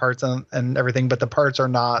of different parts and everything, but the parts are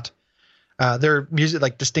not they're music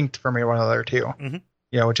like distinct from one another too.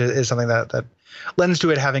 Which is something that lends to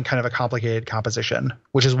it having kind of a complicated composition,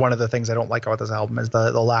 which is one of the things I don't like about this album is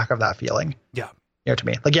the lack of that feeling. Yeah. To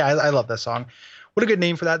me, like, I love this song. What a good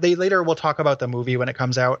name for that. Later we'll talk about the movie when it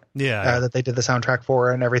comes out. That they did the soundtrack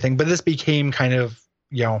for and everything. But this became kind of,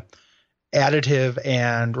 additive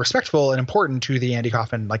and respectful and important to the Andy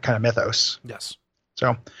Kaufman, like, kind of mythos. Yes.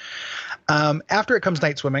 So after it comes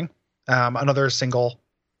Night Swimming, another single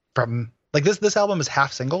from, like, this album is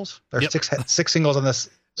half singles. There's six singles on this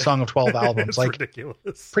Song of 12 albums. It's like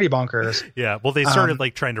ridiculous. Pretty bonkers. Yeah. Well, they started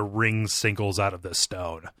like trying to wring singles out of this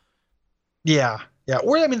stone. Yeah. Yeah.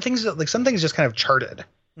 Or I mean, things like some things just kind of charted.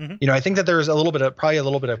 You know, I think that there's probably a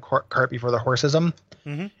little bit of cart before the horsism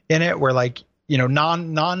in it, where like, you know,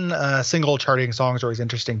 non single charting songs are always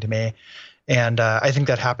interesting to me. And I think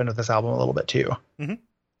that happened with this album a little bit too.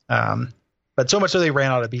 But so much so they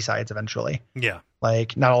ran out of B-sides eventually. Yeah.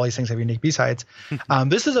 Like not all these things have unique B-sides.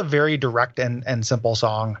 This is a very direct and simple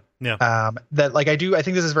song. Yeah. That like I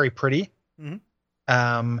think this is very pretty.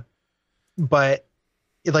 But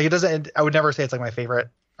like it doesn't, I would never say it's like my favorite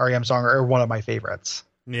REM song or one of my favorites.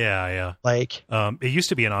 Yeah. Like it used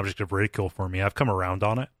to be an object of ridicule for me. I've come around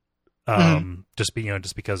on it. Just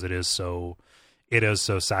because it is so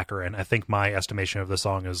saccharine. I think my estimation of the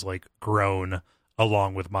song is like grown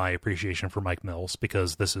along with my appreciation for Mike Mills,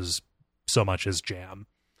 because this is so much his jam.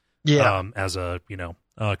 Yeah. As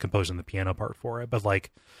composing the piano part for it. But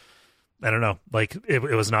like, I don't know, like it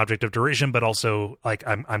was an object of derision, but also like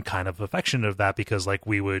I'm kind of affectionate of that, because like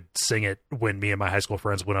we would sing it when me and my high school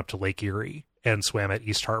friends went up to Lake Erie and swam at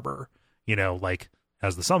East Harbor, you know, like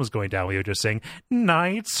as the sun was going down, we would just sing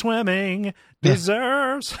 "Night Swimming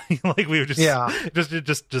Deserves." Like we would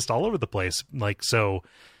just all over the place. Like, so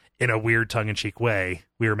in a weird tongue in cheek way,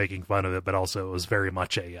 we were making fun of it, but also it was very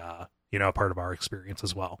much a part of our experience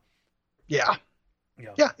as well. Yeah.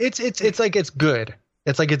 It's like, it's good.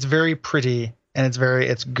 It's like, it's very pretty and it's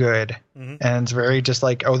good. And it's very just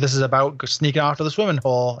like, oh, this is about sneaking off to the swimming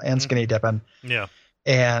hole and skinny dipping. Yeah.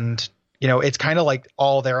 And, you know, it's kind of like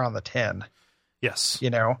all there on the tin. Yes. You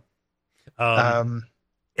know? And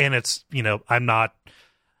it's, you know, I'm not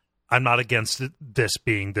against this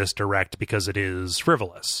being this direct because it is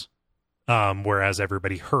frivolous. Whereas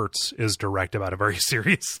Everybody Hurts is direct about a very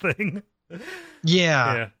serious thing.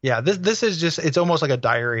 Yeah. This is just, it's almost like a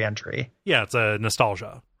diary entry. Yeah. It's a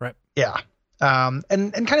nostalgia, right? Yeah. And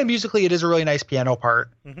kind of musically, it is a really nice piano part.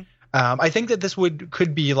 I think that this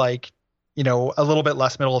could be like, you know, a little bit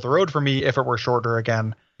less middle of the road for me if it were shorter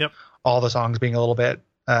again. Yep. All the songs being a little bit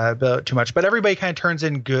too much, but everybody kind of turns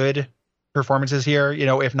in good performances here, you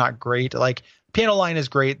know, if not great. Like piano line is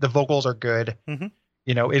great. The vocals are good.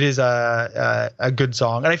 You know, it is a good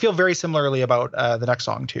song. And I feel very similarly about the next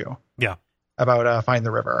song too. Yeah. About Find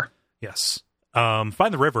the River. Yes. Find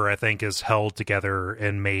the River, I think, is held together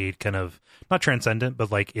and made kind of not transcendent, but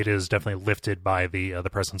like it is definitely lifted by the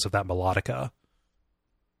presence of that melodica.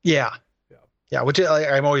 Yeah. Which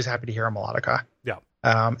I'm always happy to hear a melodica. Yeah.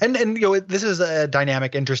 And you know, this is a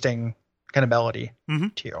dynamic, interesting kind of melody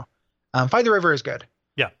too. Find the River is good.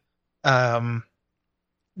 Yeah.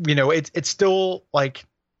 You know, it's still like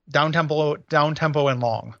down tempo and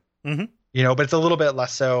long. You know, but it's a little bit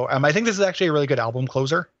less so. I think this is actually a really good album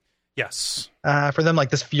closer. Yes. For them, like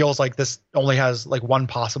this feels like this only has like one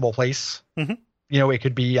possible place. You know, it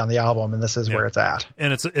could be on the album, and this is where it's at.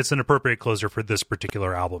 And it's an appropriate closer for this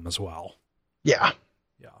particular album as well. Yeah.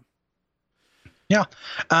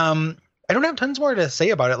 I don't have tons more to say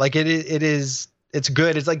about it. Like it's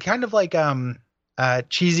good. It's like kind of like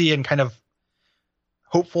cheesy and kind of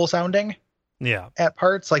hopeful sounding. Yeah. At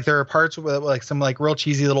parts, like there are parts with like some like real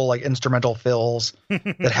cheesy little like instrumental fills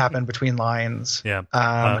that happen between lines. Yeah.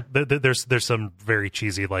 There's some very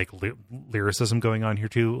cheesy like lyricism going on here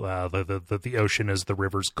too. The ocean is the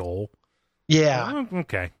river's goal. Yeah. Oh,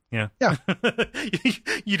 okay. Yeah.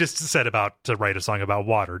 You just said about to write a song about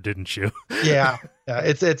water, didn't you? Yeah.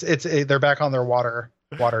 It's they're back on their water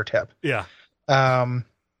tip. Yeah.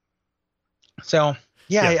 So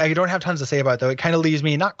yeah, I don't have tons to say about it, though. It kind of leaves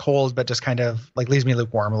me not cold, but just kind of like leaves me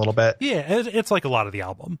lukewarm a little bit. Yeah, it's like a lot of the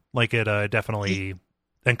album. Like it definitely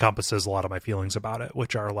encompasses a lot of my feelings about it,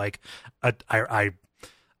 which are like I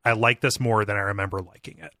like this more than I remember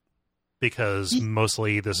liking it, because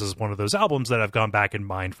mostly this is one of those albums that I've gone back in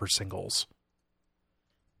mind for singles.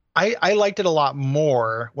 I liked it a lot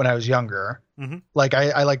more when I was younger. Like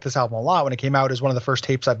I liked this album a lot when it came out. As one of the first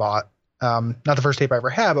tapes I bought. Not the first tape I ever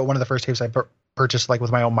had, but one of the first tapes I purchased like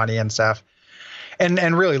with my own money and stuff,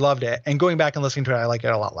 and really loved it. And going back and listening to it, I like it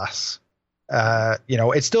a lot less. You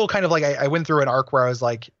know, it's still kind of like I went through an arc where I was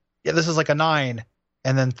like, yeah, this is like a 9,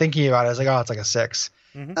 and then thinking about it, I was like, oh, it's like a 6.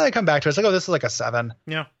 And I come back to it, it's like, oh, this is like a 7.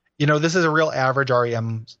 Yeah. You know, this is a real average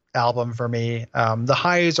REM album for me. The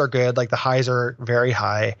highs are good, like the highs are very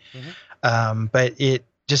high, but it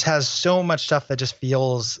just has so much stuff that just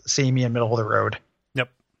feels samey and middle of the road. Yep.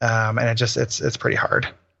 And it's pretty hard.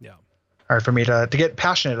 Hard for me to get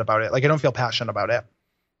passionate about it. Like I don't feel passionate about it.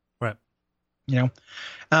 Right. You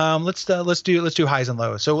know, let's do highs and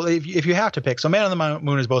lows. So if you have to pick, so Man on the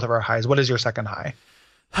Moon is both of our highs. What is your second high?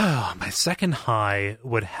 My second high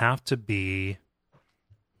would have to be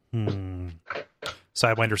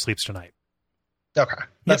Sidewinder Sleeps Tonight. Okay.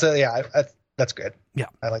 That's that's good. Yeah.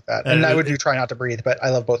 I like that. And I would do Try Not to Breathe, but I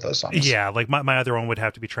love both those songs. Yeah, like my other one would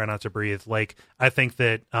have to be Try Not to Breathe. Like, I think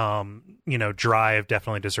that, Drive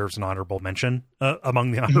definitely deserves an honorable mention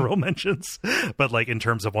among the honorable mentions. But, like, in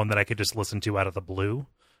terms of one that I could just listen to out of the blue,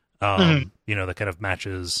 that kind of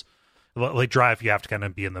matches... Like Drive, you have to kind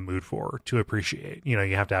of be in the mood for to appreciate. You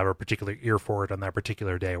have to have a particular ear for it on that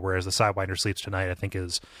particular day. Whereas the Sidewinder Sleeps Tonight, I think,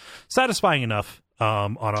 is satisfying enough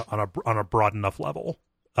on a broad enough level,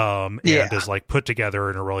 and is like put together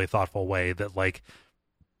in a really thoughtful way that like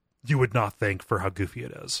you would not think for how goofy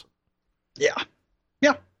it is. Yeah.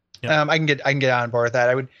 I can get on board with that.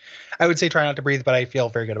 I would say Try Not to Breathe, but I feel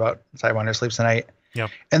very good about Sidewinder Sleeps Tonight. Yeah.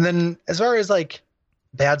 And then as far as like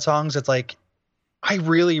bad songs, it's like, I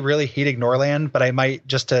really, really hate Ignoreland, but I might,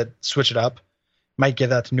 just to switch it up, might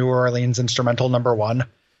give that to New Orleans Instrumental #1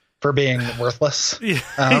 for being worthless.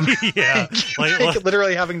 Like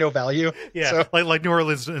literally having no value. Yeah, so. like New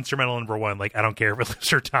Orleans Instrumental #1. Like, I don't care if it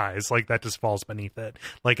lives or dies. Like, that just falls beneath it.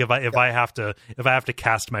 Like, if I have to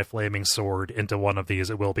cast my flaming sword into one of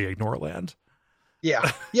these, it will be Ignoreland.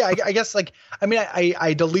 Yeah. I guess like, I mean,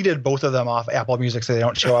 I deleted both of them off Apple Music so they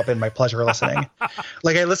don't show up in my pleasure listening.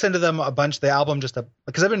 Like, I listened to them a bunch, the album,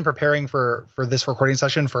 because I've been preparing for this recording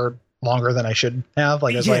session for longer than I should have.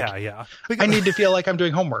 Like, I was I need to feel like I'm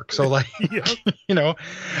doing homework. So like,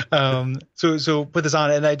 so put this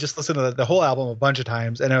on, and I just listened to the whole album a bunch of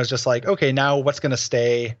times, and I was just like, okay, now what's going to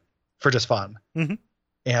stay for just fun? Mm-hmm.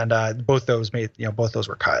 And both those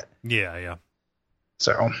were cut. Yeah.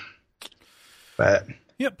 So. But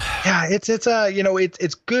yep. Yeah, it's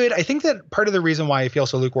good. I think that part of the reason why I feel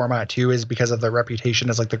so lukewarm on it too is because of the reputation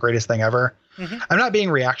as like the greatest thing ever. Mm-hmm. I'm not being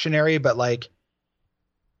reactionary, but like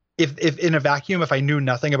if in a vacuum, if I knew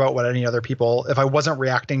nothing about what any other people, if I wasn't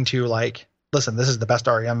reacting to like, listen, this is the best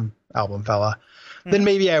REM album, fella, then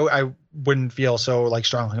maybe I wouldn't feel so like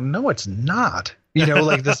strongly. No, it's not.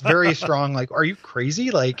 Like this very strong, like, are you crazy?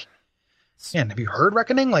 Like, man, have you heard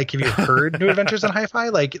Reckoning? Like, have you heard New Adventures in Hi-Fi?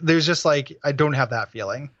 Like, there's just like, I don't have that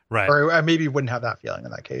feeling. Right. Or I maybe wouldn't have that feeling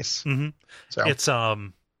in that case. Mm-hmm. So it's,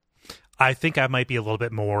 I think I might be a little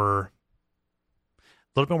bit more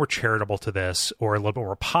charitable to this, or a little bit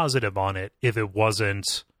more positive on it if it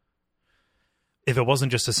wasn't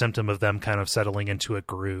just a symptom of them kind of settling into a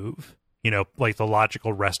groove, like the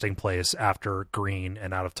logical resting place after Green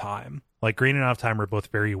and Out of Time. Like, Green and Out of Time are both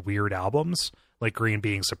very weird albums. Like, Green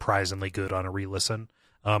being surprisingly good on a re-listen,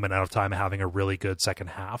 and Out of Time having a really good second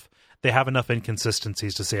half. They have enough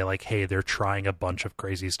inconsistencies to say, like, hey, they're trying a bunch of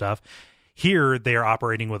crazy stuff. Here, they are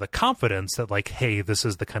operating with a confidence that, like, hey, this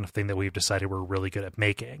is the kind of thing that we've decided we're really good at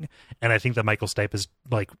making. And I think that Michael Stipe is,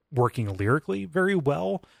 like, working lyrically very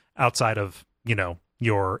well outside of,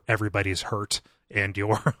 your Everybody's Hurt and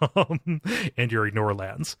your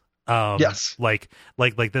Ignorelands. Yes. Like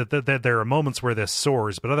there are moments where this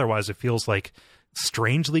soars, but otherwise it feels like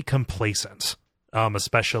strangely complacent,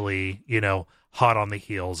 especially, hot on the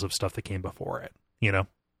heels of stuff that came before it,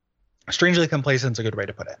 Strangely complacent is a good way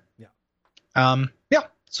to put it. Yeah.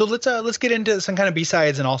 So let's get into some kind of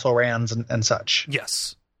B-sides and also rans and such.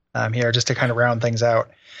 Yes. Here, just to kind of round things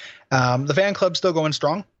out. The fan club's still going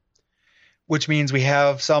strong, which means we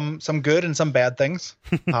have some good and some bad things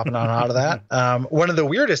popping on out of that. One of the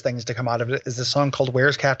weirdest things to come out of it is this song called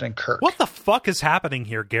Where's Captain Kirk? What the fuck is happening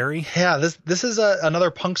here, Gary? Yeah, this is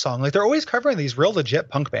another punk song. Like, they're always covering these real legit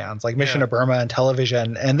punk bands like Mission to Burma and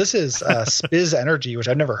Television. And this is Spiz Energy, which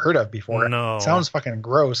I've never heard of before. No. It sounds fucking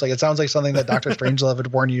gross. Like, it sounds like something that Dr. Strangelove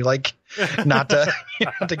would warn you, like, not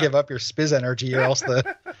to give up your Spiz Energy or else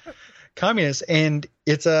the communists. And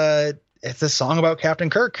it's a song about Captain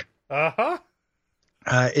Kirk. Uh-huh.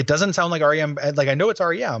 It doesn't sound like REM. Like, I know it's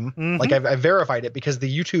REM. Mm-hmm. Like, I've verified it because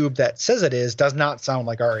the YouTube that says it is does not sound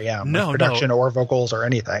like REM. No, production or vocals or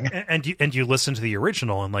anything. And you listen to the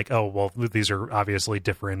original and like, oh well, these are obviously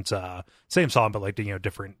different, same song, but like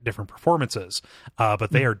different performances.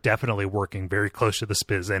 But they are definitely working very close to the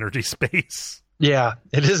Spiz Energy space. Yeah,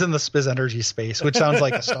 it is in the Spiz Energy space, which sounds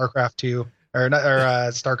like a StarCraft 2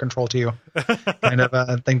 or Star Control 2 kind of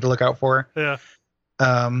a thing to look out for. Yeah.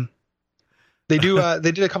 They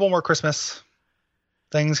did a couple more Christmas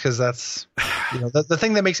things because that's the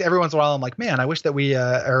thing that makes every once in a while I'm like, man, I wish that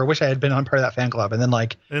I wish I had been on part of that fan club, and then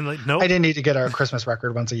no, I didn't need to get our Christmas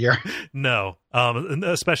record once a year. No,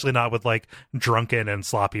 especially not with like drunken and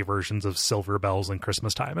sloppy versions of Silver Bells and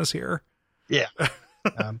Christmas Time is Here. Yeah.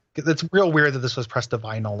 It's real weird that this was pressed to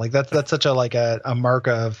vinyl. Like that's such a mark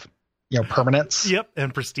of permanence. Yep,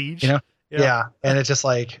 and prestige. Yeah, and it's just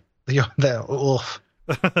like the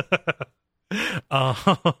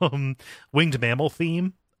Winged Mammal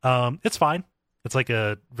theme It's fine. It's like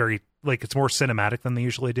a very it's more cinematic than they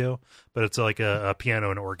usually do, but it's like a piano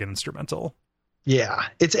and organ instrumental. Yeah,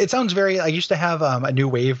 it sounds very. I used to have a new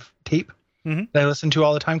wave tape that I listened to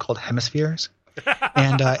all the time called Hemispheres,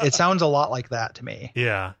 and it sounds a lot like that to me.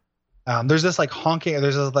 Yeah. There's this like honking.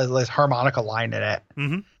 There's this harmonica line in it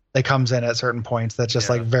that comes in at certain points that's just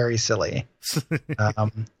like very silly.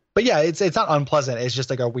 But yeah, it's not unpleasant. It's just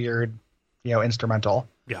like a weird, instrumental.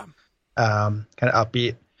 Yeah. Kind of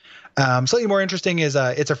upbeat. Slightly more interesting is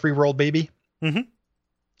It's a Free World Baby.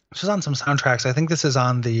 Which is on some soundtracks. I think this is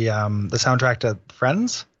on the soundtrack to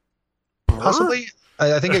Friends, possibly.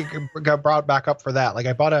 I think it got brought back up for that. Like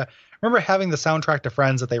I remember having the soundtrack to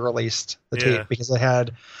Friends that they released the tape because it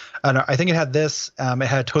had, I think it had this. It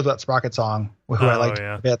had Toad That Sprocket song, who I liked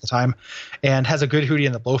a bit at the time, and has a Good Hootie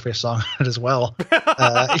and the Blowfish song in it as well. And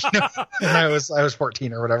I was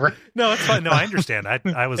 14 or whatever. No, it's fine. No, I understand.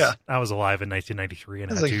 I was alive in 1993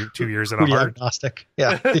 and had like two years in a heart. Agnostic.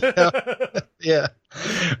 Yeah. Yeah.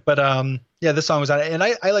 But this song was on it, and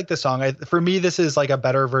I like this song. For me, this is like a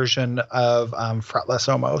better version of Fretless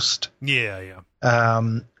almost. Yeah.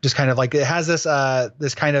 Just kind of like it has this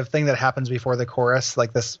kind of thing that happens before the chorus,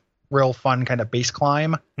 like this real fun kind of bass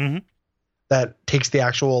climb that takes the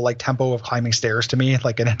actual like tempo of climbing stairs to me,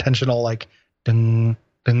 like an intentional like ding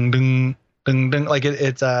ding ding ding ding. Like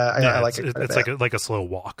I like it. It's like a slow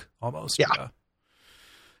walk almost. Yeah.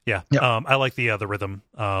 Yeah. I like the rhythm,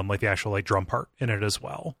 like the actual like drum part in it as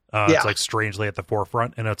well. It's like strangely at the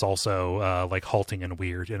forefront, and it's also like halting and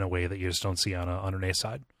weird in a way that you just don't see on an A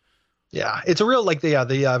side. Yeah, it's a real like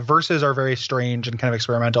the verses are very strange and kind of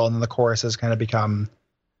experimental, and then the choruses kind of become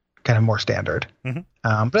kind of more standard. But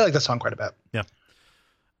I like this song quite a bit. Yeah.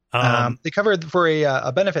 They covered for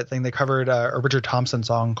a benefit thing. They covered a Richard Thompson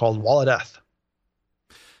song called "Wall of Death."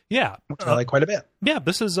 Yeah, which I like quite a bit. Yeah,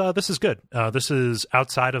 this is good. This is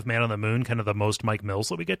outside of Man on the Moon, kind of the most Mike Mills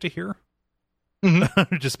that we get to hear.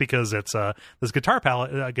 Just because it's this guitar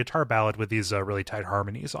ballad with these really tight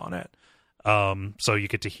harmonies on it. So you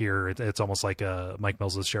get to hear it's almost like Mike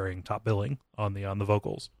Mills is sharing top billing on the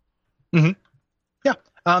vocals. Yeah.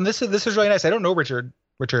 This is really nice. I don't know Richard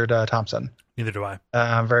Thompson. Neither do I.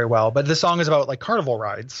 Very well, but this song is about like carnival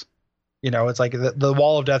rides. It's like the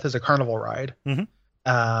Wall of Death is a carnival ride.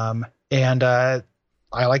 And I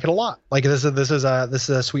like it a lot. Like this is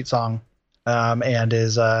a sweet song, and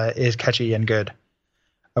is catchy and good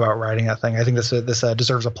about riding that thing. I think this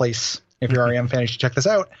deserves a place. If you're REM fan, you should check this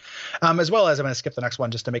out. As well as I'm going to skip the next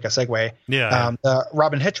one just to make a segue. Yeah. The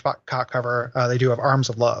Robin Hitchcock cover they do of Arms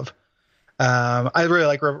of Love. I really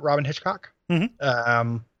like Robin Hitchcock.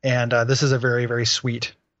 And this is a very, very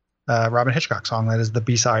sweet Robin Hitchcock song that is the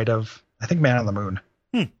B-side of, I think, Man on the Moon.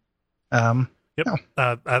 Yep. No.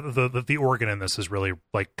 The organ in this is really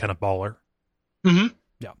like kind of baller.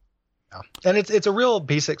 Yeah. And it's a real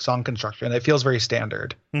basic song construction. It feels very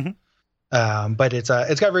standard. But it's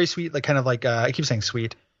got very sweet, like kind of like I keep saying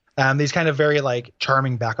sweet. These kind of very like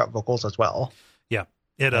charming backup vocals as well. Yeah.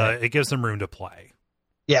 It gives them room to play.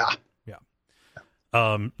 Yeah.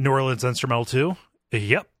 New Orleans Instrumental 2.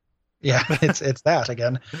 Yep. Yeah, it's that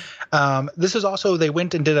again. This is also, they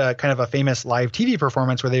went and did a kind of a famous live TV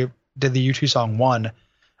performance where they did the U2 song One,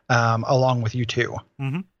 along with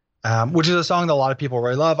U2, which is a song that a lot of people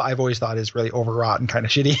really love. I've always thought is really overwrought and kind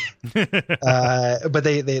of shitty. But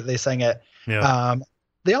they sang it. Yeah.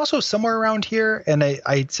 They also somewhere around here, and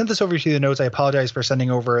I sent this over to you the notes. I apologize for sending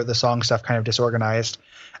over the song stuff kind of disorganized.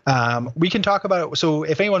 We can talk about it. So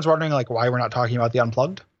if anyone's wondering like why we're not talking about the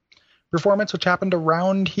Unplugged performance, which happened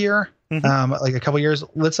around here, like a couple years,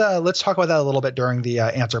 let's talk about that a little bit during the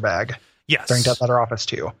answer bag. Yes. During Death Letter Office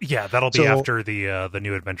 2. Yeah, that'll be after the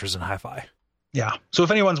New Adventures in Hi-Fi. Yeah. So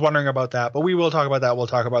if anyone's wondering about that, but we will talk about that. We'll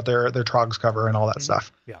talk about their Trogs cover and all that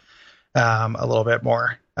stuff. Yeah. A little bit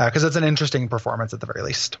more because it's an interesting performance at the very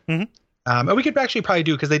least. And we could actually probably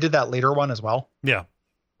do, because they did that later one as well. Yeah.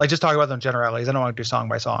 Like just talk about them generalities. I don't want to do song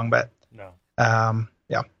by song, but no.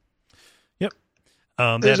 Yeah. Yep.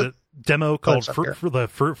 They had a demo called for the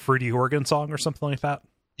Fruity Organ song or something like that.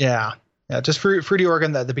 Yeah. Yeah. Just Fruity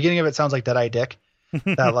Organ. The beginning of it sounds like Dead-Eye Dick.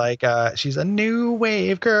 That like she's a new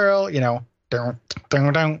wave girl, don't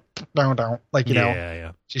like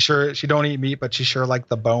yeah. She don't eat meat, but she sure like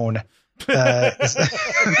the bone. Okay,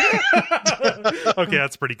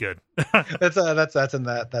 that's pretty good. That's in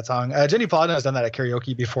that song. Jenny Plodden has done that at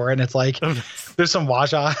karaoke before, and it's like there's some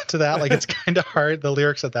wah-jah to that. Like it's kind of hard. The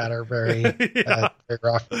lyrics of that are very very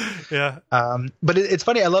rough. Yeah. But it's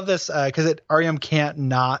funny. I love this because REM can't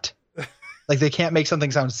not like they can't make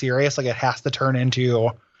something sound serious. Like it has to turn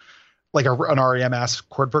into like an REM-esque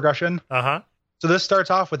chord progression. So this starts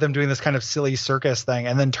off with them doing this kind of silly circus thing,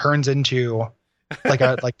 and then turns into like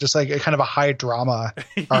a kind of a high drama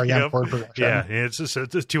REM chord progression. Yeah, it's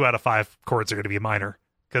just 2 out of 5 chords are going to be minor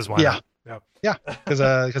because why not? Yeah, because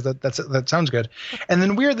that sounds good. And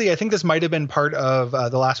then weirdly, I think this might have been part of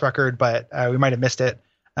the last record, but we might have missed it.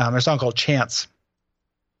 A song called Chance,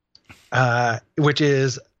 which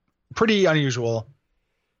is pretty unusual.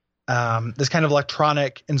 This kind of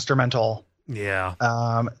electronic instrumental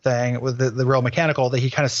thing with the real mechanical that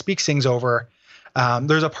he kind of sings over.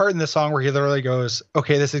 There's a part in this song where he literally goes,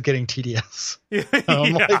 okay, this is getting tedious. Like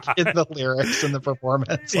in the lyrics and the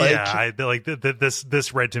performance. I like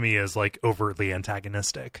this read to me as like overtly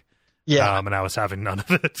antagonistic. And I was having none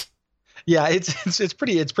of it. Yeah, it's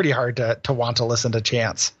pretty hard to want to listen to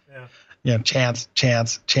Chance. Chance.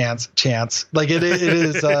 Like it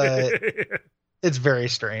is it's very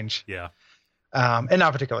strange. Yeah. And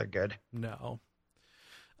not particularly good. No.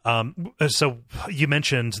 So you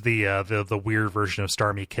mentioned the weird version of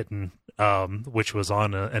Starmie Kitten, which was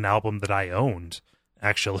on an album that I owned,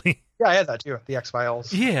 actually. Yeah, I had that too. The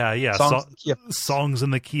X-Files. Yeah. Songs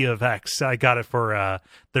in the Key of X. I got it for,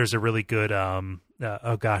 there's a really good,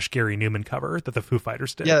 Gary Newman cover that the Foo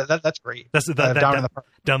Fighters did. Yeah, that's great. Down in the Park.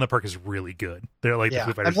 Down in the Park is really good. They're like the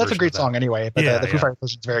Foo Fighters. That's a great song anyway, but the Foo Fighters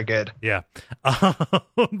version is very good. Yeah.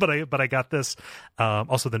 But I got this.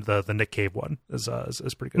 Also the Nick Cave one is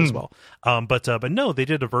pretty good as well. But no, they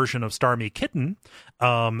did a version of Starmie Kitten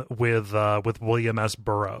with William S.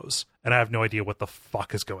 Burroughs, and I have no idea what the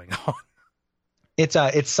fuck is going on.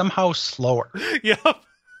 It's somehow slower. Yeah.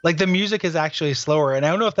 Like the music is actually slower, and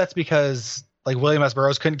I don't know if that's because like William S.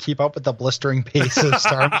 Burroughs couldn't keep up with the blistering pace of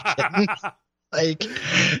Starmie Kitten. Like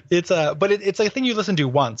it's a thing you listen to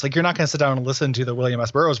once. Like you're not going to sit down and listen to the William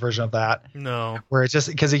S. Burroughs version of that. No, where it's just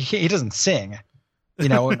because he doesn't sing.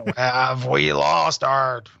 Have we lost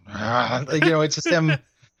our? It's just him.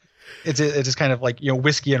 It's just kind of like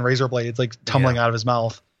whiskey and razor blades like tumbling out of his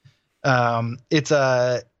mouth. It's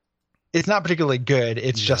not particularly good.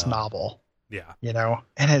 It's just novel. Yeah.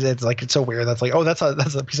 And it's like, it's so weird. That's like, oh, that's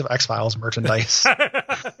a piece of X-Files merchandise.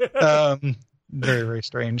 Very, very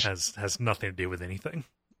strange. Has nothing to do with anything.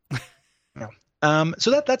 No.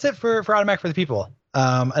 So that's it for Automatic for the People.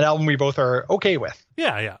 An album we both are okay with.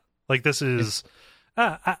 Yeah. Like this is,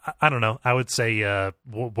 I don't know. I would say,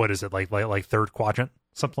 what is it? Like third quadrant,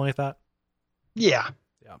 something like that. Yeah.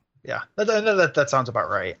 That sounds about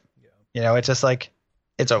right. Yeah. It's just like,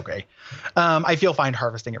 it's okay. I feel fine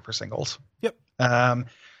harvesting it for singles. Yep. So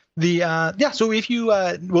if you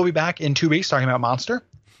we'll be back in 2 weeks talking about Monster.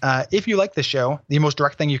 If you like this show, the most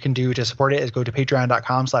direct thing you can do to support it is go to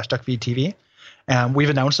patreon.com/duckfeedtv. We've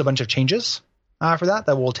announced a bunch of changes for that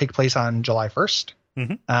will take place on July 1st.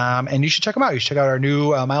 Mm-hmm. And you should check them out. You should check out our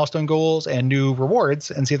new milestone goals and new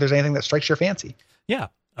rewards and see if there's anything that strikes your fancy. Yeah.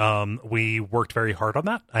 We worked very hard on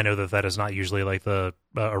that. I know that is not usually like a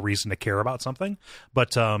reason to care about something,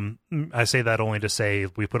 but I say that only to say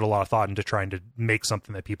we put a lot of thought into trying to make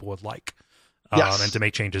something that people would like, and to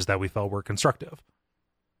make changes that we felt were constructive.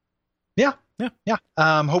 Yeah.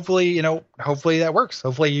 Hopefully that works.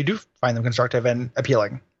 Hopefully you do find them constructive and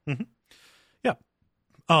appealing. Mm-hmm. Yeah.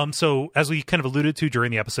 So as we kind of alluded to during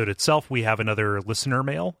the episode itself, we have another listener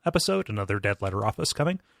mail episode, another Dead Letter Office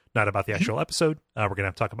coming. Not about the actual episode. We're going to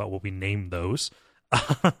have to talk about what we name those.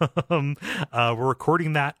 We're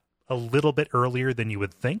recording that a little bit earlier than you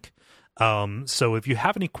would think. So if you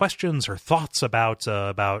have any questions or thoughts about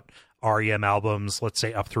REM albums, let's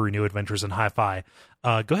say up through New Adventures in Hi-Fi,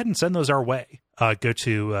 go ahead and send those our way. Go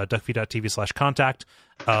to duckfeed.tv/contact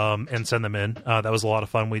and send them in. That was a lot of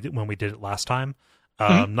fun when we did it last time.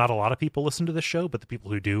 Not a lot of people listen to this show, but the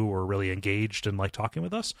people who do are really engaged and like talking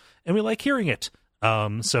with us, and we like hearing it.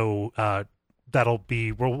 So that'll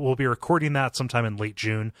be, we'll be recording that sometime in late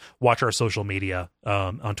June. Watch our social media,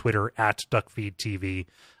 on Twitter @DuckFeedTV,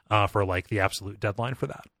 for like the absolute deadline for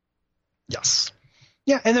that. Yes.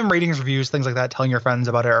 Yeah. And then ratings, reviews, things like that, telling your friends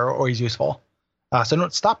about it are always useful. So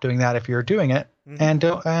don't stop doing that if you're doing it, and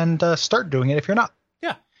start doing it if you're not.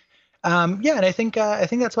 Yeah. And I think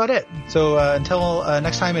that's about it. So, until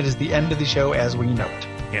next time, it is the end of the show as we know it.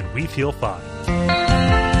 And we feel fine.